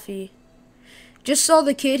coffee. Just saw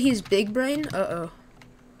the kid, he's big brain. Uh-oh.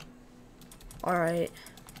 Alright.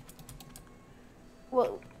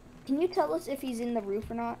 Well, can you tell us if he's in the roof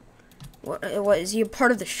or not? What is he a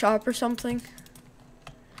part of the shop or something?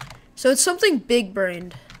 So it's something big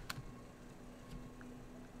brained.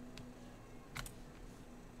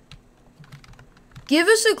 Give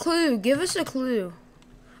us a clue.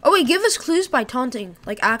 Oh wait, give us clues by taunting.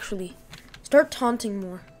 Like actually. Start taunting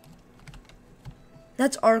more.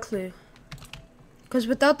 That's our clue. Because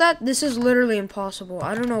without that, this is literally impossible.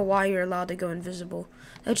 I don't know why you're allowed to go invisible.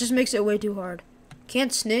 That just makes it way too hard.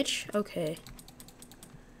 Can't snitch? Okay.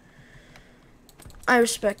 I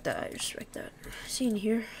respect that. See in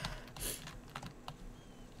here.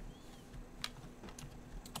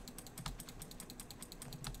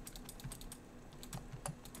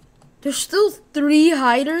 There's still 3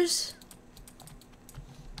 hiders?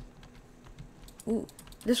 Ooh.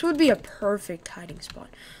 This would be a perfect hiding spot.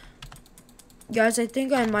 Guys, I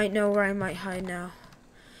think I might know where I might hide now.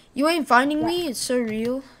 You ain't finding me? It's so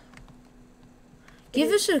real. Give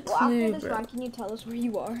us a clue, after this bro. round, can you tell us where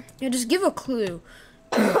you are? Yeah, just give a clue.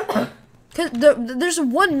 Cause there's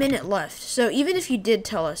 1 minute left, so even if you did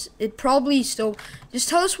tell us, it probably still... Just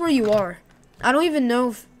tell us where you are. I don't even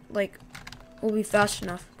know if, like, we'll be fast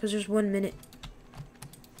enough, because there's 1 minute.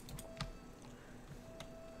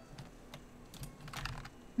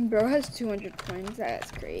 Bro has 200 coins. That's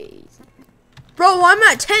crazy. Bro, I'm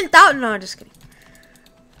at 10,000. No, just kidding.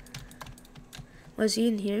 Was he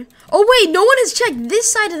in here? Oh, wait, no one has checked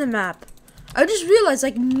this side of the map. I just realized,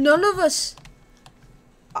 like, none of us...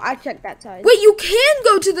 I checked that side. Wait, you can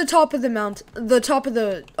go to the top of the top of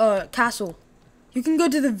the castle. You can go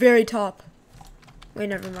to the very top. Wait,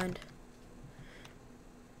 never mind.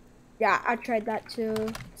 Yeah, I tried that too.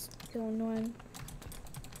 It's still annoying.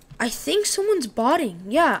 I think someone's botting.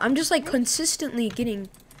 Yeah, I'm just like consistently getting...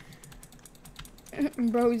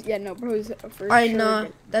 Bro's, yeah, no, bro's for Alright, sure. nah,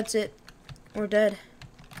 that's it. We're dead.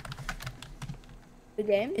 The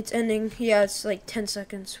game? It's ending. Yeah, it's like 10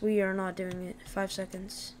 seconds. We are not doing it. 5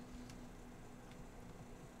 seconds.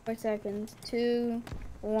 4 seconds. 2,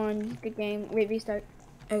 1. Good game. Wait, restart.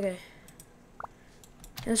 Okay.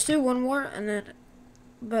 Let's do one more and then...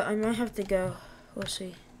 But I might have to go. We'll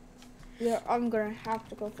see. Yeah, I'm gonna have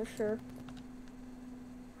to go for sure.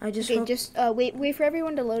 I just Okay, hope... just wait for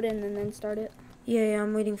everyone to load in and then start it. Yeah,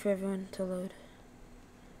 I'm waiting for everyone to load.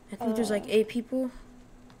 I think there's like 8 people.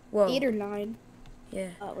 Whoa. 8 or 9. Yeah.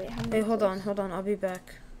 Wait, how many? Wait, hold on. I'll be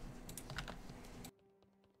back.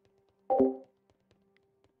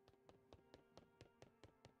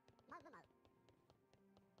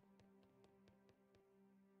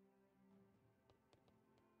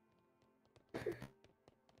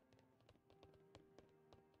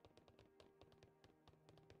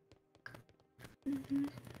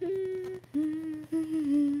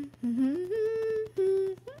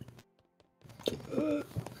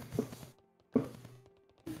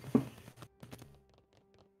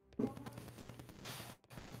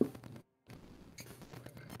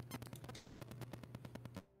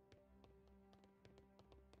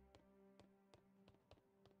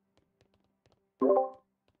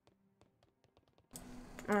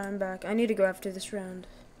 I'm back. I need to go after this round.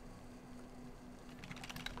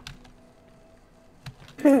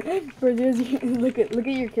 Bro, look at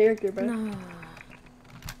your character, bro. No.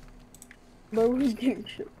 Bro, who's getting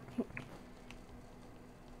shit?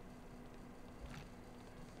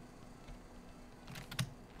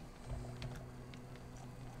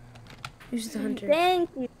 Who's the hunter? Thank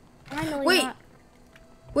you. Finally. Wait.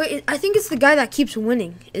 Wait, I think it's the guy that keeps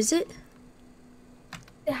winning. Is it?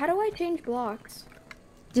 How do I change blocks?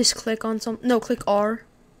 Just click on some... No, click R.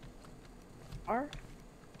 R?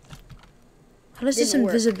 How does this Didn't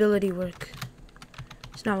work. invisibility work?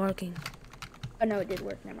 It's not working. Oh, no, it did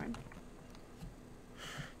work. Never mind.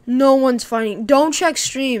 No one's finding... Don't check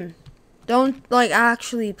stream. Don't, like,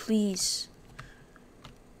 actually, please.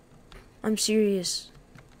 I'm serious.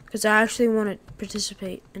 Because I actually want to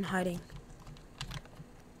participate in hiding.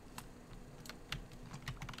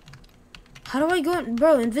 How do I go in?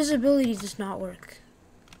 Bro, invisibility does not work.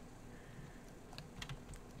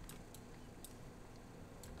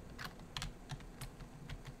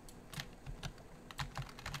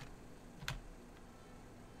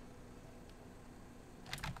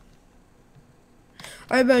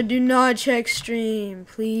 Alright, bro, do not check stream,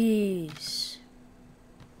 please.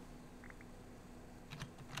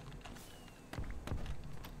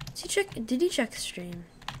 Did he check stream?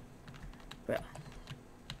 Bro.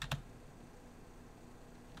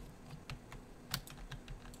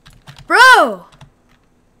 Bro!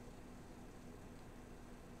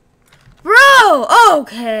 Bro!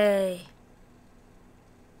 Okay.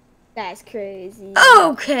 That's crazy.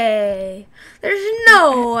 Okay. There's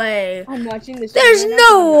no way. I'm watching this. There's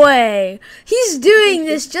no way. He's doing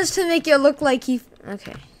this just to make it look like he...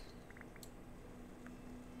 Okay.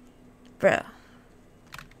 Bro.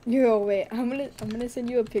 Yo, wait. I'm gonna send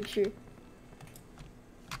you a picture.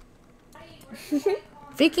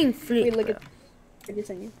 Freaking freak. Wait, look bro. at. I just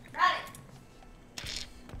sent you.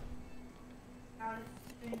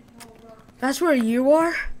 That's where you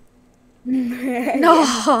are? No.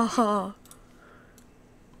 No.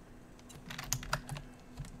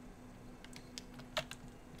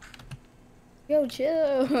 Yo,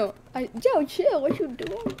 chill. Yo, chill. What you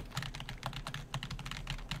doing?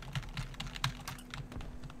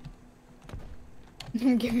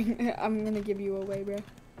 I'm gonna give you away, bro.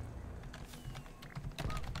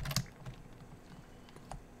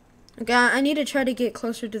 Okay, I need to try to get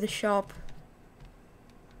closer to the shop.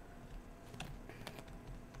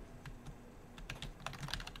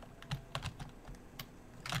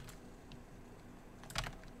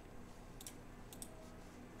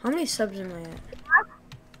 How many subs am I at?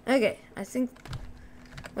 Okay, I think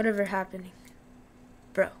whatever happening.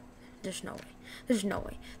 Bro, there's no way. There's no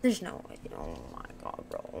way. There's no way. Oh my god,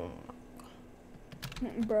 bro. Oh my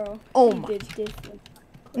god. Bro. Oh my.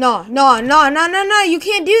 No. You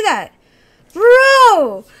can't do that.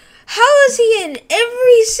 Bro, how is he in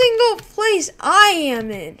every single place I am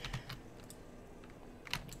in?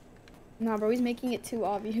 Nah, bro, he's making it too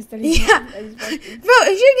obvious that he's Yeah. that he's working. Bro,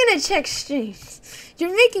 if you're gonna check streams,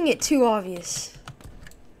 you're making it too obvious.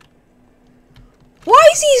 Why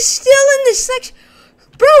is he still in this section?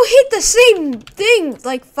 Bro, hit the same thing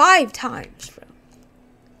like 5 times, bro.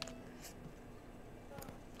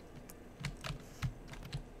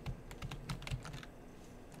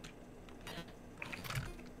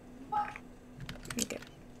 Okay.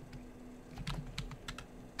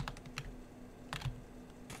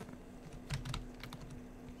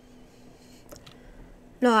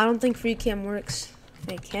 No, I don't think free cam works.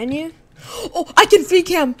 Wait, can you? Oh, I can free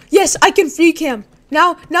cam. Yes, I can free cam.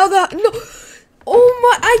 Now no. Oh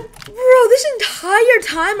my, bro, this entire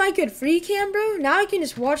time I could free cam, bro. Now I can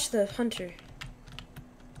just watch the hunter.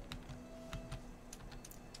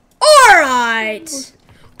 Alright.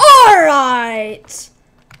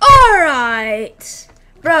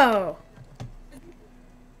 Bro.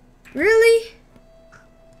 Really?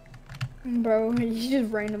 Bro, he's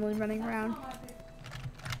just randomly running around.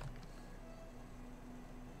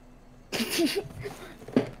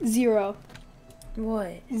 Zero.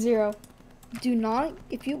 What? 0. Do not,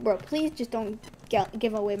 bro, please just don't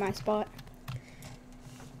give away my spot.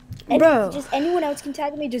 Bro. Just anyone else can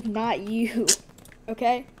tag me, just not you.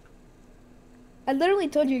 Okay? I literally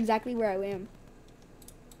told you exactly where I am.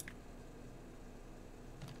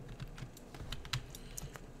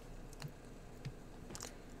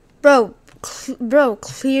 Bro,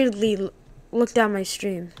 clearly looked at my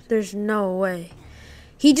stream. There's no way.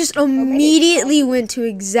 He just immediately went to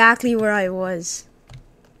exactly where I was.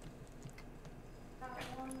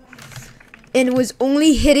 And was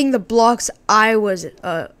only hitting the blocks I was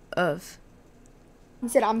of. He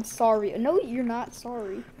said, I'm sorry. No, you're not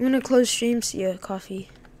sorry. I'm gonna close stream. See ya, coffee.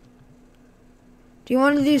 Do you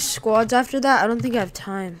want to do squads after that? I don't think I have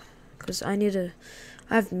time. Because I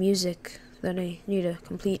have music that I need to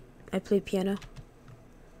complete. I play piano.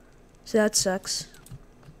 So that sucks.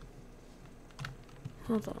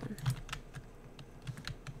 Hold on.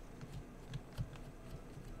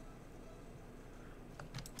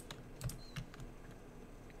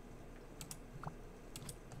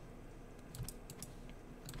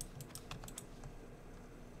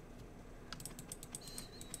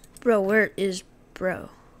 Bro, where is bro?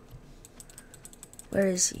 Where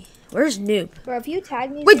is he? Where's Noob? Bro, if you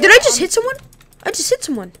tag me... Wait, did I just hit someone? I just hit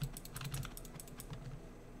someone.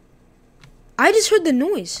 I just heard the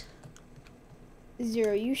noise.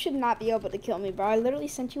 0, you should not be able to kill me, bro. I literally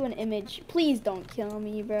sent you an image. Please don't kill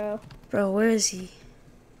me, bro. Bro, where is he?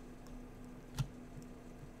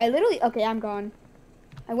 Okay, I'm gone.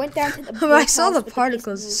 I went down to the... I saw the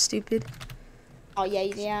particles, stupid. Oh,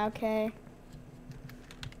 yeah, okay.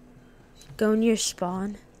 Go in your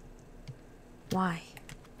spawn. Why?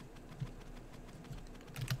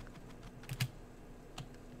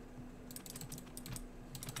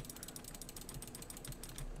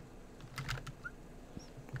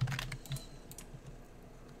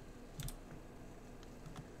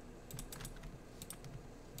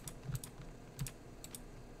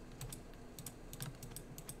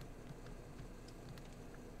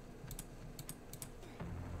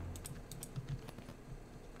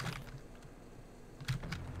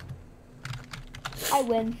 I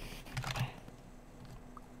win.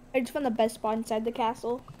 I just found the best spot inside the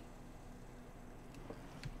castle.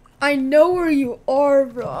 I know where you are,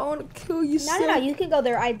 bro. I want to kill you. No, you can go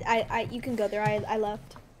there. You can go there. I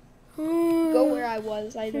left. Go where I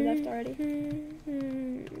was. I left already.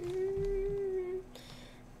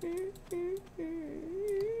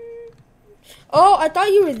 Oh, I thought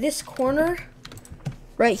you were this corner.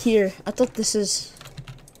 Right here. I thought this is...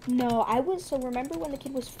 No, I was, so remember when the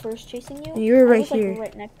kid was first chasing you? You were right I was, here. Like,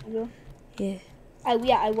 right next to you. Yeah.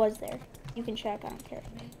 Yeah, I was there. You can check, I don't care.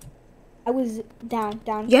 I was down.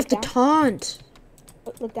 You have to down. taunt.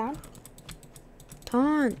 Look down.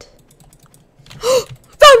 Taunt.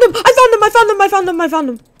 Found him! I found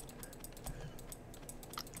him!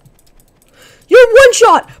 You're one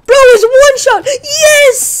shot! Bro, it's one shot!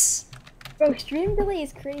 Yes! Bro, stream delay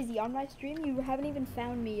is crazy. On my stream, you haven't even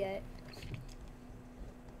found me yet.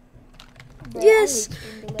 Bro, yes!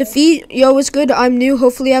 Defeat. Yo, what's good? I'm new.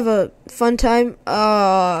 Hopefully have a fun time.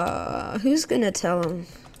 Who's gonna tell him?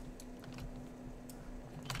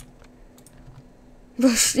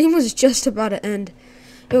 Bro, stream was just about to end.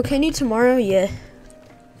 Yo, can you tomorrow? Yeah.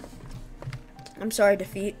 I'm sorry,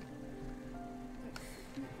 Defeat.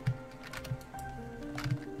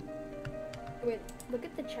 Wait, look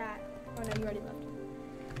at the chat. Oh no, you already left.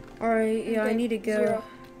 Alright, yeah, Okay, I need to go. 0.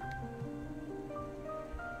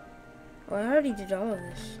 Oh, I already did all of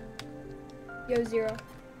this. Yo, 0.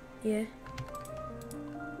 Yeah.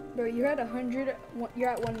 Bro, you're at 100. You're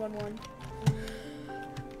at 111.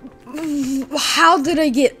 How did I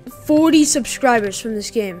get 40 subscribers from this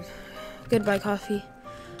game? Goodbye, coffee.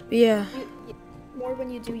 But yeah. More when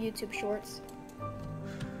you do YouTube Shorts.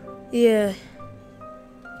 Yeah.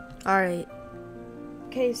 Alright.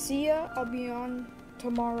 Okay, see ya. I'll be on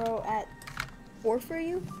tomorrow at 4 for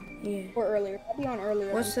you. Yeah. Or earlier. I'll be on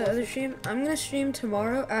earlier. What's the other stream? I'm gonna stream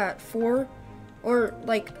tomorrow at 4 or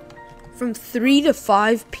like from 3 to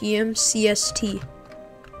 5 p.m. CST.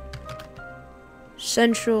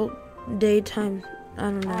 Central Daytime. I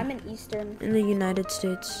don't know. I'm in Eastern. In the United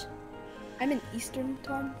States. I'm in Eastern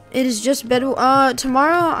time. It is just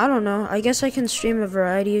tomorrow, I don't know. I guess I can stream a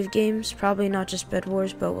variety of games. Probably not just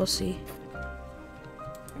Bedwars, but we'll see.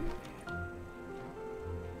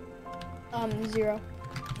 0.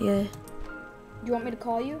 Yeah. Do you want me to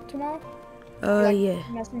call you tomorrow? Yeah.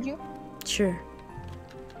 Message you? Sure.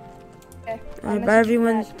 Okay. Alright, bye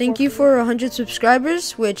everyone. Thank you for 100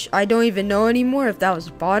 subscribers, which I don't even know anymore if that was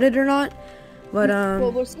botted or not. But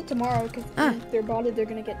well, we'll see tomorrow because if they're botted, they're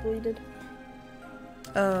gonna get deleted.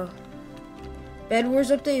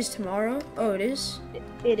 Bedwars update is tomorrow. Oh, it is.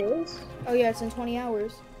 It is. Oh yeah, it's in 20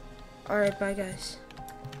 hours. Alright, bye guys.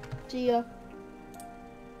 See ya.